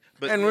 Exactly.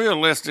 But And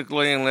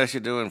realistically, unless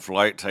you're doing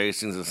flight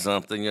tastings or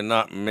something, you're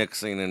not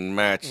mixing and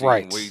matching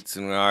Right. wheats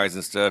and ryes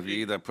and stuff. You're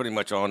either pretty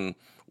much on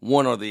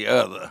one or the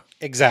other.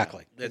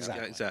 Exactly.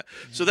 Exactly.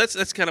 So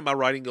that's kind of my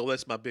writing goal.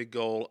 That's my big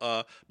goal.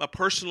 My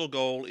personal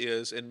goal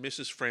is, and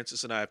Mrs.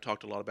 Francis and I have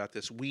talked a lot about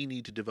this, we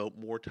need to devote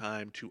more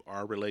time to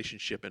our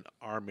relationship and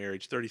our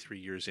marriage 33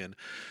 years in.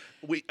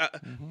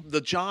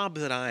 The job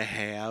that I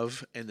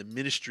have and the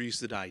ministries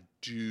that I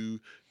do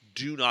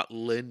not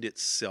lend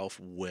itself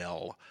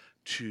well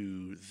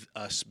to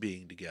us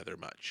being together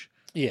much.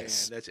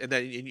 Yes.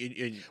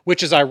 And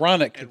Which is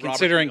ironic And Robert,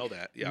 considering you know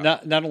that, yeah.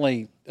 not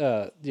only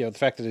the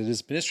fact that it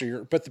is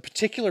ministry, but the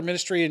particular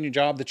ministry in your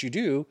job that you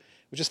do,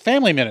 which is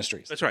family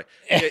ministries. That's right.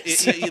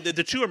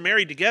 The two are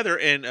married together,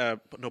 and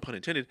no pun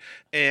intended.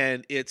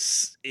 And it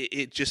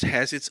just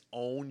has its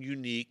own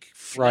unique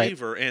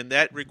flavor, and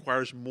that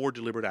requires more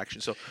deliberate action.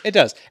 So It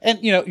does.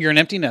 And you're an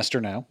empty nester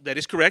now. that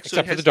is correct.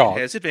 Except so for the dog.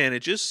 It has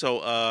advantages.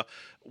 So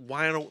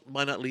why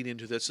not lean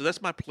into this? So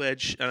that's my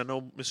pledge. And I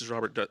know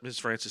Mrs.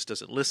 Francis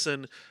doesn't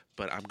listen,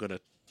 but I'm going to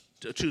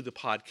the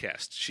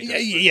podcast. She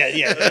does.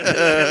 Yeah.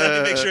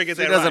 Let me make sure I get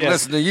She that doesn't right.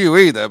 listen to you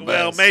either. But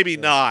Well, maybe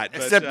not.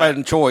 But, except by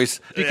choice.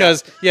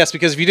 Because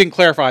if you didn't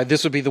clarify,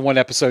 this would be the one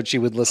episode she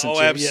would listen Oh,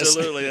 to. Yes.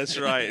 absolutely. That's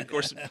right. Of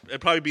course, it'd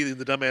probably be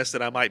the dumbass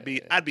that I might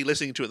be. I'd be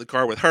listening to it in the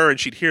car with her, and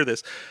she'd hear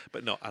this.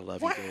 But no, I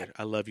love you, dear.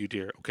 I love you,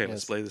 dear. Okay,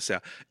 let's play this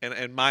out.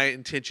 And my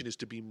intention is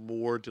to be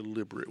more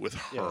deliberate with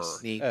her Yes.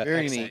 Neat.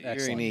 Very excellent, neat. Very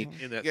excellent. neat.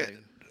 in that Yeah.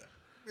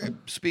 thing.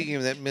 Speaking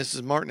of that,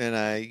 Mrs. Martin and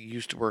I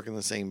used to work in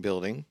the same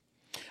building.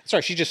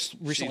 Sorry, she just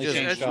recently She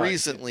changed just jobs.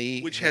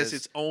 recently, Which has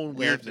its own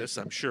weirdness,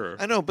 I'm sure.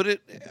 I know, but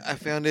I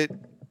found it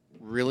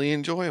really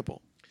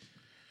enjoyable,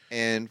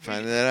 and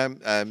finding that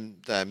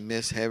I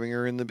miss having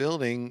her in the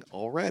building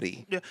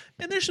already. Yeah,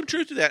 and there's some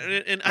truth to that.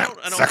 And I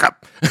don't, Suck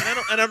up.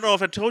 I don't know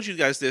if I told you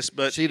guys this,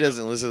 but She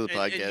doesn't listen to the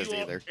and podcast you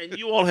all, either. And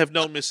you all have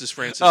known Mrs.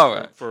 Francis All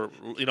right. for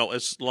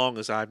as long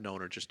as I've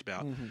known her, just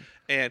about.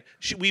 And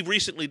we've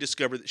recently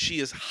discovered that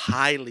she is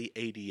highly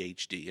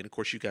ADHD. And of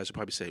course, you guys will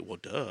probably say, "Well,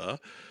 duh,"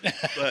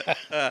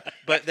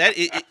 but that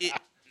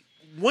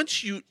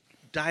once you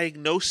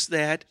diagnose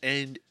that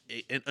and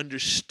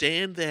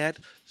understand that,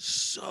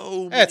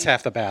 That's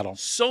half the battle.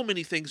 so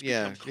many things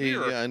Yeah, become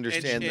clearer. you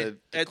understand And the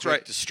that's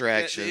correct right.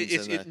 distractions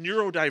It's and the-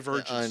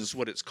 neurodivergence is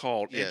what it's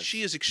called, and Yes.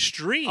 she is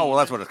extreme. Oh, well,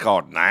 that's what it's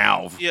called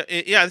now. Yeah,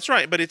 that's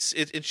right. But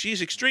and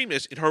she's extreme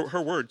in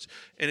her words,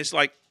 and it's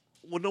like,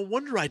 well, no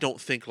wonder I don't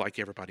think like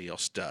everybody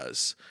else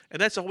does, and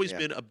that's always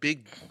been a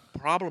big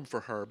problem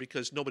for her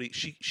because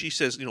she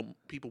says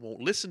people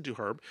won't listen to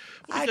her.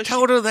 I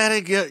told her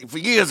that for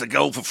years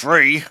ago for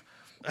free.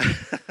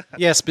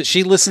 Yes, but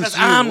she listens Because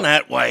to you. I'm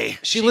that way.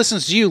 She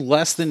listens to you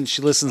less than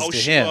she listens to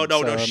him. Oh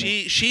no, so, no. I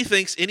mean- She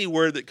thinks any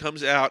word that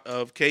comes out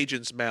of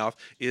Cajun's mouth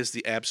is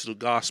the absolute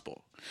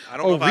gospel. I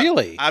don't Oh, know if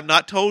really? I've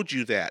not told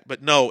you that,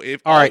 but no.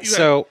 If All right, you have-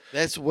 so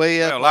That's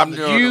way up. Well, on I'm the-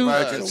 doing you the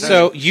Virgin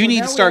so you So need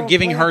now to we start don't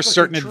giving plan her for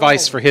certain control.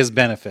 advice for his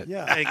benefit.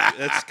 Yeah. Thank you.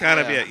 That's kind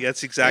of it.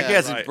 That's exactly He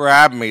hasn't right.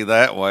 bribed me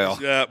that well.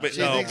 Yeah, but She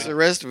no. thinks the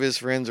rest of his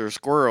friends are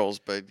squirrels,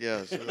 but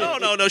yeah. So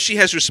No. She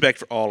has respect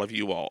for all of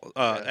you all.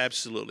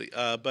 Absolutely.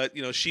 But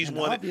she's And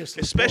one,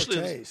 obviously especially.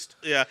 poor taste.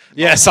 Yeah.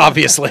 Yes,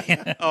 obviously.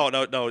 Oh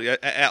no.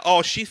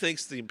 Yeah. She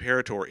thinks the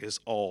Imperator is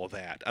all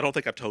that. I don't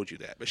think I've told you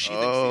that, but she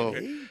Oh.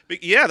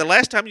 thinks. Yeah. The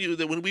last time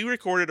when we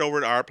recorded over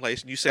at our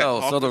place and you sat. and Oh,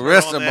 talked so the with her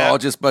rest on of them that- all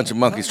just a bunch of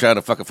monkeys trying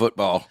to fuck a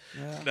football.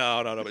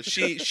 No. But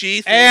she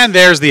thinks And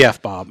there's the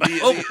F-bomb.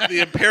 the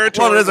Imperator.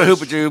 Well, it is a was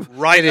Hoopajoob.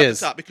 right It at is.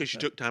 the top because you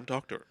took time to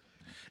talk to her.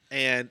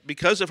 And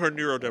because of her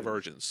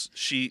neurodivergence,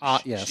 she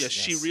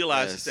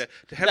realizes that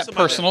to have that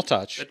somebody personal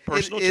touch, that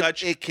personal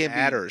touch it can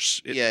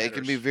matters. It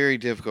can be very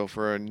difficult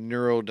for a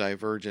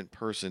neurodivergent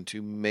person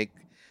to make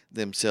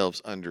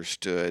themselves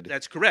understood.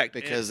 That's correct.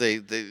 Because they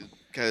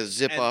kind of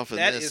zip off and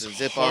this and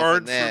zip hard off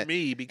and that. for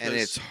me because and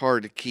it's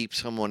hard to keep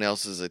someone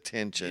else's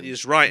attention. It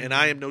is right, and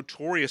I am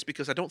notorious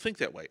because I don't think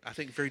that way. I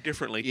think very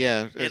differently.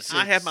 Yeah, and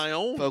I have my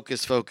own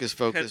focus. What are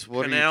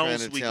you trying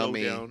to tell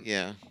me?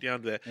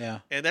 Down to that. Yeah,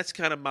 and that's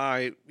kind of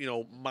my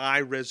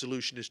my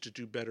resolution is to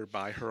do better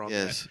by her on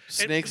that. Yes,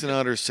 Snakes and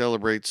Otters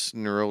celebrates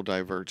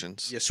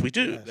neurodivergence. Yes, we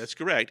do. Yes. That's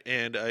correct,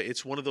 and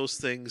it's one of those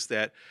things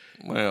that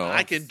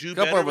I can do. A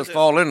couple better of us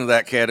fall into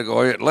that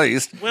category at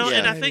least. Well,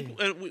 and I think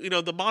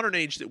the modern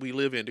age that we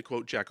live in, to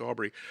quote Jack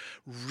Aubrey,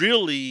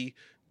 really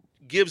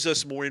gives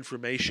us more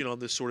information on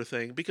this sort of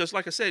thing because,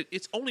 like I said,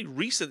 it's only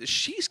recent that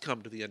she's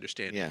come to the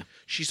understanding. Yeah.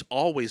 She's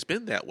always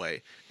been that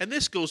way. And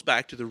this goes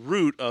back to the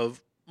root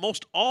of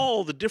most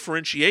all the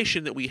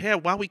differentiation that we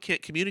have, why we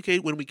can't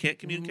communicate when we can't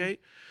communicate.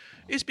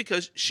 Is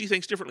because she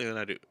thinks differently than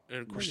I do, and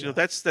of course,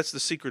 that's the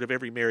secret of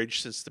every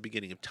marriage since the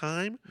beginning of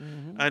time.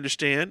 I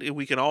understand, and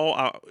we can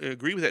all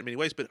agree with that in many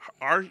ways, but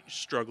our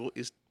struggle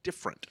is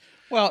different.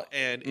 Well,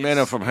 and men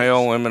are from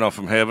hell, women are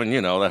from heaven.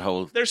 that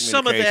whole. There's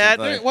some of that.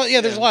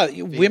 There's a lot of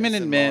women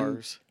and men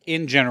Mars.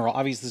 In general.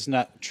 Obviously, it's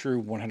not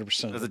true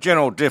 100%. There's a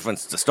general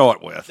difference to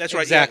start with. That's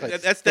right. Exactly. Yeah,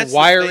 that's the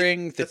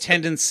wiring, the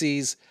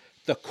tendencies,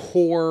 the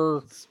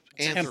core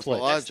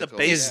template the baseline.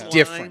 Is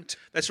different.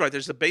 That's right.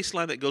 There's the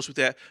baseline that goes with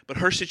that, but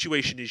her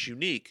situation is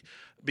unique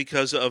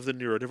because of the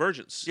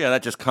neurodivergence. Yeah,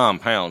 that just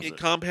compounds it. It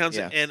compounds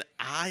it, and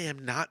I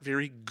am not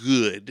very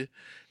good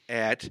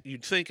at.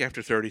 You'd think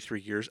after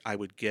 33 years I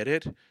would get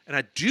it, and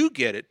I do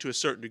get it to a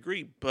certain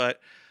degree, but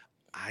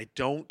I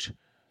don't.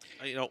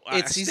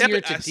 It's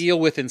easier to deal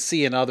with and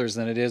see in others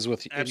than it is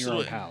in your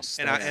own house.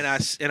 And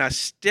I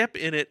step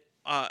in it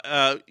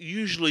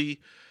usually.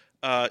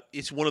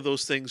 It's one of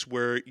those things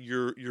where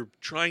you're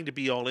trying to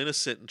be all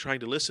innocent and trying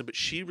to listen, but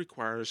she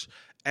requires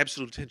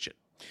absolute attention.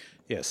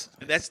 Yes,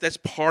 and that's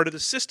part of the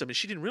system, and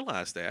she didn't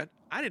realize that.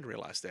 I didn't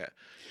realize that.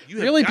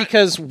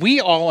 Because we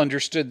all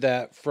understood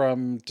that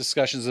from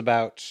discussions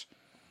about,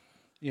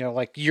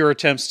 like your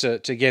attempts to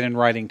get in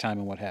writing time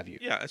and what have you.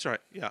 Yeah, that's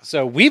right. Yeah.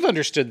 So we've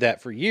understood that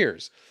for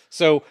years.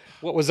 So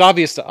what was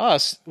obvious to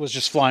us was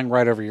just flying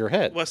right over your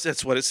head. Well,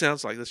 that's what it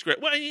sounds like. That's great.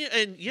 Well,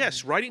 and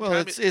yes, writing time.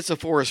 Well, it's a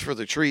forest for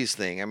the trees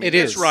thing. I mean, it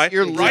is right.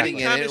 You're writing living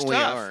time in it, is and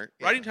tough. we aren't.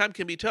 Yeah. Writing time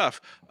can be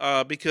tough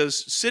because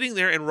sitting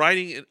there and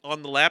writing it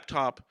on the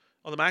laptop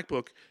on the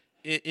MacBook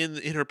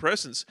in her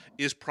presence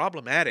is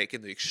problematic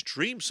in the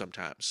extreme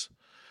sometimes.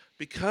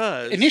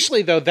 Because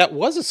initially, though, that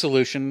was a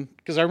solution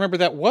because I remember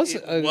that was.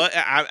 I'm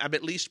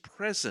at least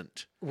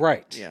present.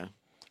 Right. Yeah.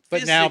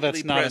 But now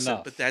that's not present,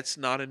 enough. But that's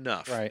not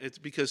enough. Right. It's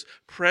because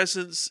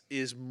presence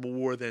is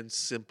more than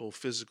simple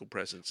physical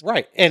presence.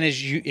 Right. And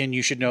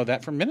you should know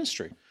that from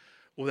ministry.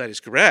 Well, that is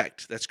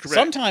correct. That's correct.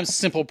 Sometimes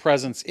simple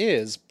presence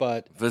is,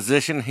 but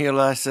physician, heal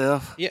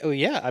thyself.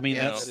 Yeah. I mean,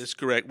 that is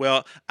correct.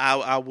 Well,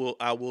 I will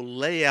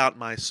lay out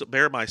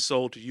bare my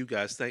soul to you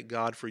guys. Thank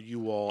God for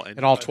you all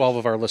and all 12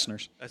 of our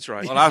listeners. That's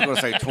right. Well, I was going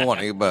to say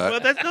 20,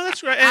 but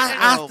that's right.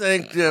 I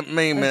think that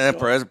me and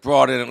Emperor has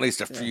brought in at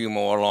least a few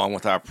more along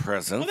with our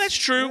presence. Well, that's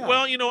true. Yeah.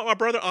 Well, my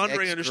brother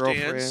Andre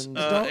understands.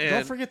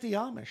 Don't forget the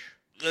Amish.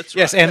 That's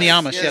right. Yes, and the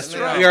Amish. Yes,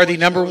 right. We are the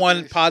number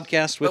one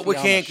podcast with. But we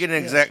can't get an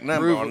exact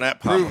number on that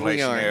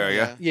population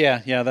area.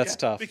 Yeah, that's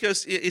tough.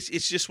 Because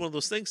it's just one of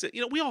those things that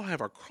we all have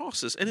our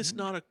crosses, and it's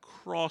not a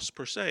cross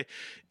per se.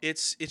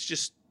 It's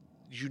just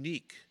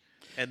unique,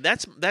 and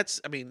that's.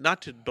 I mean,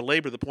 not to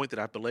belabor the point that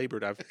I've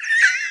belabored.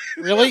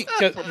 Really,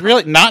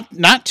 not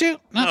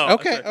to. No.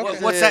 Okay.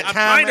 What's that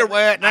time?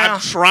 I'm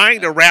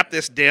trying to wrap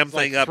this damn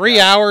thing up. 3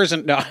 hours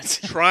and no.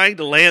 Trying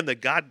to land the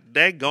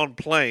daggone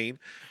plane.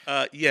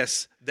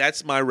 Yes.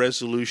 That's my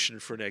resolution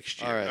for next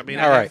year. All right. I mean,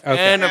 all right, okay.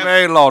 And a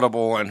very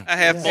laudable one. I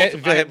have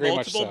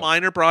multiple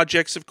minor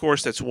projects, of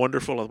course. That's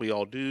wonderful, and we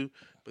all do.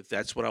 But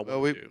that's what I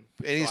want to do.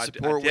 Any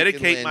support I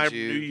dedicate we can my lend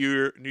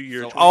you. New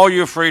Year. So all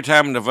your free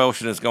time and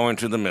devotion is going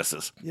to the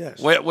missus.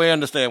 Yes. We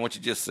understand what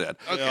you just said.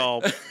 Okay.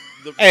 Well,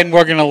 and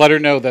we're going to let her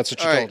know that's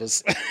what you told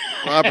us.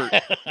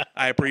 Robert.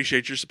 I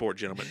appreciate your support,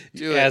 gentlemen.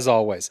 As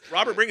always.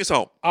 Robert, bring us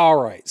home. All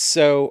right.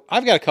 So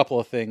I've got a couple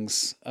of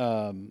things.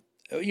 One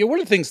of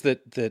the things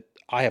that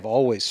I have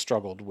always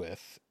struggled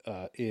with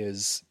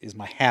is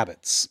my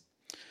habits.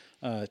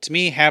 To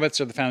me, habits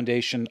are the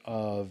foundation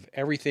of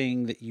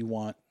everything that you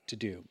want to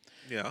do.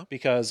 Yeah.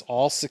 Because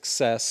all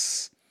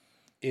success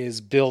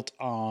is built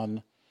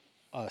on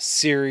a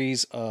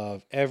series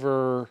of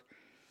ever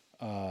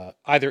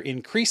either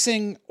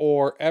increasing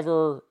or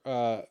ever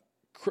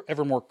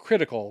more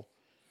critical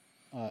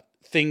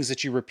things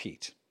that you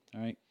repeat.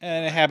 All right,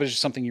 and a habit is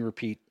just something you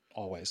repeat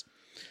always.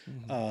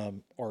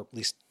 Or at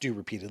least do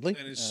repeatedly.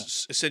 And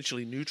it's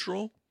essentially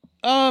neutral.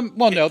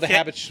 Well, no, the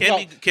habits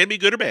can be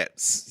good or bad.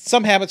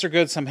 Some habits are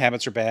good, some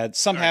habits are bad.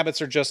 Some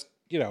habits are just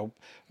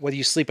whether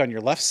you sleep on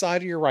your left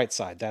side or your right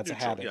side, that's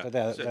Neutral, a habit.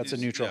 yeah. That's a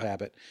neutral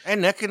habit.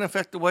 And that can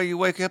affect the way you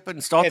wake up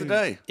and start the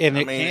day. And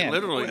I it mean, can.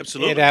 literally,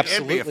 Absolutely. It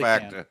absolutely can be a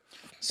factor. can.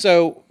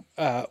 So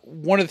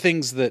one of the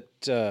things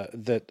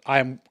that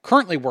I'm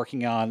currently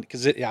working on,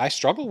 because I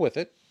struggle with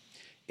it,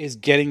 is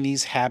getting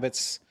these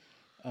habits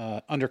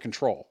under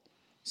control.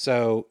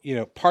 So,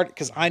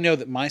 because I know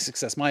that my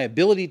success, my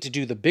ability to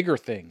do the bigger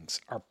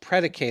things are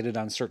predicated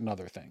on certain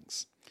other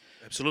things.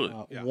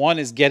 Absolutely. One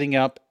is getting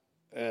up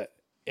at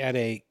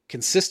a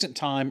consistent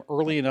time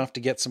early enough to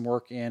get some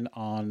work in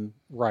on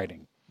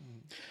writing.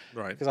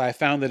 Right. Because I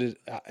found that it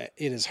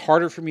is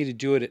harder for me to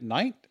do it at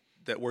night.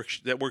 That works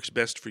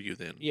best for you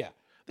then. Yeah.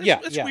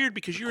 That's weird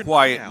because you're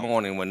Quiet a night owl.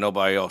 morning when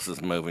nobody else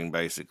is moving,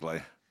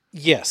 basically.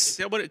 Yes. Is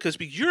that what? Because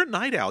you're a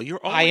night owl. You're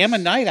always, I am a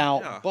night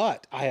owl, Yeah.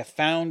 but I have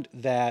found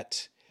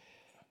that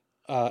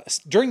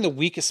during the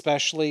week,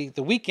 especially,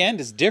 the weekend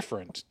is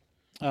different.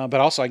 But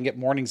also, I can get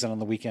mornings in on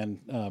the weekend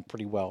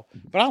pretty well.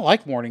 But I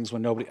like mornings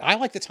when I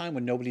like the time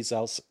when nobody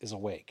else is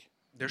awake.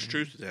 There's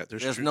truth to that.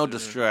 There's truth no to that.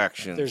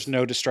 distractions. There's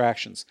no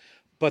distractions.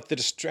 But the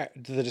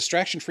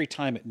distraction-free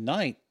time at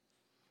night,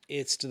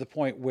 it's to the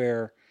point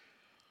where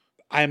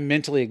I'm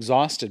mentally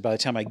exhausted by the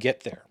time I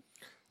get there.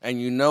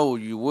 And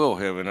you will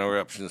have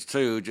interruptions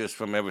too, just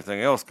from everything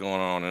else going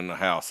on in the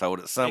household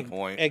at some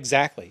point.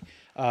 Exactly.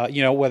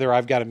 Whether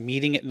I've got a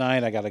meeting at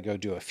night, I got to go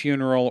do a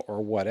funeral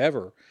or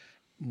whatever.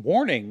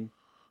 Morning,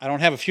 I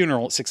don't have a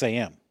funeral at 6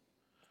 a.m.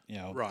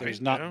 Right,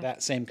 There's not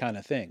that same kind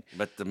of thing.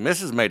 But the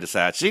missus may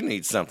decide she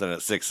needs something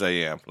at 6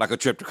 a.m., like a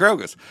trip to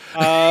Kroger's.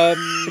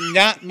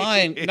 Not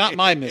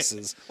my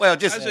missus. Well,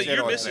 just I a said your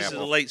general missus is a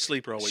example. late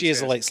sleeper. Always She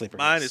is a has. late sleeper,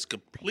 Mine yes. is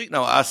completely.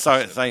 No, I saw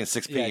it saying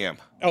 6 p.m.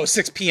 Oh,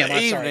 6 p.m.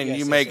 I'm sorry. Evening, Yes,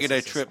 you yes, may yes, get a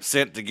yes, yes. trip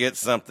sent to get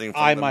something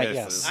from I the might,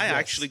 missus. yes. I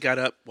actually got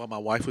up while my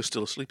wife was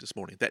still asleep this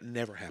morning. That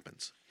never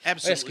happens. Yes,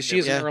 Absolutely. because she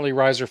is never. an early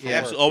riser for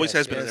Yeah, work. always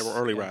Yes, has been yes. an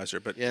early riser,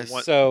 but Yes.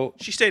 So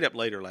she stayed up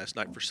later last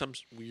night for some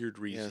weird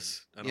reason.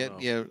 Yes. I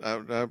don't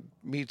know. Yeah.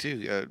 Me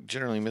too.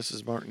 Generally,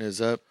 Mrs. Martin is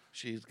up.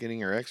 She's getting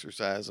her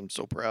exercise. I'm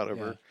so proud of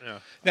her. Yeah.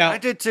 now, I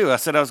did too. I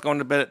said I was going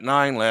to bed at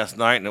 9 last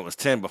night, and it was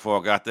 10 before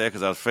I got there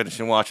because I was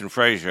finishing watching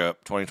Frasier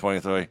up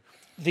 2023.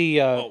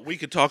 Well, we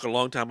could talk a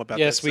long time about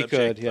yes, that we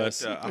subject, could.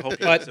 Yes, But, I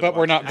hope but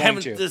we're not I going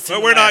haven't to. seen But the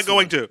we're not last going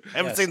one. to.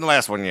 Haven't seen the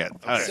last one yet.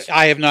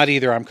 I have not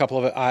either. I'm a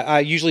couple of. I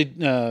usually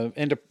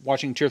end up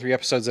watching 2 or 3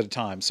 episodes at a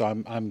time. So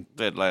I'm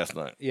Did last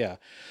night. yeah.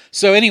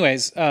 So,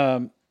 anyways,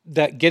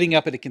 that getting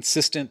up at a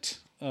consistent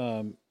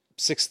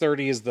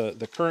 6:30 is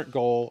the current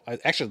goal. I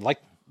actually like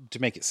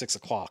to make it 6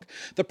 o'clock.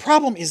 The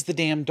problem is the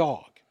damn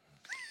dog,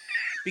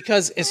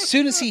 because as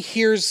soon as he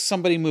hears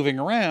somebody moving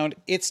around,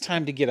 it's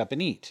time to get up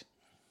and eat.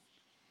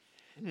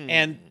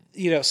 And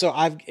so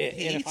I've He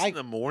and eats if I in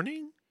the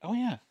morning. oh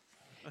yeah,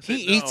 said,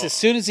 he eats no. as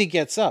soon as he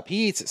gets up.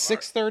 He eats at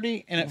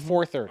 6:30 and at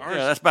 4:30. Yeah,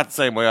 that's about the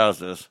same way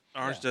ours is.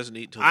 Ours doesn't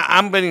eat till.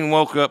 I'm being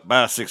woke up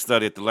by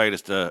 6:30 at the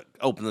latest to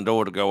open the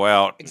door to go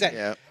out. Exactly.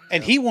 Yeah.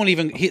 And he won't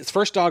even. It's the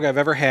first dog I've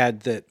ever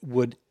had that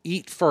would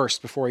eat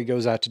first before he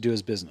goes out to do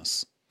his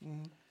business.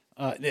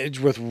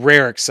 With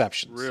rare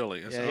exceptions. Really?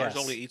 Yeah, Ours yes.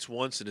 only eats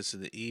once, and it's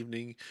in the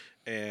evening.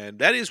 And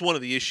that is one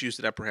of the issues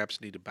that I perhaps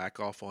need to back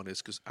off on,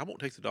 is because I won't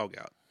take the dog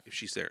out if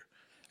she's there.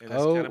 And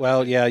that's Oh kind of-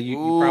 well, yeah. You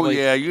Ooh, probably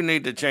yeah, you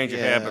need to change your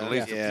Yeah, habit at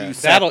least yeah. a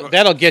few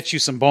that'll get you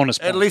some bonus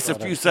points. at least a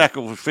brother. few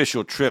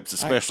sacrificial trips,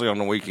 especially on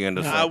the weekend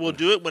or I something. will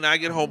do it when I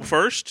get home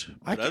first.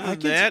 But other than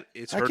that,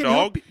 it's her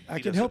dog. I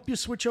He can does help you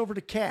switch over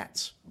to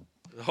cats.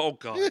 it. Oh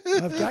God.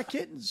 I've got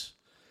kittens.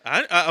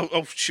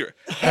 Oh sure.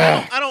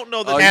 I don't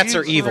know that Cats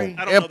are evil. I don't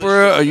know that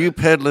Emperor, are you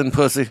peddling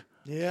pussy?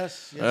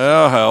 Yes. yes.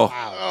 Oh,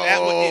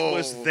 hell. it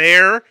was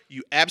there.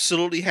 You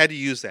absolutely had to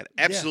use that.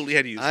 Absolutely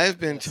had to use it. I've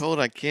been told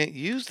I can't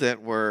use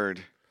that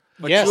word.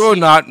 But Yes. you're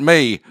not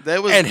me.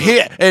 That was and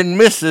the- and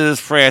Mrs.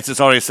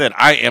 Francis already said,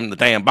 I am the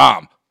damn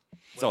bomb.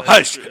 So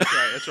hush.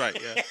 That's right.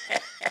 Yeah.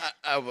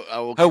 I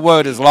will. Her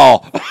word is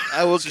law.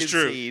 I will This is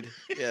true. concede.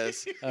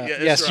 Yes.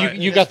 that's yes, right.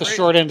 you got the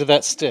short end of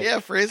that stick. Yeah,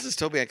 Francis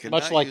told me I could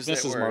Much not like use that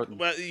Mrs. word. Martin.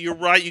 Well, you're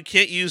right. You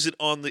can't use it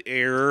on the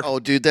air. Oh,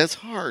 dude, that's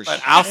harsh.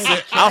 But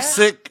I'll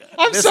sick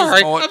I'm Mrs.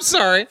 sorry. Morton I'm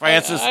sorry.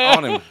 Francis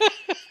on him.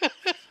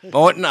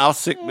 Morton, I'll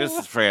sick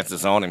Mrs.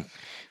 Francis on him.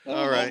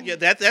 All right. Yeah,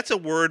 that's a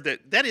word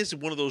that is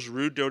one of those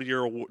rude,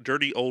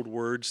 dirty old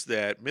words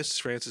that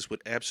Mrs. Francis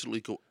would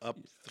absolutely go up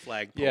the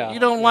flagpole. Yeah. You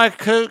don't like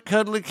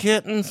cuddly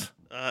kittens?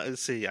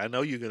 Let's see. I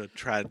know you're going to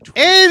try.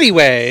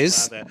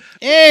 Anyways,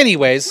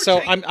 That.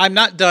 so I'm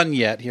not done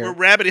yet here. We're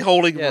rabbit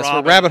holing. Yes,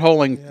 Robin, we're rabbit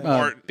holing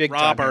big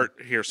time. Robert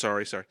here.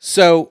 Sorry.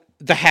 So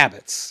the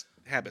habits.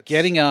 Habits.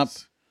 Getting up.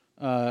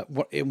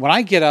 When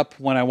I get up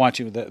when I want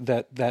to,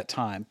 that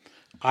time,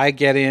 I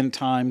get in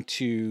time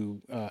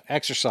to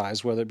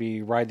exercise, whether it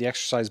be ride the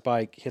exercise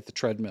bike, hit the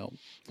treadmill,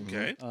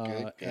 Okay.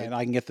 and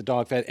I can get the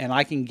dog fed, and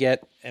I can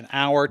get an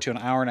hour to an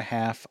hour and a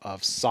half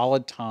of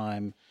solid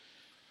time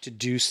to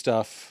do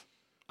stuff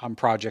on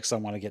projects I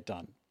want to get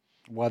done,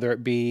 whether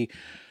it be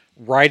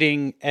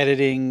writing,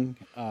 editing,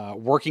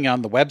 working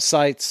on the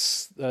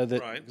websites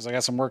Right. because I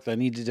got some work that I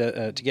needed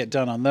to get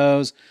done on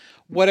those,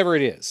 whatever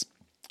it is,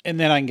 and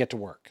then I can get to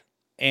work.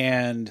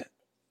 And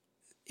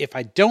if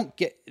I don't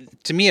get,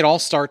 to me, it all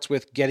starts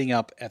with getting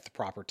up at the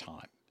proper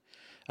time.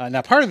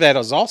 Now, part of that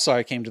is also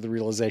I came to the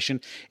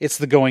realization it's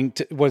the going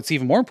to. What's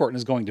even more important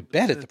is going to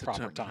bed at the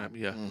proper time.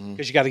 Yeah,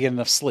 because you got to get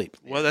enough sleep.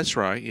 Well, that's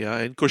right. Yeah,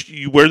 and of course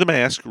you wear the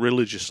mask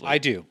religiously. I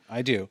do.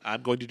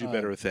 I'm going to do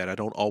better with that. I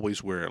don't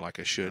always wear it like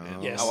I should.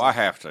 Yes. Oh, I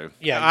have to.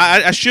 Yeah,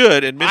 I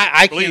should. And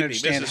I believe can't me,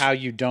 understand how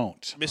you don't.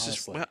 Mrs.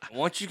 honestly. Well,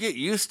 Once you get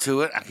used to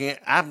it, I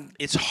can't.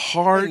 it's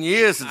hard. 10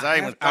 years since I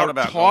even thought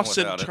about going toss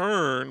and without it.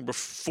 turn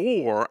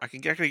before I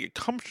can get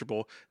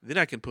comfortable. Then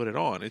I can put it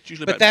on. It's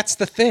usually But about that's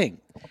the thing.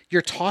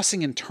 You're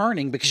tossing and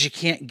turning because you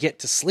can't get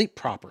to sleep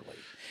properly.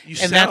 You And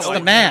sound that's the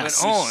like-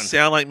 mask. You on.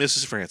 sound like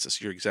Mrs.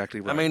 Francis. You're exactly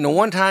right. I mean, the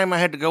one time I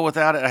had to go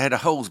without it, I had a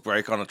hose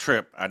break on a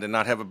trip. I did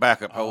not have a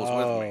backup hose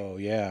with me. Oh,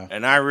 yeah.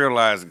 And I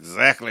realized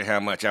exactly how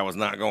much I was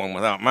not going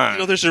without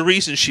mine. there's a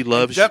reason she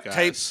loves you duct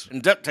guys.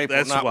 tape will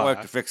That's not why.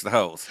 work to fix the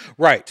hose.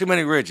 Right. Too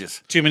many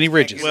ridges. Too many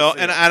ridges. Well,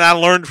 and I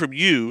learned from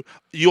you.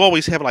 You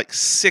always have like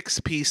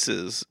 6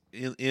 pieces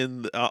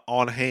in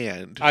on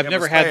hand. I've have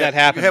never a had spare. that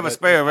happen. You have a but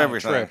spare of on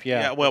everything. Trip,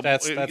 yeah. well,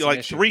 that's you an like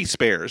issue. 3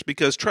 spares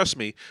because trust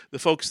me, the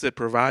folks that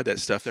provide that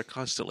stuff, they're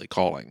constantly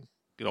calling.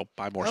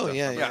 Buy more Oh, stuff.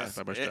 yeah, buy more yeah. stuff,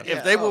 buy more stuff.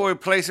 If they will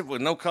replace it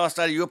with no cost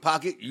out of your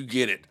pocket, you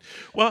get it.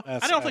 Well,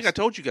 That's- I don't think I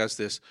told you guys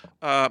this.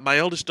 My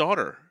eldest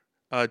daughter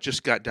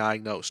just got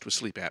diagnosed with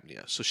sleep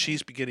apnea, so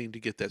she's beginning to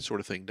get that sort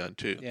of thing done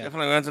too. Yeah.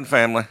 Definitely runs in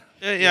family.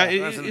 Yeah,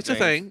 runs in it's a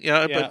things. thing.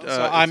 Yeah, Yeah, but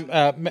so I'm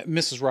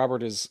Mrs.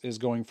 Robert is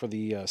going for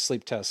the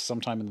sleep test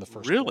sometime in the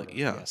first Really? quarter.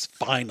 Yeah. Yes,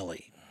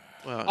 finally.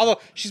 Well,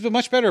 Although she's been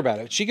much better about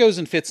it. She goes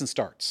in fits and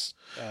starts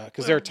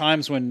because there are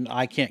times when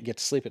I can't get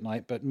to sleep at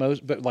night. But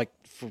like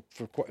for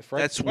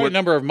That's quite a what-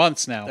 number of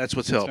months now. that's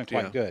what's it's been helped,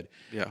 quite yeah. good.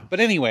 Yeah. But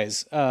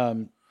anyways,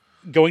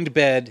 going to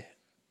bed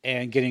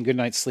and getting a good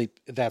night's sleep.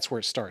 That's where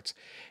it starts.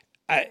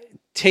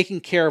 Taking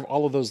care of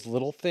all of those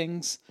little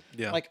things.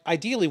 Yeah. Like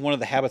ideally, one of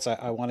the habits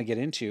I want to get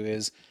into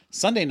is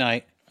Sunday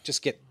night.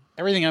 Just get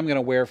everything I'm going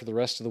to wear for the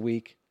rest of the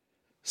week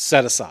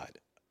set aside.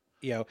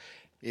 Yeah.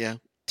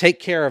 Take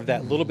care of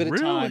that little bit of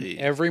time Really?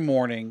 every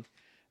morning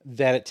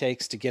that it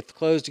takes to get the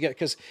clothes together.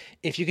 Because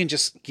if you can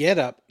just get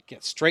up,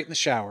 get straight in the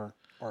shower,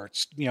 or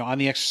on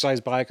the exercise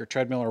bike or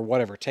treadmill or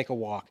whatever, take a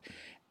walk,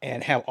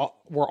 and have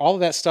where all of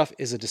that stuff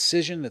is a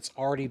decision that's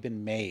already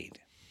been made.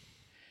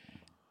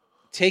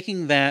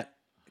 Taking that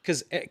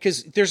because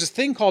there's this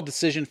thing called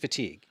decision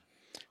fatigue.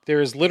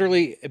 There is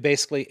literally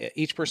basically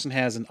each person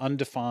has an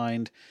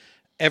undefined,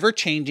 ever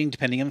changing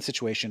depending on the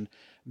situation,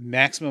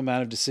 maximum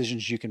amount of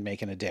decisions you can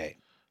make in a day.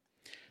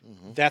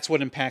 That's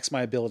what impacts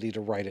my ability to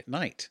write at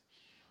night.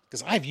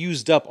 Because I've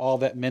used up all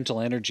that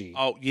mental energy.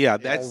 oh yeah,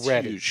 that's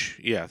Already. huge.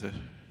 Yeah,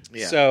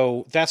 Yeah.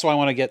 So that's why I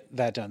want to get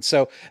that done.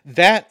 So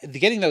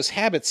getting those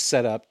habits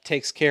set up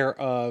takes care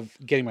of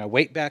getting my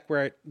weight back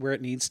where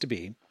it needs to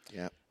be.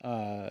 Yeah.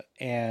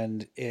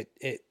 And it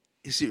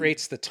Is it-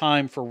 creates the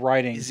time for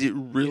writing. Is it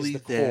really the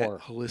that core.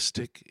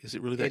 holistic? Is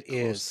it really that It close?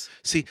 is.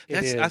 See,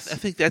 It that's I is.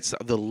 think that's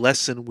the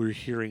lesson we're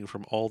hearing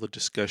from all the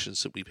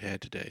discussions that we've had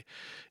today,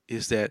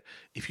 is that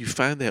if you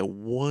find that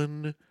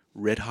one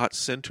red hot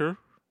center,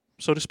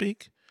 so to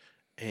speak,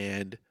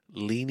 and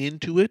lean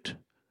into it,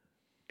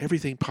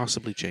 everything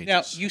possibly changes.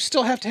 Now, you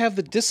still have to have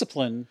the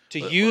discipline to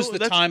use the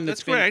time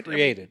that's been correct.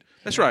 created.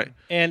 That's right.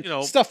 And you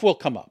know- stuff will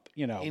come up,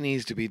 He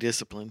needs to be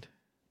disciplined.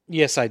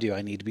 Yes, I do.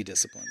 I need to be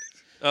disciplined.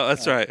 Oh,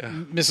 that's right.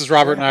 Mrs.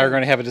 Robert and I are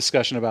going to have a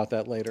discussion about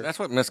that later. That's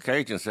what Miss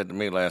Cajun said to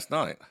me last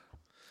night.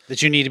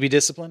 That you need to be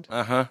disciplined?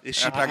 After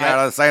she- I got out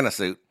of the Santa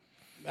suit.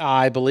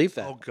 I believe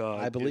that. Oh, God.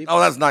 I believe Oh,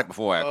 that's the night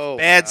before. Oh,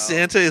 Bad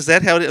Santa, is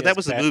that how that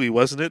was the bad- movie,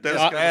 wasn't it? That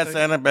was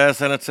Bad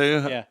Santa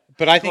too. Yeah.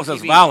 But I Of think course,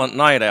 it's he violent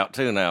night out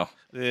too now.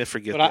 Yeah,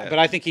 forget But that. but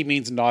I think he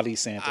means naughty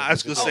Santa. I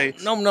was going to say,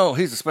 No,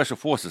 he's a special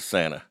forces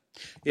Santa.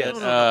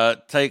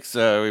 Yes. Takes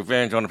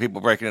revenge on the people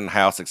breaking in the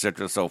house,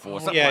 etc., so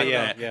forth. Something yeah, like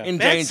yeah, that. yeah. In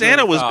Bad danger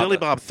Santa of was father. Billy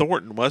Bob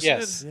Thornton, wasn't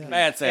Yes. it?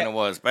 Bad Santa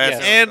was. Bad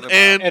Yes. Santa was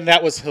And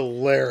that was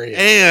hilarious.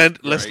 And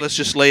let's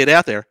just lay it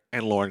out there,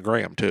 and Lauren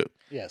Graham too.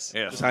 yes.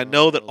 Yes. 'Cause I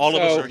know that all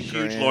of us So- are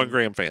huge Lauren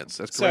Graham fans.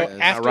 That's So correct.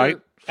 Am I after right?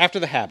 after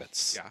the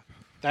habits, Yeah.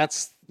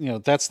 that's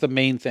that's the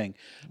main thing.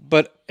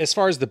 But as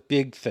far as the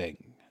big thing,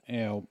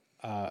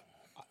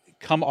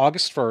 come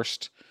August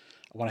 1st,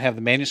 I want to have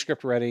the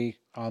manuscript ready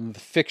on the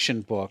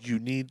fiction book You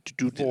need to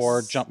do this.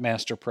 for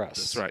Jumpmaster Press.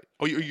 That's right.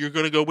 Oh, you're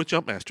going to go with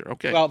Jumpmaster.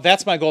 Okay. Well,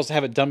 that's my goal, is to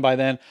have it done by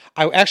then.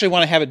 I actually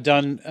want to have it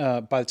done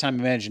by the time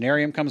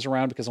Imaginarium comes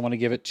around, because I want to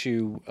give it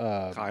to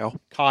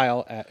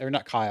Kyle. or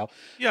not Kyle.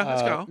 Yeah,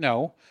 that's Kyle.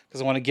 No,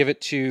 because I want to give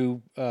it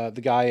to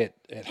the guy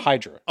at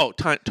Hydra. Oh,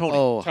 Tony.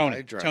 Oh, Tony.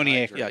 Hydra, Tony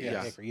Hydra. Aker.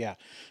 Yeah. Aker, yeah.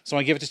 So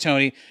I give it to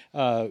Tony,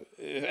 and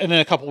then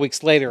a couple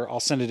weeks later, I'll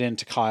send it in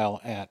to Kyle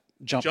at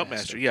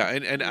Jumpmaster. Yeah,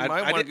 and You I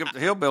might want to did- give it to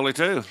Hillbilly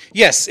too.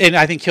 Yes, and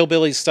I think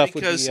Hillbilly's stuff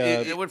Because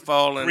would be. It would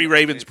fall in Three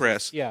Ravens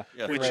Press. Yeah.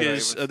 which Three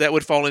is Ravens. that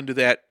would fall into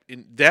that.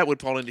 That would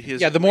fall into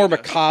his. Yeah, the more arena.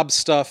 macabre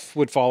stuff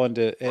would fall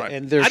into, Right.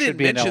 and there I should didn't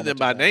be an mention them element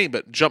by of that. name,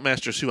 but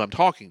Jumpmaster's who I'm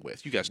talking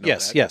with. You guys know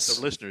Yes, that. yes.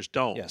 The listeners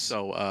don't. Yes.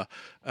 So,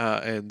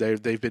 and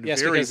they've been Yes,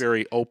 very, because-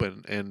 very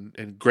open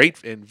and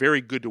great and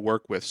very good to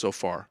work with so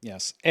far.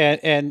 Yes,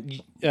 and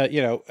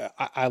you know,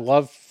 I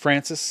love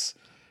Francis,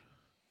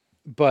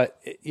 but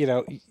you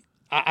know,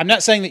 I'm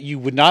not saying that you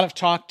would not have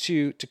talked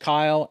to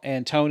Kyle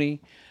and Tony,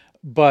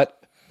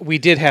 but we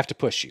did have to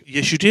push you.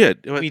 Yes, you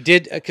did. We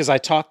did because I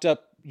talked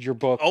up your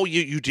book. Oh,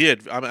 you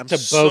did. I'm To both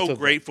so of them.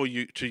 grateful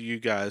to you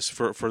guys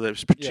for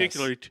this,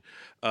 particularly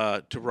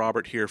to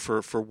Robert here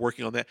for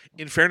working on that.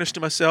 In fairness to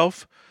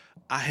myself,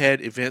 I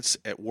had events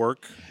at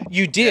work.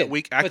 You did, that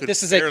week, I but could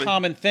this is a barely-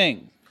 common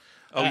thing.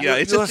 Oh yeah,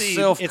 it's Your a theme.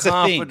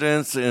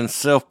 self-confidence and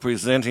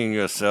self-presenting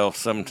yourself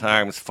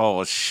sometimes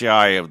falls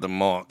shy of the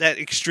mark That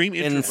extreme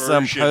in introversion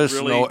some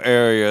personal really.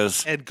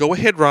 areas. And go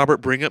ahead, Robert.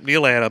 Bring up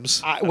Neil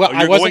Adams. I know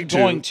you're wasn't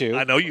going to.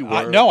 I know you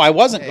were. No, I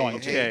wasn't Hey,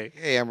 going to. hey,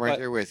 hey, I'm right But,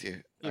 there with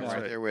you. I'm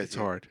right there with It's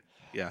you. hard.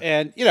 Yeah.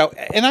 And you know,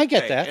 and I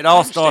get that. It all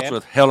I starts understand.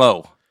 with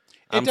hello.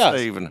 I'm does.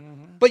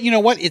 Steven. But you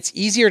know what? It's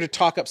easier to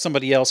talk up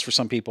somebody else for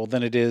some people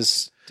than it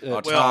is. Or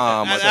Well,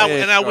 Tom, and or I-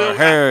 Dick, and I will- or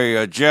Harry,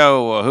 or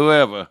Joe, or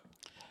whoever.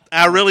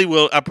 I really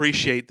will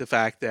appreciate the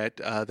fact that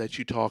that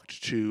you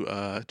talked to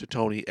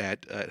Tony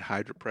at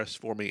Hydra Press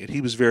for me, and he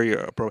was very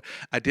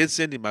I did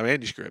send him my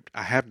manuscript.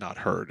 I have not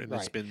heard, and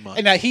it's been months.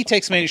 And now he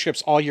takes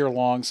manuscripts all year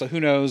long, so who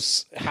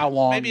knows how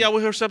long? Maybe I will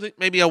hear something.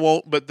 Maybe I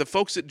won't. But the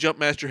folks at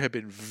Jumpmaster have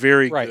been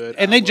very right, good,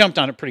 and they jumped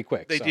on it pretty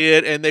quick. They so.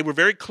 did, and they were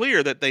very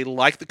clear that they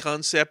like the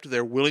concept.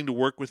 They're willing to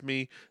work with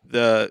me.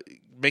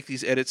 Make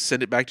these edits,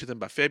 send it back to them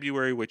by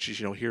February, which is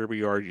here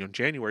we are in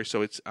January.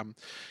 So it's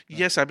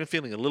yes, I've been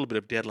feeling a little bit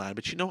of deadline,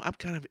 but I'm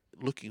kind of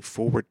looking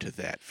forward to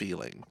that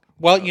feeling.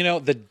 Well, you know,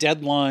 the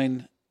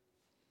deadline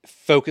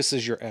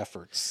focuses your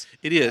efforts.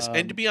 It is,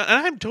 and to be honest,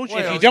 I haven't told you.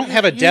 If you don't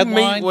have a You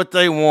deadline, meet what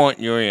they want,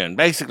 you're in.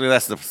 Basically,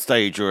 that's the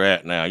stage you're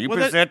at now. You Well,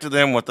 present to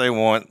them what they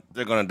want,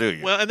 they're going to do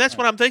you. Well, and that's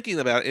what I'm thinking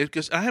about,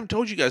 because I haven't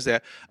told you guys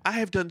that. I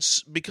have done,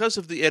 because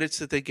of the edits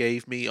that they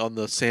gave me on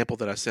the sample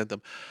that I sent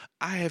them,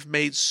 I have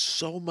made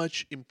so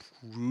much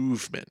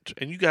improvement.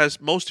 And you guys,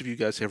 most of you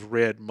guys have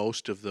read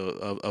most of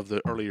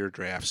the earlier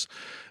drafts.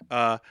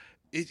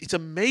 It's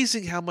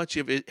amazing how much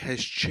of it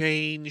has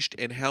changed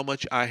and how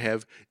much I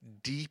have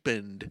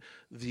deepened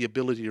the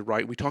ability to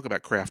write. We talk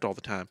about craft all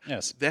the time.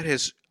 Yes. That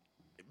has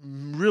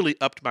really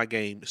upped my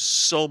game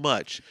so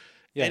much.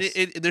 Yes.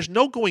 And there's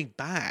no going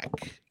back.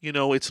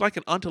 It's like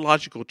an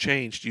ontological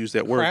change, to use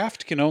that word.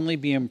 craft can only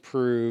be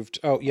improved.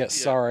 Oh, yes,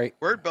 sorry.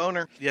 Word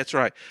boner. Yeah, that's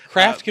right.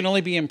 Craft can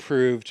only be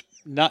improved.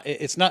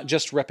 It's not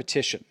just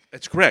repetition.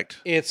 That's correct.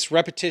 It's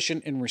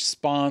repetition in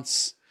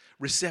response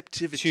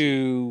Receptivity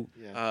to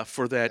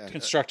for that.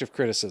 constructive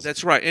criticism.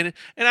 That's right. And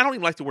I don't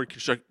even like the word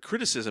constructive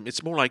criticism.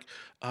 It's more like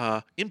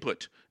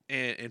input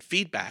and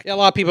feedback. Yeah, a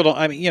lot of people don't.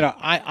 I mean,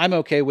 I'm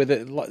okay with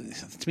it.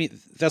 To me,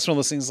 that's one of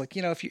those things. Like,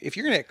 if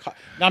you're going to get caught,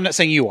 now I'm not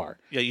saying you are,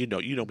 Yeah, you know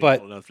me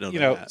but well enough to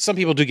know that. some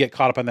people do get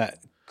caught up on that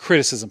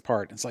criticism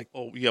part. It's like,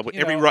 Oh yeah, but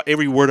you know-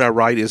 every word I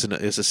write is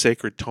a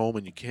sacred tome,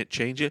 and you can't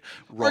change it.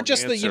 Wrong or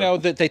just answer.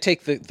 that they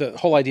take the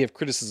whole idea of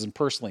criticism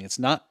personally. It's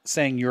not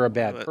saying you're a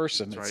bad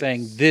person. that's It's right.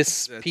 saying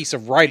this piece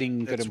of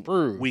writing could That's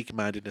improve.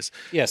 weak-mindedness.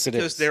 Yes, it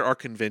because is. there are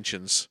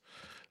conventions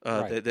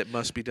Right. that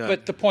must be done.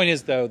 But the point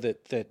is, though,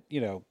 that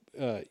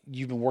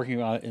you've been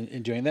working on it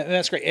and doing that, and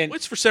that's great. And Well,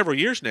 it's for several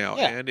years now,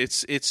 Yeah.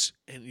 and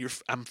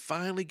I'm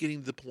finally getting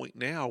to the point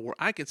now where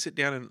I can sit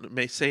down and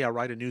may say I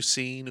write a new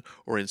scene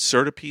or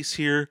insert a piece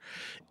here.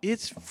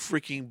 It's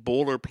freaking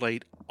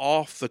boilerplate,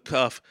 off the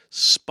cuff,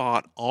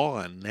 spot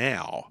on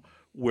now.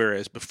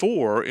 Whereas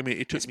before, I mean,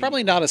 it took it's me.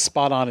 probably not as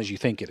spot on as you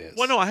think it is.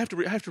 Well, no, I have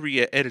to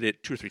re-edit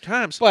it 2 or 3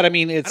 times. But I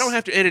mean, it's I don't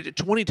have to edit it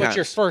 20 times. But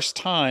your first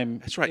time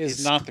That's right. is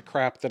It's not the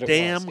crap that it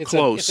damn was.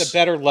 close. It's a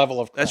better level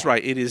of crap. That's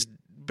right. It is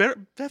better.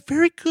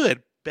 Very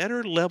good.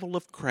 Better level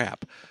of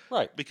crap.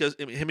 Right. Because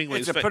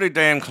Hemingway's it's a pretty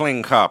damn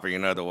clean copy,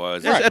 in other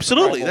words. Yes, Right.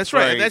 absolutely. The That's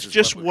right. And phrase that's is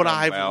just we're what talking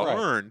I've about.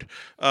 learned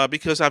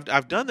because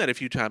I've done that a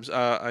few times.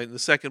 In the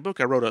second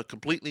book, I wrote a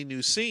completely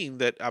new scene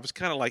that I was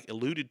kind of like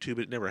alluded to,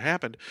 but it never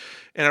happened.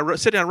 And I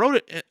sat down and wrote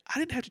it, and I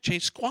didn't have to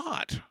change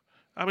squat.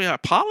 I mean, I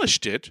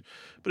polished it,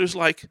 but it was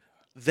like,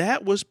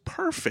 that was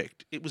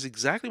perfect. It was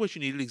exactly what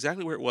you needed,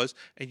 exactly where it was,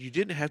 and you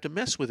didn't have to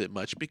mess with it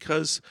much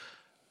because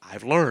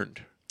I've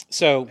learned,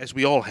 So as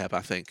we all have,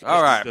 I think.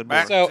 All right, Good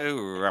back morning. So-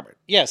 to Robert.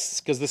 yes,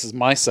 because this is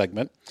my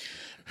segment.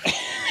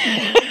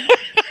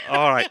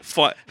 All right,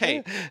 fun.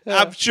 Hey,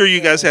 I'm sure you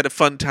guys had a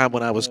fun time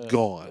when I was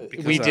gone.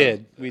 because We I-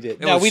 did. It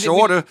was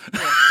shorter.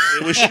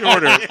 It was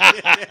shorter.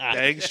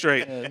 Dang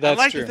straight. I that's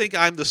like true. to think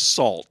I'm the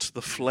salt,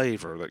 the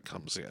flavor that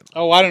comes in.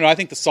 Oh, I don't know. I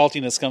think the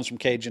saltiness comes from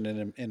Cajun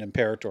and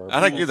Imperator.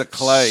 I think you're the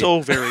clay. So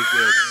very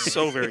good.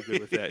 So very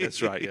good with that.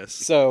 That's right. Yes.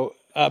 So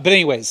But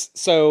anyways,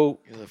 so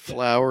The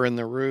flower in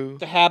the roux.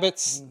 the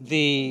habits,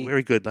 the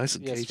Very good, nice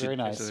and yes, Cajun. very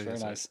nice, very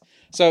nice.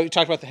 So you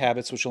talked about the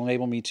habits, which will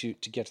enable me to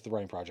get to the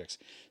writing projects.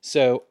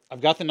 So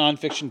I've got the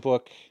nonfiction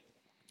book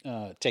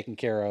taken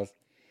care of.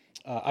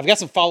 I've got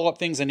some follow-up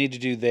things I need to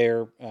do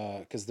there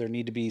because there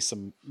need to be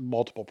some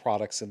multiple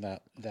products in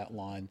that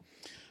line.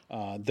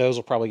 Those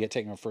will probably get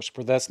taken off first,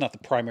 but that's not the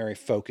primary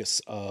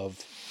focus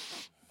of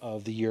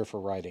the year for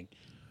writing.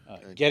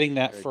 Getting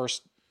that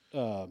first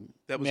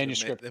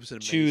manuscript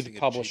to the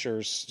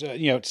publishers,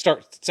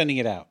 start sending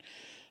it out.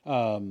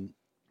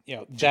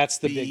 That's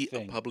the big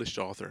thing. A published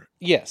author.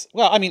 Yes.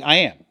 Well, I mean, I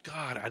am.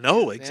 God, I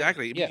know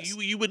exactly. Yes.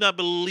 You would not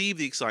believe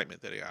the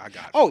excitement that I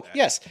got. Oh,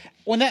 yes.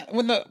 When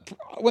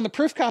the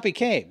proof copy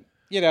came,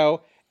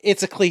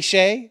 it's a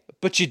cliche,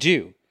 but you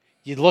do.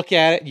 You look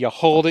at it, you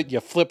hold it,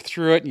 you flip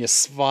through it, and you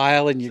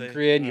smile and you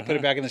grin, you put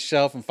it back on the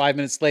shelf, and 5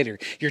 minutes later,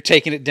 you're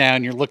taking it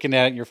down, you're looking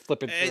at it, and you're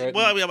flipping through it.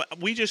 Well, I mean,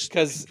 we just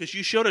because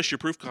you showed us your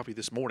proof copy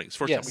this morning. It's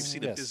the first time we've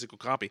seen a physical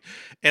copy,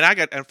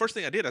 and first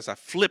thing I did is I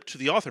flipped to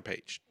the author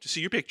page to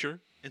see your picture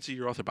and see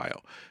your author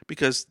bio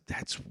because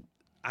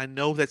I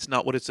know that's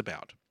not what it's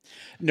about.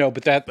 No,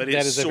 but that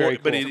is a very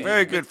cool thing.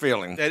 Very good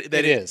feeling. That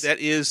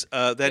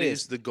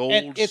is the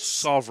gold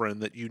sovereign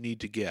that you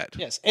need to get.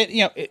 Yes, and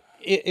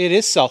it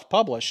is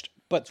self-published,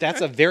 but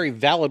that's a very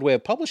valid way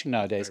of publishing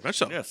nowadays. Very much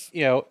so. Yes.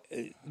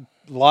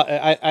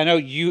 I know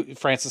you,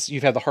 Francis,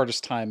 you've had the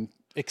hardest time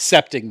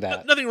accepting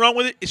that. Nothing wrong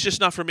with it. It's just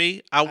not for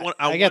me. I want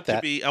to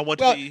be.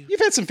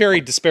 You've had some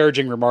very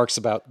disparaging remarks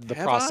about the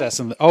process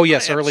and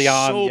early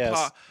on.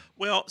 Yes.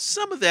 Well,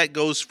 some of that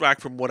goes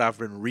back from what I've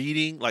been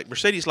reading. Like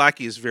Mercedes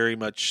Lackey is very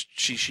much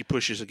she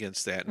pushes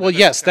agast that. Well,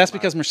 yes, that's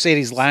because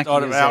Mercedes Lackey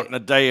started out in a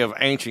day of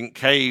ancient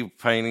cave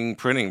painting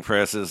printing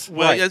presses.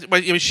 Well,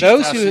 right.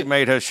 She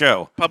made her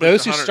show.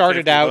 Those who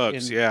started out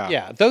books,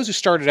 those who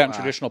started out in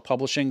traditional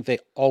publishing, they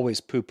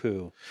always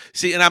poo-poo.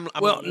 See, and I'm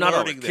not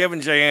only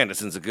Kevin J.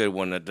 Anderson's a good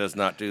one that does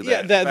not do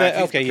that. Yeah,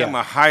 he's become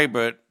a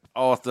hybrid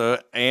author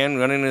and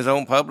running his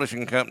own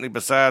publishing company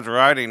besides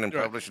writing and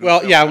publishing. Well,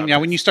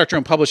 when you start your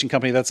own publishing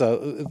company, that's a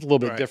little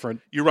bit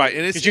different. You're right,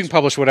 and because you can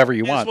publish whatever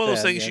you want. It's one of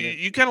those things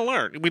you kind of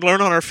learn. We learn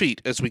on our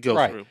feet as we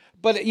go through.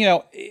 But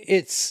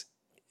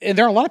and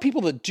there are a lot of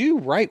people that do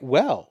write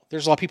well.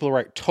 There's a lot of people who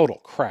write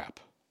total crap.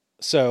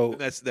 So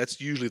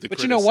that's usually the. But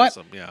criticism. You know what?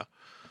 Yeah,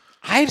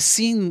 I've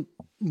seen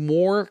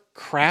more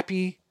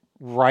crappy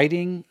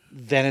writing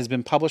than has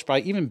been published by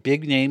even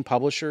big name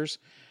publishers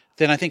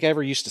than I think I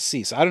ever used to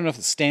see. So I don't know if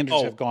the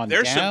standards have gone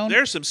down.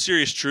 There's some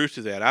serious truth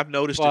to that. I've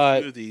noticed a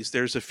few of these.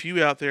 There's a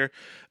few out there.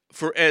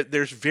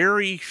 There's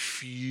very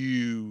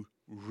few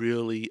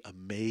really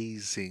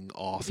amazing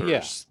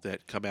authors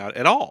that come out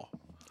at all.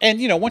 And,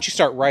 once you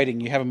start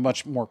writing, you have a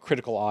much more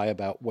critical eye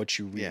about what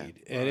you read.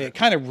 And it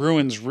kind of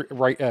ruins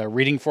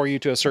reading for you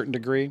to a certain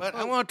degree. But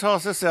I want to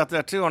toss this out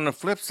there, too. On the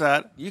flip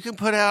side, you can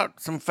put out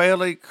some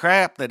fairly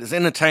crap that is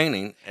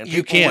entertaining and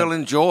people will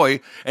enjoy.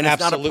 And it's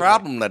not a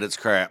problem that it's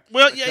crap.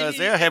 Well, because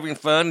they're having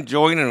fun,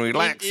 enjoying, and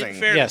relaxing. In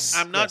fairness,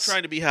 I'm not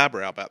trying to be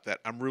highbrow about that.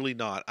 I'm really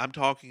not. I'm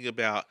talking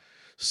about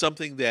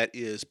something that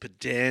is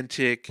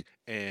pedantic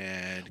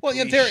and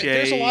cliche.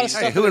 There's a lot of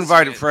stuff. Hey, who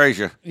invited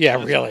Fraser?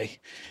 Yeah,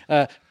 really.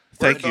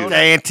 Thank you.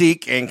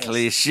 Antique and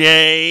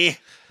cliche.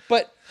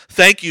 But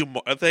thank you,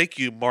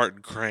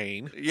 Martin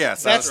Crane.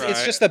 Yes, that's right.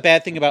 It's just the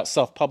bad thing about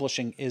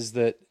self-publishing is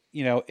that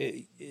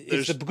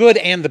it's the good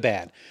and the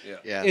bad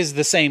is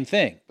the same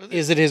thing.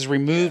 Is it has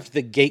removed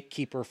the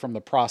gatekeeper from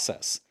the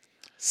process.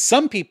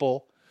 Some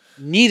people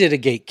needed a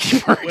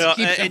gatekeeper. Well,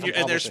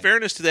 and there's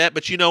fairness to that,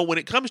 but when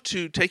it comes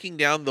to taking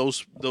down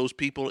those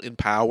people in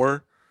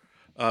power,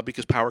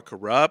 because power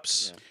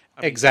corrupts. Yeah.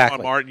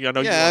 Exactly. Martin,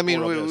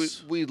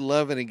 we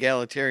love an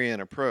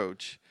egalitarian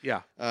approach.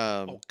 Yeah.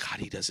 God,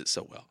 he does it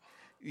so well.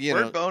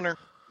 Word boner.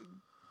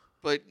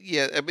 But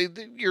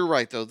you're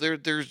right though.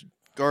 There's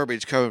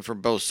garbage coming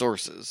from both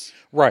sources.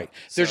 Right.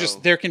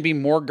 There can be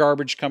more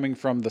garbage coming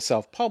from the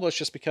self-published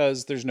just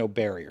because there's no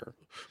barrier.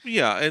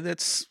 Yeah, and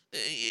it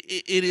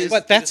is.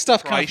 But that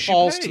stuff kind of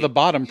falls to the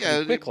bottom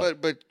pretty quickly.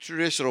 But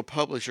traditional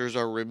publishers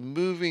are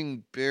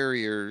removing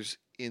barriers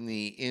in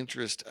the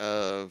interest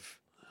of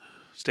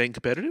staying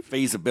competitive?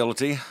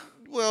 Feasibility.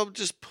 Well,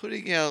 just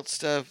putting out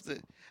stuff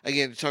that,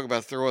 again, talk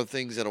about throwing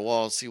things at a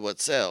wall and see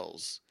what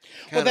sells.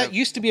 That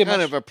used to be a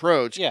kind of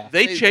approach. Yeah,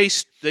 they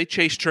chase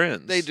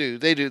trends. They do.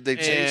 They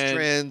chase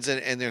trends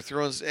and they're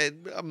throwing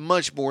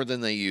much more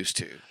than they used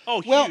to.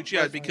 Oh, huge!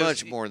 Yeah,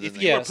 because much more than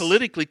if you are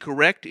politically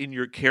correct in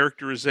your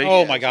characterization,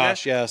 oh my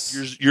gosh,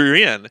 yes, you're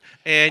in,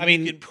 and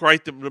you can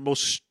write the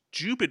most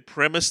stupid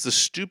premise, the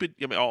stupid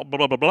blah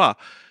blah blah blah.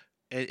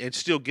 And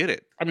still get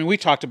it. I mean, we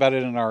talked about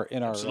it in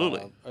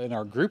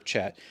our group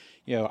chat.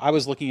 I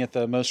was looking at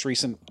the most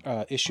recent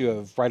issue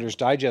of Writer's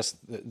Digest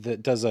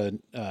that does a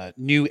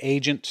new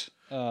agent.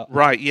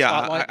 Right.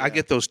 Yeah, I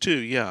get those too.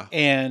 Yeah,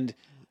 and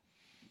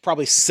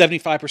probably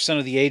 75%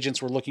 of the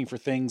agents were looking for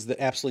things that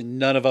absolutely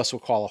none of us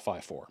would qualify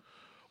for.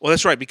 Well,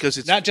 that's right, because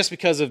it's not just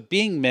because of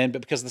being men,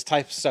 but because of the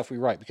type of stuff we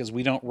write. Because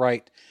we don't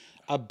write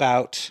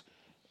about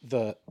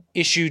the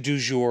issue du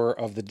jour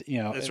of the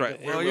That's right.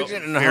 Well, you're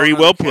getting in very the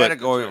well put.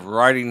 category of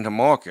writing to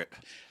market.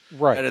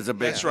 right. That is a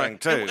big thing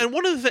too. And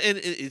one of the and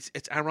it's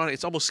ironic.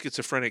 It's almost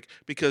schizophrenic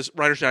because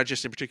Writer's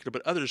Digest in particular,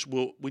 but others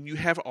will. When you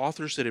have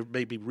authors that have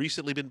maybe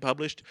recently been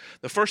published,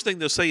 the first thing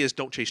they'll say is,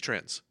 "Don't chase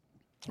trends."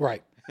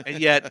 Right. And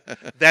yet,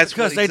 that's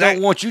because they don't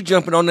want you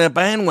jumping on their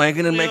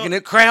bandwagon and making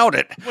it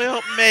crowded.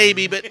 Well,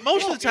 maybe, but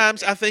most of the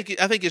times, I think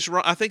it's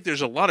wrong. I think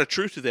there's a lot of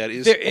truth to that.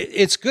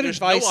 It's good there's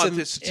advice no in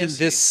authenticity.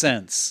 this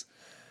sense.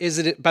 Is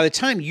that by the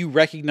time you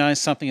recognize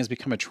something has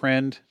become a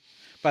trend,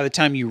 by the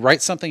time you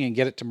write something and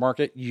get it to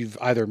market, you've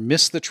either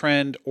missed the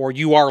trend or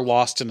you are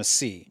lost in a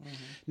sea.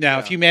 Now,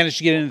 if you manage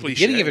to get into the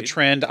beginning of a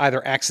trend,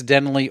 either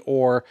accidentally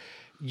or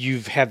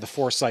you've had the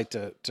foresight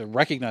to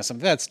recognize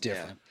something, that's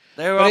different.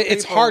 There But are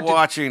it's people hard to-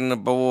 watching the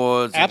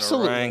boards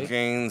Absolutely. and the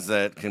rankings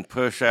that can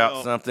push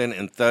out something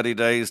in 30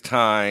 days'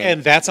 time.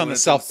 And that's on do the it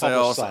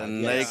self-published themselves, side,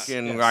 And yes, they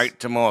can yes. write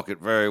to market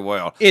very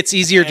well. It's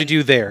easier to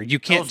do there. You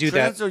can't Those do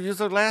trends that will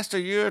usually last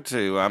a year or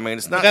two. I mean,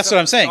 it's not that's what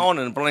I'm saying. on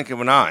in the blink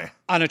of an eye.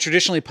 on a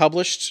traditionally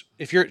published.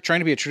 If you're trying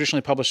to be a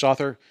traditionally published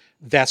author,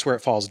 that's where it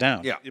falls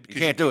down. Yeah, you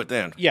can't do it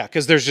then. Yeah,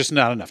 because there's just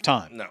not enough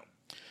time. No.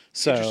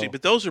 So Interesting,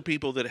 but those are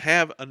people that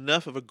have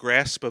enough of a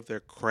grasp of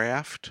their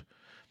craft.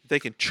 They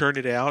can churn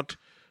it out.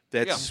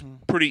 That's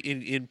pretty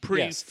in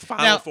pretty Yes.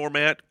 final Now-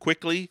 format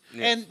quickly.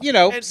 and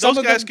And some those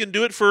of guys them, can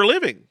do it for a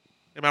living.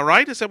 Am I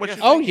right? Is that what you're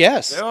Oh thinking?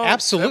 yes, There are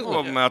absolutely. several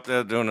of them out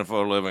there doing it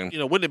for a living.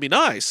 Wouldn't it be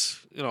nice?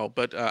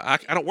 But I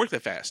don't work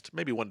that fast.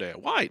 Maybe one day I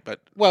might, but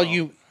Well,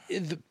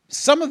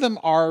 some of them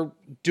are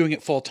doing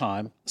it full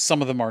time.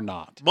 Some of them are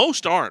not.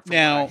 most aren't. From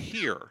Now, what I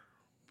hear,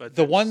 but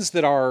The ones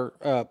that are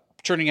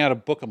churning out a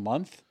book a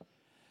month,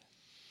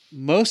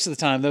 most of the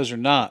time, those are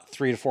not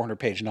 300 to 400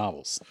 page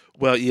novels.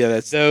 well, yeah,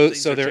 that's Those,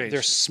 things so have they're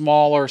changed.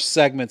 smaller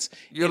segments.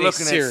 You're in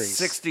looking a at series.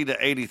 60 to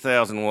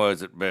 80,000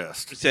 words at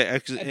best. Say,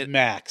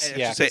 Max. I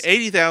Yeah, should say 'cause-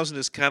 80,000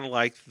 is kind of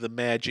like the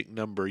magic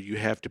number you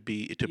have to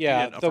be to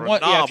yeah. be The for a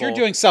one, novel. if you're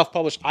doing self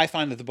published, I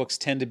find that the books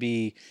tend to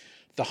be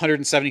the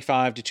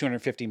 175 to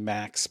 250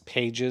 max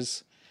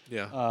pages.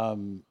 yeah,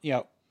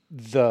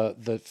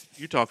 The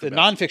You're talking the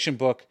about- nonfiction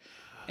book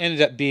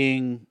ended up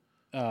being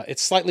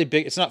it's slightly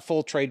big. It's not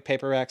full trade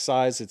paperback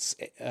size. It's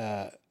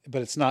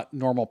but it's not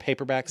normal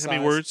paperback how size.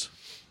 many words?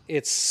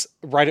 It's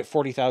right at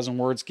 40,000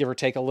 words, give or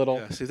take a little.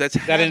 Yeah, see, that's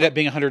that ended up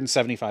being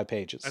 175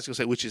 pages. I was going to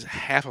say, which is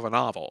half of a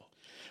novel.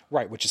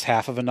 Right, which is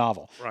half of a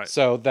novel. Right.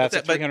 So that's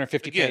But a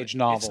 350 again, page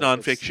novel. It's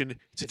nonfiction.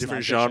 It's a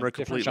different nonfiction, genre different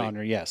completely.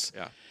 genre, yes.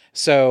 Yeah.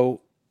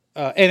 So,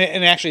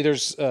 and actually,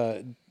 there's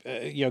a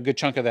good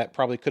chunk of that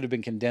probably could have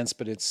been condensed,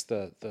 but it's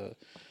the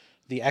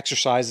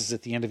exercises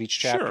at the end of each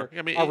chapter Sure.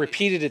 I mean, are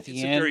repeated at the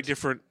It's end a very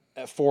different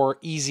for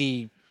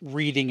easy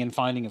reading and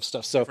finding of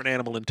stuff. So,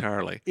 animal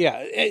entirely. yeah,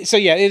 it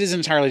is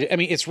entirely. I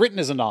mean, it's written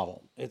as a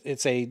novel.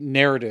 It's a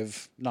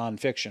narrative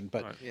nonfiction,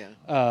 but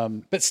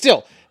but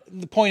still,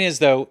 the point is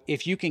though,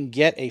 if you can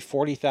get a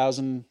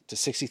 40,000 to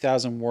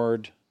 60,000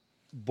 word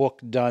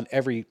book done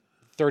every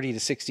 30 to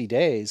 60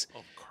 days,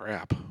 Oh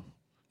crap!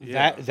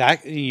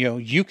 that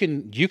you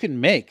can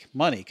make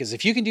money, because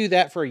if you can do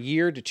that for a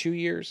year to 2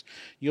 years,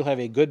 you'll have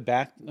a good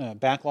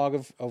backlog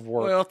of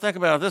work. Well, think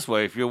about it this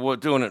way. If you're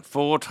doing it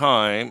full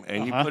time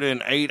and you Uh-huh. put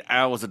in 8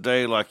 hours a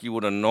day like you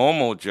would a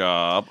normal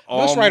job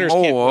or Most writers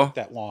can't more, work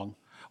that long.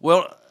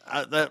 well,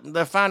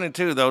 they're finding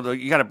too, though, that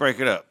you got to break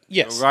it up.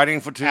 Yes. You're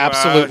writing for 2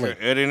 Absolutely. hours,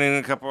 you're editing in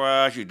a couple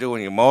hours, you're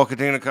doing your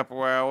marketing in a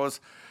couple hours,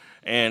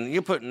 and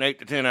you're putting 8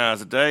 to 10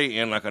 hours a day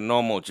in like a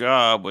normal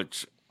job,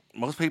 which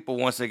most people,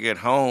 once they get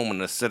home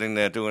and they're sitting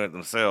there doing it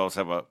themselves,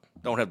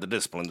 don't have the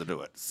discipline to do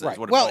it. That's Right.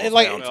 what it Well,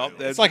 boils down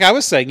to. it's like I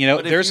was saying,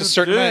 But if there's a you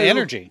certain amount of do-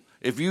 energy.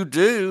 If you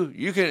do,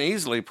 you can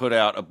easily put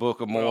out a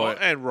book or more. Well,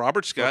 and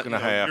Robert Scott, book and a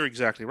half. you're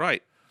exactly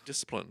right.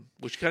 Discipline,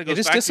 which kind of It goes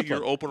is back discipline.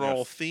 to your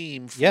overall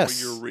theme for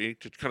Yes. to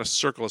kind of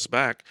circle us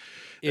back.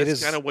 It That's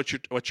is- kind of what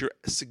you're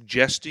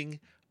suggesting,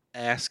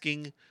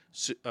 asking,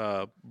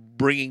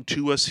 bringing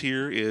to us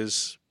here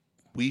is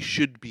we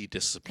should be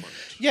disciplined.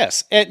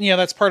 Yes, and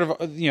that's part of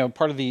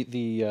part of the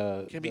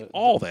Can't be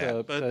all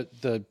that,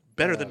 but the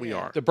better than we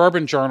are. the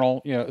Bourbon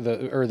Journal,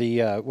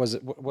 was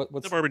it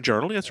what's The Bourbon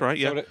Journal, that's right.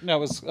 Yeah, no, it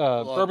was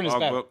Bourbon is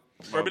better.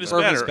 Bourbon is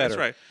Bourbon is better. That's better.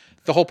 right.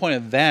 The whole point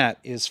of that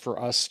is for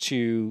us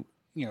to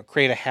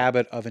create a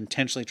habit of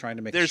intentionally trying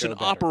to make There's the show an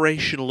better.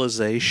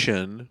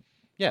 operationalization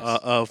Yes,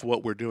 of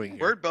what we're doing here.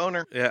 Word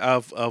boner. Yeah,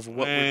 of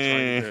what we're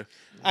trying to.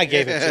 I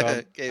gave it to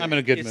him. Gave I'm in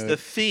a good It's mood. the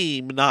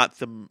theme, not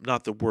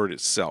the word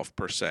itself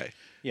per se.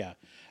 Yeah.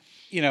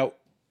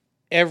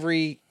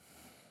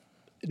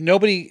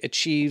 Nobody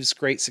achieves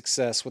great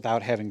success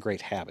without having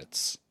great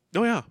habits.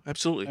 Oh yeah,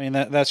 absolutely. I mean,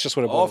 that's just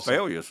what it All boils down to.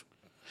 failures.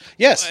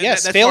 Yes, And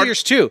yes. that's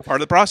Failures too. Part of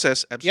the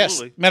process, Yes.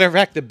 absolutely. Matter of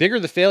fact, the bigger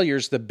the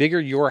failures, the bigger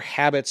your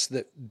habits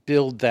that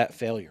build that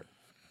failure.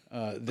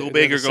 Go They're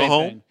big the or go same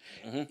home.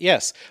 thing.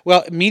 Yes.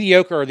 Well,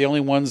 mediocre are the only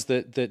ones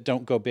that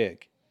don't go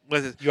big.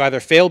 You either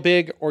fail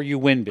big or you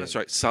win big. That's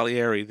right.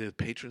 Salieri, the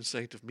patron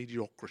saint of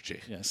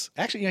mediocrity. Yes.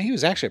 Actually, he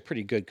was actually a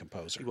pretty good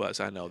composer. He was.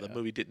 I know. The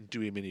movie didn't do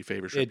him any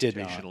favors It did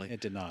not. reputationally. It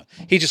did not.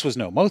 He just was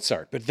no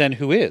Mozart. But then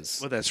who is?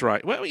 Well, that's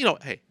right. Well,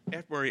 hey,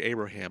 F. Murray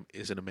Abraham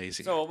is an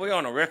amazing. So are we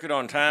on a record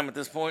on time at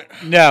this point?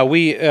 No,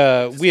 we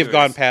have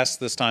gone past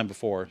this time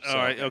before. So. All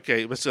right.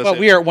 Okay. But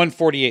we are at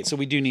 1:48, so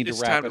we do need to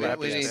It's wrap time it to up.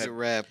 We need to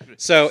wrap.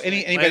 So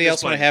anybody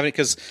else want to explain. have it?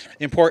 Because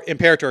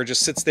Imperator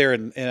just sits there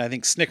and I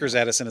think snickers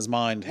at us in his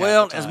mind. half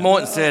Well, the as time.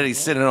 Morton said, he's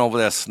sitting over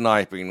there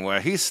sniping. Where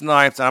he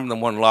snipes, I'm the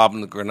one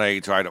lobbing the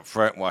grenades right up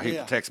front while he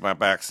protects my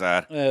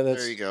backside.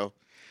 There you go.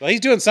 Well, he's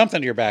doing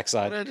something to your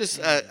backside. But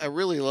I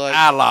really like.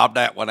 I lobbed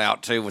that one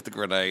out too with the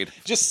grenade.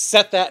 Just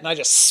set that, and I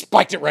just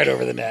spiked it right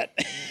over the net.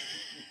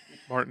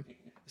 Martin.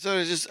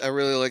 So I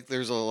really like.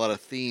 There's a lot of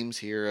themes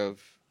here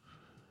of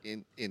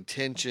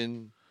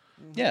intention,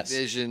 Yes.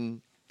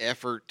 vision,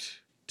 effort,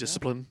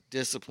 Discipline.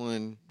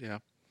 discipline. Yeah.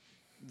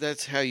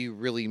 That's how you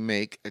really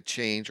make a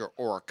change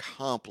or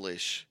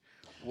accomplish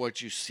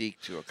what you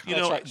seek to accomplish.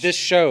 You know, That's right. This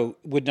show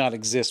would not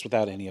exist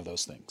without any of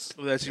those things.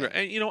 Well, that's right.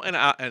 And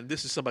and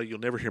this is somebody you'll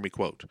never hear me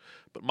quote,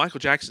 but Michael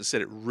Jackson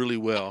said it really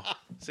well.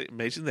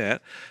 Imagine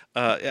that.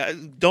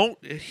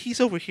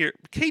 He's over here.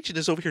 Cajun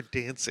is over here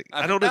dancing.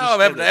 I don't I'm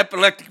understand. having an that.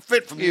 epileptic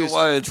fit from He you was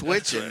words.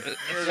 twitching.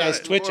 Guy's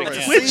twitching. That's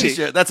yeah. Twitching.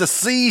 Seizure. That's a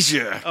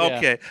seizure.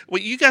 Okay.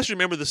 Well, you guys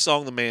remember the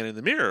song "The Man in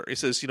the Mirror"? It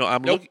says,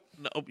 I'm Nope. looking.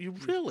 No, you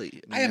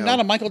really? I am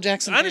not a Michael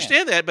Jackson I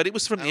understand that, but it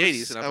was from the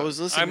 '80s. And I was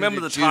listening. I remember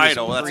to the Judas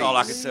title. That's all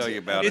I can Priest. tell you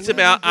about It's it.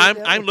 about When he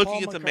did that I'm with looking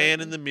Paul at the man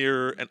McCartney. in the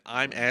mirror and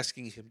I'm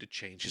asking him to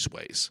change his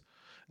ways,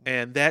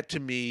 and that to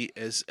me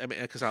is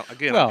because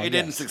again, Well, He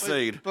didn't yes.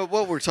 succeed. But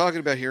what we're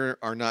talking about here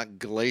are not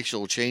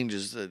glacial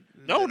changes that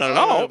No, that not at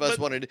none all, of us but-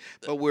 wanted.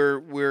 But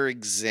we're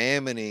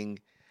examining.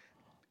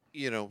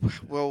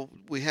 Well,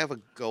 we have a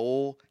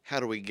goal. How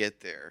do we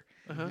get there?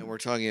 And we're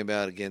talking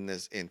about again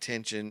this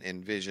intention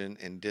and vision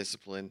and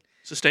discipline.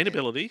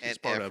 sustainability and is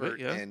part of effort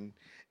it.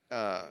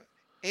 Yeah.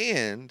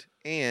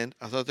 and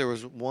I thought there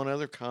was one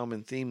other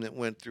common theme that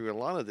went through a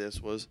lot of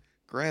this was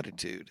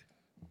gratitude.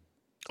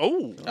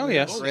 Oh,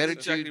 yes. that's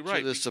Gratitude exactly right.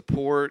 to the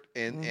support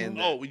and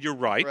Oh, you're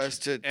right. for us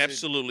to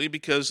Absolutely,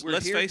 because we're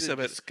let's here face to of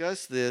it.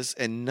 discuss this,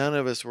 and none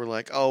of us were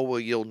like, "Oh, well,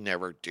 you'll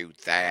never do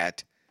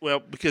that." Well,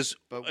 because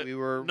But we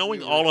were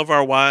knowing all of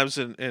our wives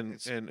and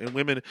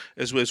women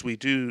as we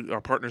do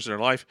our partners in our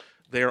life,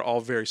 they are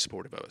all very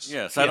supportive of us.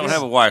 Yes, I don't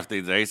have a wife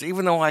these days,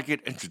 even though I get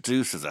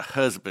introduced as a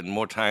husband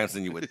more times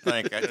than you would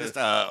think. I just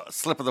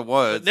slip of the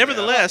words.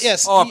 Nevertheless,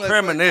 Yes. Or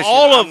premonition.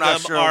 all of I'm not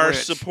them sure are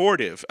which.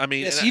 supportive. I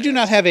mean, Yes, and you do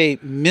not have a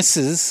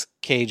Mrs.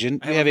 Cajun.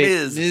 You have have a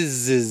a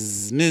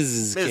Ms.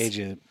 Mrs.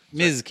 Cajun.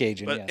 Ms.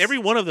 Cajun, But yes. every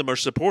one of them are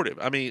supportive.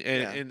 I mean,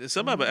 and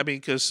some of it, I mean,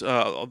 because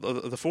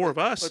the four of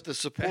us But the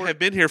support- have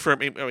been here for,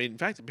 in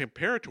fact,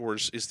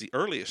 Imperators is the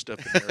earliest of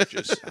the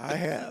marriages. I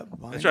have.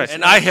 Mine That's right. is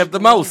And I have the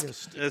most.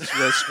 longest.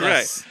 That's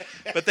correct.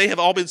 But they have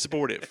all been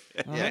supportive.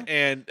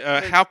 And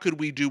how could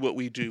we do what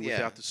we do Yeah.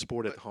 without the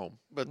support at home?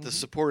 but the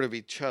support of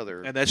each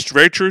other And that's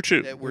very true,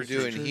 too. that we're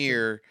doing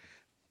here,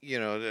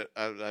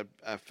 that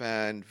I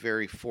find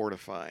very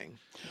fortifying.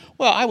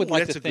 Well, I would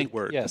like that's to a good think.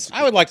 word. Yes,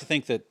 I would like to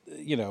think that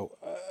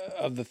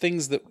of the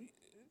things that,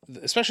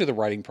 especially the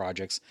writing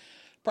projects,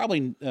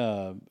 probably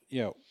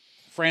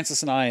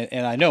Francis and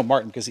I know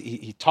Martin because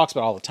he talks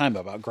about all the time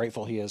about how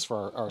grateful he is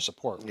for our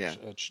support,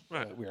 which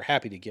Right. we are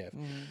happy to give.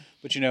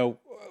 But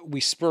we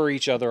spur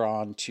each other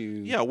on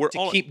to we're to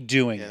all- keep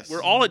doing Yes. it.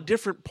 We're all at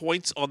different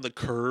points on the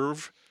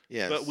curve.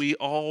 Yes. But we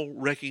all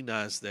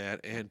recognize that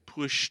and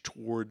push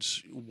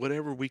towards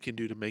whatever we can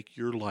do to make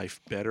your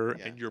life better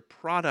and your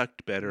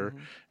product better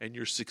and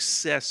your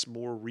success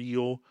more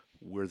real.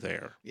 We're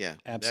there. Yeah,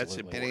 That's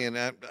Absolutely. and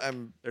important. again,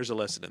 I'm There's a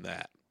lesson in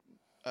that.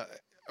 a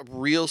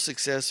real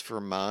success for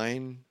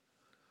mine.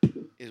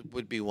 It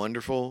would be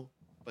wonderful,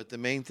 but the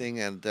main thing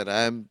that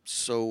I'm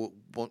so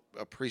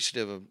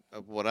appreciative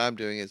of what I'm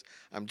doing is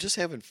I'm just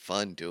having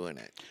fun doing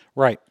it.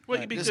 Right. Well,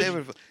 Just because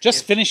having fun.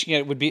 Just finishing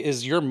it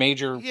is your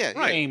major Yeah,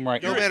 aim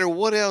right No now. matter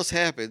what else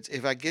happens,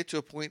 if I get to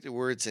a point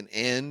where it's an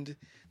end,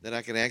 that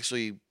I can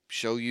actually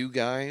show you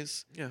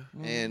guys yeah,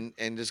 and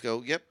just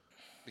go, yep,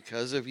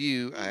 because of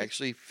you, I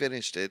actually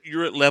finished it.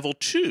 you're at level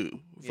 2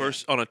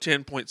 versus on a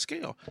 10-point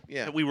scale.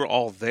 Yeah. And we were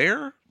all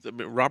there.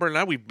 Robert and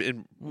I, we've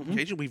been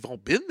occasionally we've all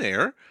been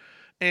there,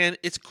 and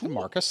it's cool.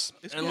 Marcus.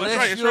 It's cool. Unless That's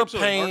right. It's you're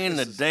absolutely paying the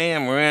Marcus is-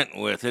 damn rent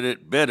with it,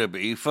 it better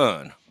be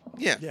fun.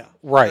 Yeah. Yeah.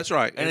 Right. That's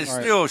right. And it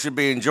Right. still should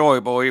be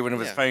enjoyable, even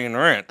if it's Yeah. paying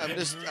rent. I'm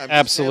just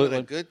Absolutely. having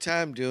a good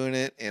time doing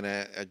it and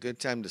a good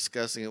time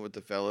discussing it with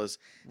the fellas.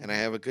 And I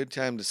have a good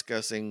time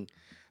discussing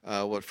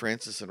what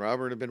Francis and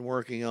Robert have been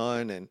working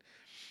on. And,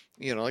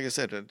 like I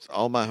said, it's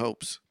all my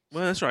hopes.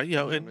 Well, that's right.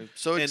 And I'm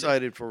so and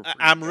excited for you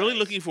I'm really guys.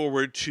 looking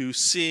forward to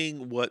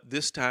seeing what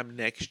this time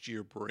next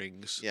year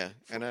brings. Yeah,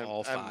 for and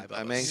all five of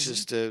I'm us.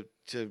 anxious to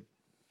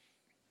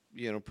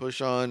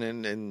push on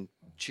and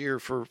cheer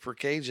for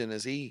Cajun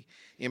as he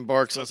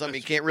embarks on something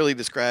he can't really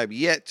describe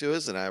yet to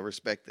us, and I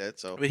respect that.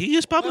 So But he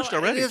is published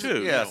Well, already it is-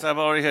 too. Yes, I've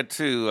already had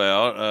two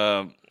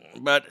out.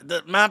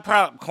 But my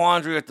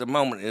quandary at the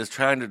moment is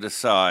trying to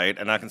decide,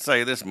 and I can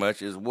say this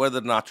much, is whether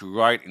or not to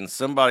write in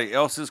somebody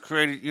else's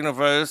created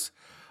universe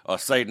or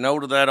say no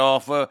to that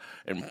offer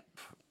and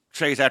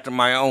chase after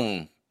my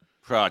own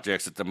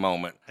projects at the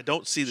moment. I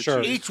don't see the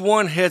Sure. two. Each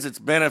one has its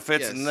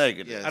benefits and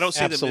negatives. yes. I don't see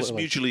them as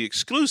Absolutely. mutually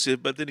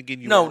exclusive, but then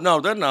again, No,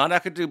 they're not. I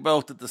could do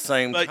both at the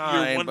same But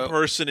time. you're one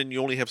person and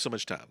you only have so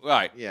much time.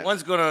 Right. Yeah.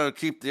 One's going to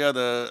keep the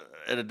other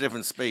at a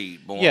different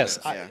speed. More or Yes,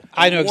 less.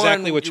 I know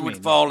exactly One what you would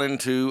mean. fall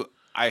into,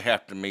 I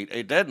have to meet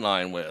a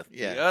deadline with.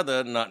 Yeah. The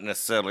other, not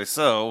necessarily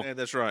so. And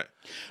that's right.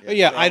 But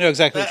yeah, I know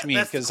exactly what you mean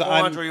That's because the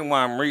I'm. quandary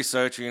why I'm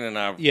researching, and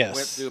I Yes.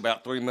 went through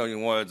about 3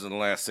 million words in the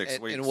last 6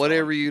 weeks. And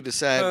whatever so you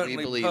decide, we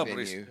currently believe in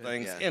published you.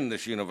 things Yeah. in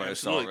this universe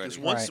Absolutely. Because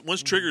already.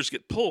 once triggers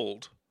get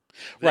pulled,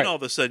 then all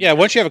of a sudden, Yeah,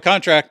 once you have a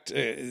contract,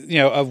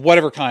 of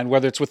whatever kind,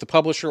 whether it's with the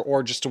publisher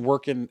or just to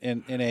work in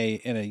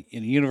a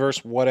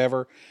universe,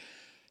 whatever,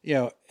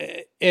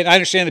 and I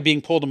understand it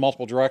being pulled in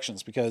multiple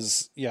directions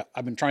because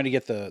I've been trying to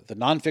get the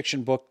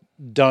nonfiction book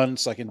done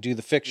so I can do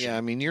the fiction. Yeah,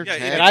 I mean, you're Yeah,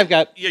 taffy. and I've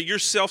got, you're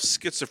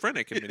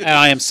self-schizophrenic. and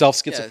I am Yes,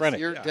 self-schizophrenic.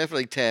 you're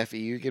definitely taffy.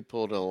 You get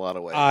pulled in a lot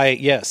of ways.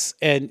 Yes,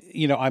 and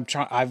I'm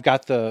trying. I've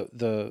got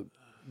the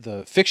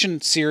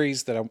fiction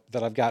series that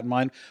I've got in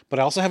mind, but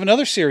I also have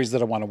another series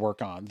that I want to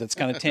work on that's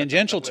kind of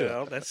tangential to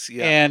Well, it. that's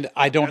And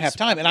I don't have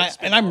time, and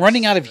I'm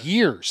running out of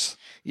years.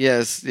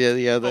 yes, yeah,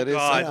 that is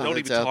God, something don't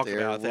that's even out talk there.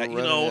 about that. We're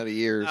running out of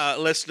years.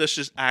 Let's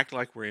just act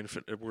like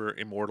we're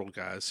immortal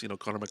guys.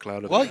 Connor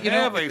McLeod. Well, You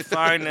have a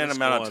finite Let's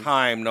amount go of on.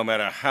 time, no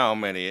matter how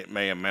many it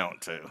may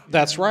amount to.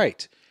 That's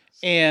right.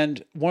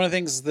 And one of the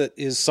things that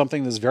is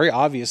something that's very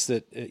obvious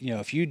that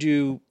if you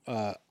do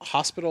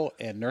hospital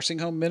and nursing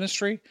home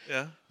ministry,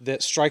 Yeah.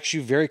 that strikes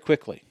you very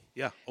quickly.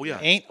 Yeah. Oh yeah.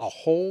 Ain't a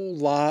whole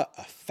lot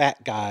of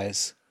fat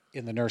guys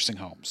in the nursing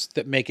homes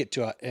that make it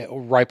to a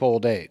ripe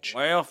old age.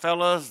 Well,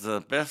 fellas, the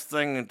best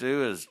thing to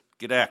do is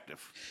get active.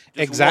 Just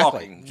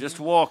Exactly. Just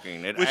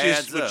walking. It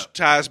adds Which up.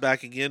 ties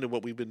back again to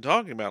what we've been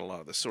talking about a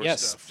lot of this sort of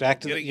Yes, stuff. back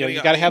to Getting- you getting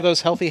got to out- have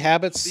those healthy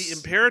habits. The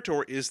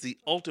Imperator is the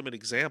ultimate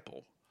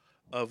example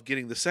of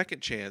getting the second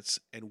chance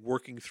and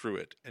working through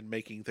it and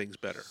making things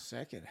better.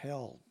 Second,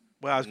 hell,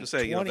 Well, I was going to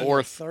say, 20th,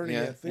 Fourth,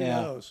 30th, who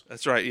Yeah. knows?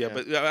 that's right. Yeah,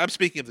 but I'm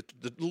speaking of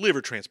the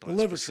liver transplant.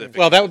 The liver specifically.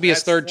 Well, that would be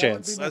his That's- third That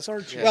would chance. be my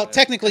third chance. Well,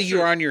 technically, you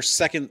are on your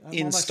second I'm on my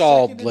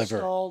installed second liver.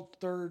 Installed,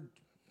 third,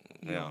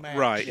 match.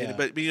 Right, Yeah.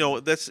 but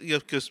that's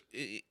because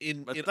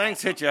But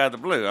things hit you out of the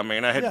blue. I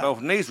mean, I had Yeah. both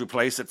knees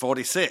replaced at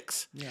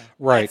 46. Yeah.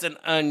 Right. That's an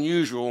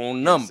unusual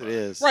number. It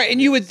is. Right,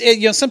 and you would,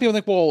 some people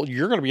think, well,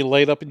 you're going to be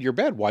laid up in your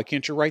bed. Why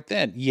can't you write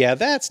then? Yeah,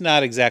 that's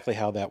not exactly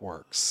how that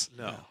works.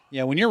 no.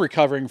 Yeah, when you're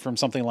recovering from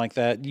something like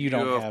that, you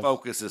don't Your have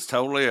focus is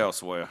totally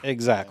elsewhere.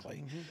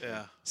 exactly.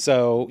 Yeah.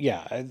 So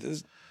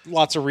there's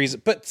lots of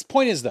reasons. But the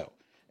point is, though,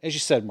 as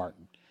you said,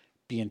 Martin,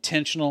 be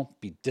intentional,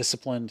 be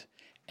disciplined,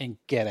 and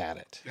get at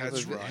it.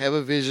 That's right. Have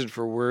a vision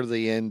for where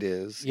the end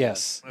is.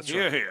 Yes. That's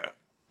Here, right. here.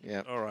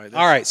 Yeah. All right.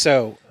 All right.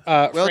 So,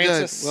 Well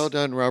Francis, done. Well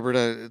done,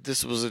 Robert.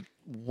 This was a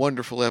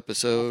wonderful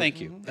episode.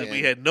 thank you. And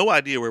we had no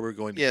idea where we were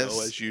going to Yes.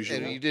 go, as usual.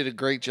 And you did a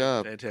great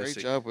job. Fantastic.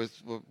 Great job with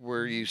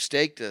where you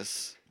staked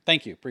us.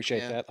 Thank you. Appreciate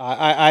Yeah. that.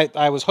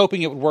 I was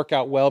hoping it would work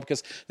out well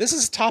because this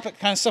is topic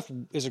kind of stuff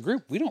as a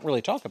group we don't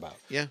really talk about.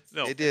 Yeah.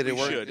 No, it did. we It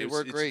worked. should. It It's-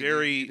 worked it's great.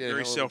 very, You did a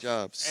very hell of a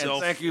job. And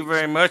thank you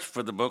very much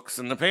for the books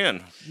and the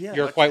pen. Yeah.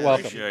 You're quite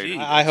welcome. Appreciate it.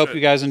 I hope you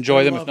guys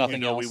enjoy them. If love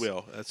nothing You know else, we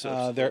will. That's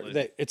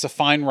it's a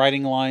fine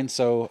writing line,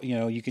 so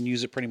you can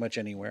use it pretty much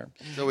anywhere.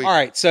 So we All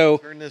right, so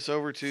turn this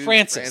over to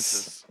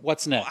Francis,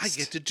 what's next? I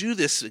get to do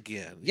this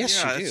again. Yes,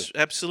 yeah, you do. that's-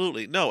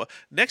 Absolutely. No,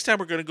 next time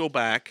we're going to go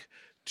back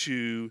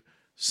to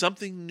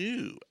something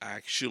new.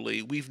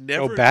 Actually, we've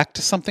never go back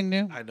to something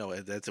new. I know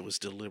that it was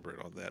deliberate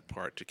on that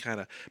part to kind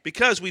of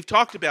because we've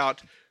talked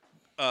about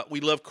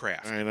we love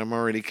craft. All right, I'm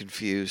already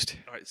confused.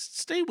 All right,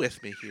 stay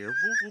with me here.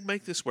 We'll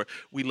make this work.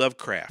 We love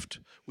craft.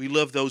 We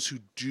love those who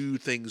do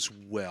things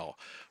well.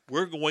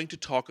 We're going to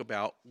talk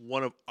about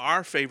one of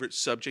our favorite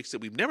subjects that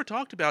we've never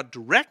talked about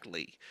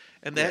directly,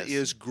 and that Yes.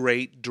 is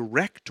great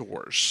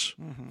directors.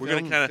 We're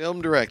going to kind of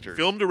Film director.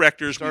 film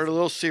directors. Start a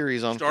little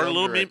series on Start a film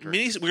little director.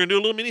 mini. We're going to do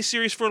a little mini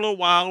series for a little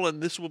while,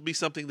 and this will be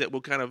something that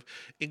we'll kind of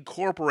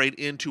incorporate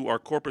into our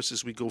corpus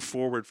as we go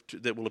forward.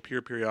 That will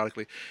appear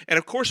periodically, and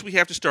of course, we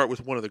have to start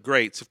with one of the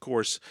greats, of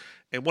course,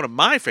 and one of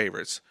my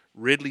favorites,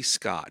 Ridley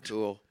Scott.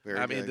 Cool. Very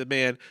I mean, good. the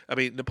man. I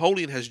mean,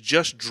 Napoleon has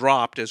just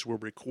dropped as we're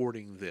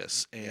recording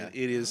this, and Yeah.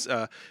 it is.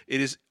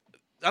 It is.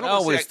 I I don't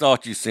want always to say.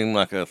 thought you seemed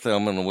like a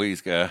Thelma and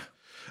Louise guy.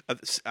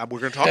 We're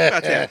going to talk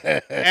about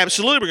that.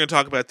 Absolutely, we're going to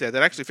talk about that.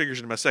 That actually figures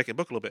into my second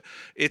book a little bit.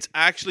 It's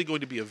actually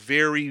going to be a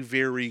very,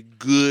 very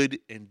good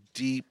and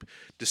deep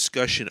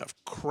discussion of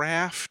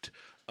craft,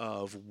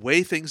 of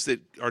way things that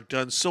are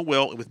done so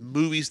well with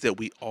movies that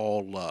we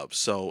all love.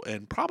 So,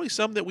 and probably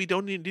some that we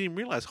didn't even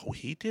realize. Oh,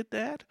 he did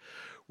that.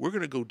 We're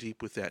going to go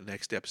deep with that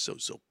next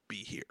episode. So be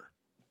here.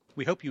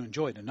 We hope you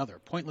enjoyed another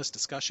pointless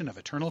discussion of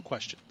eternal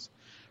questions.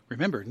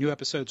 Remember, new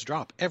episodes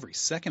drop every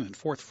second and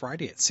fourth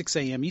Friday at 6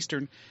 a.m.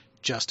 Eastern,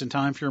 just in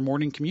time for your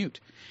morning commute.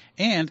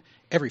 And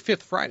every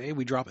fifth Friday,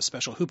 we drop a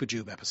special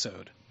Hoopajoob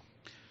episode.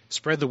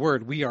 Spread the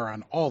word we are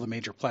on all the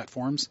major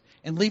platforms,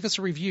 and leave us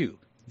a review.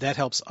 That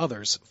helps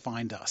others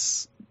find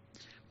us.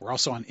 We're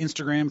also on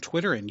Instagram,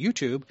 Twitter, and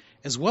YouTube,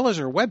 as well as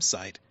our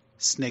website,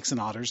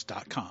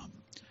 snakesandotters.com.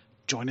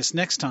 Join us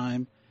next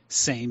time.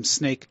 Same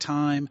snake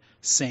time,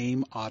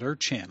 same otter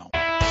channel.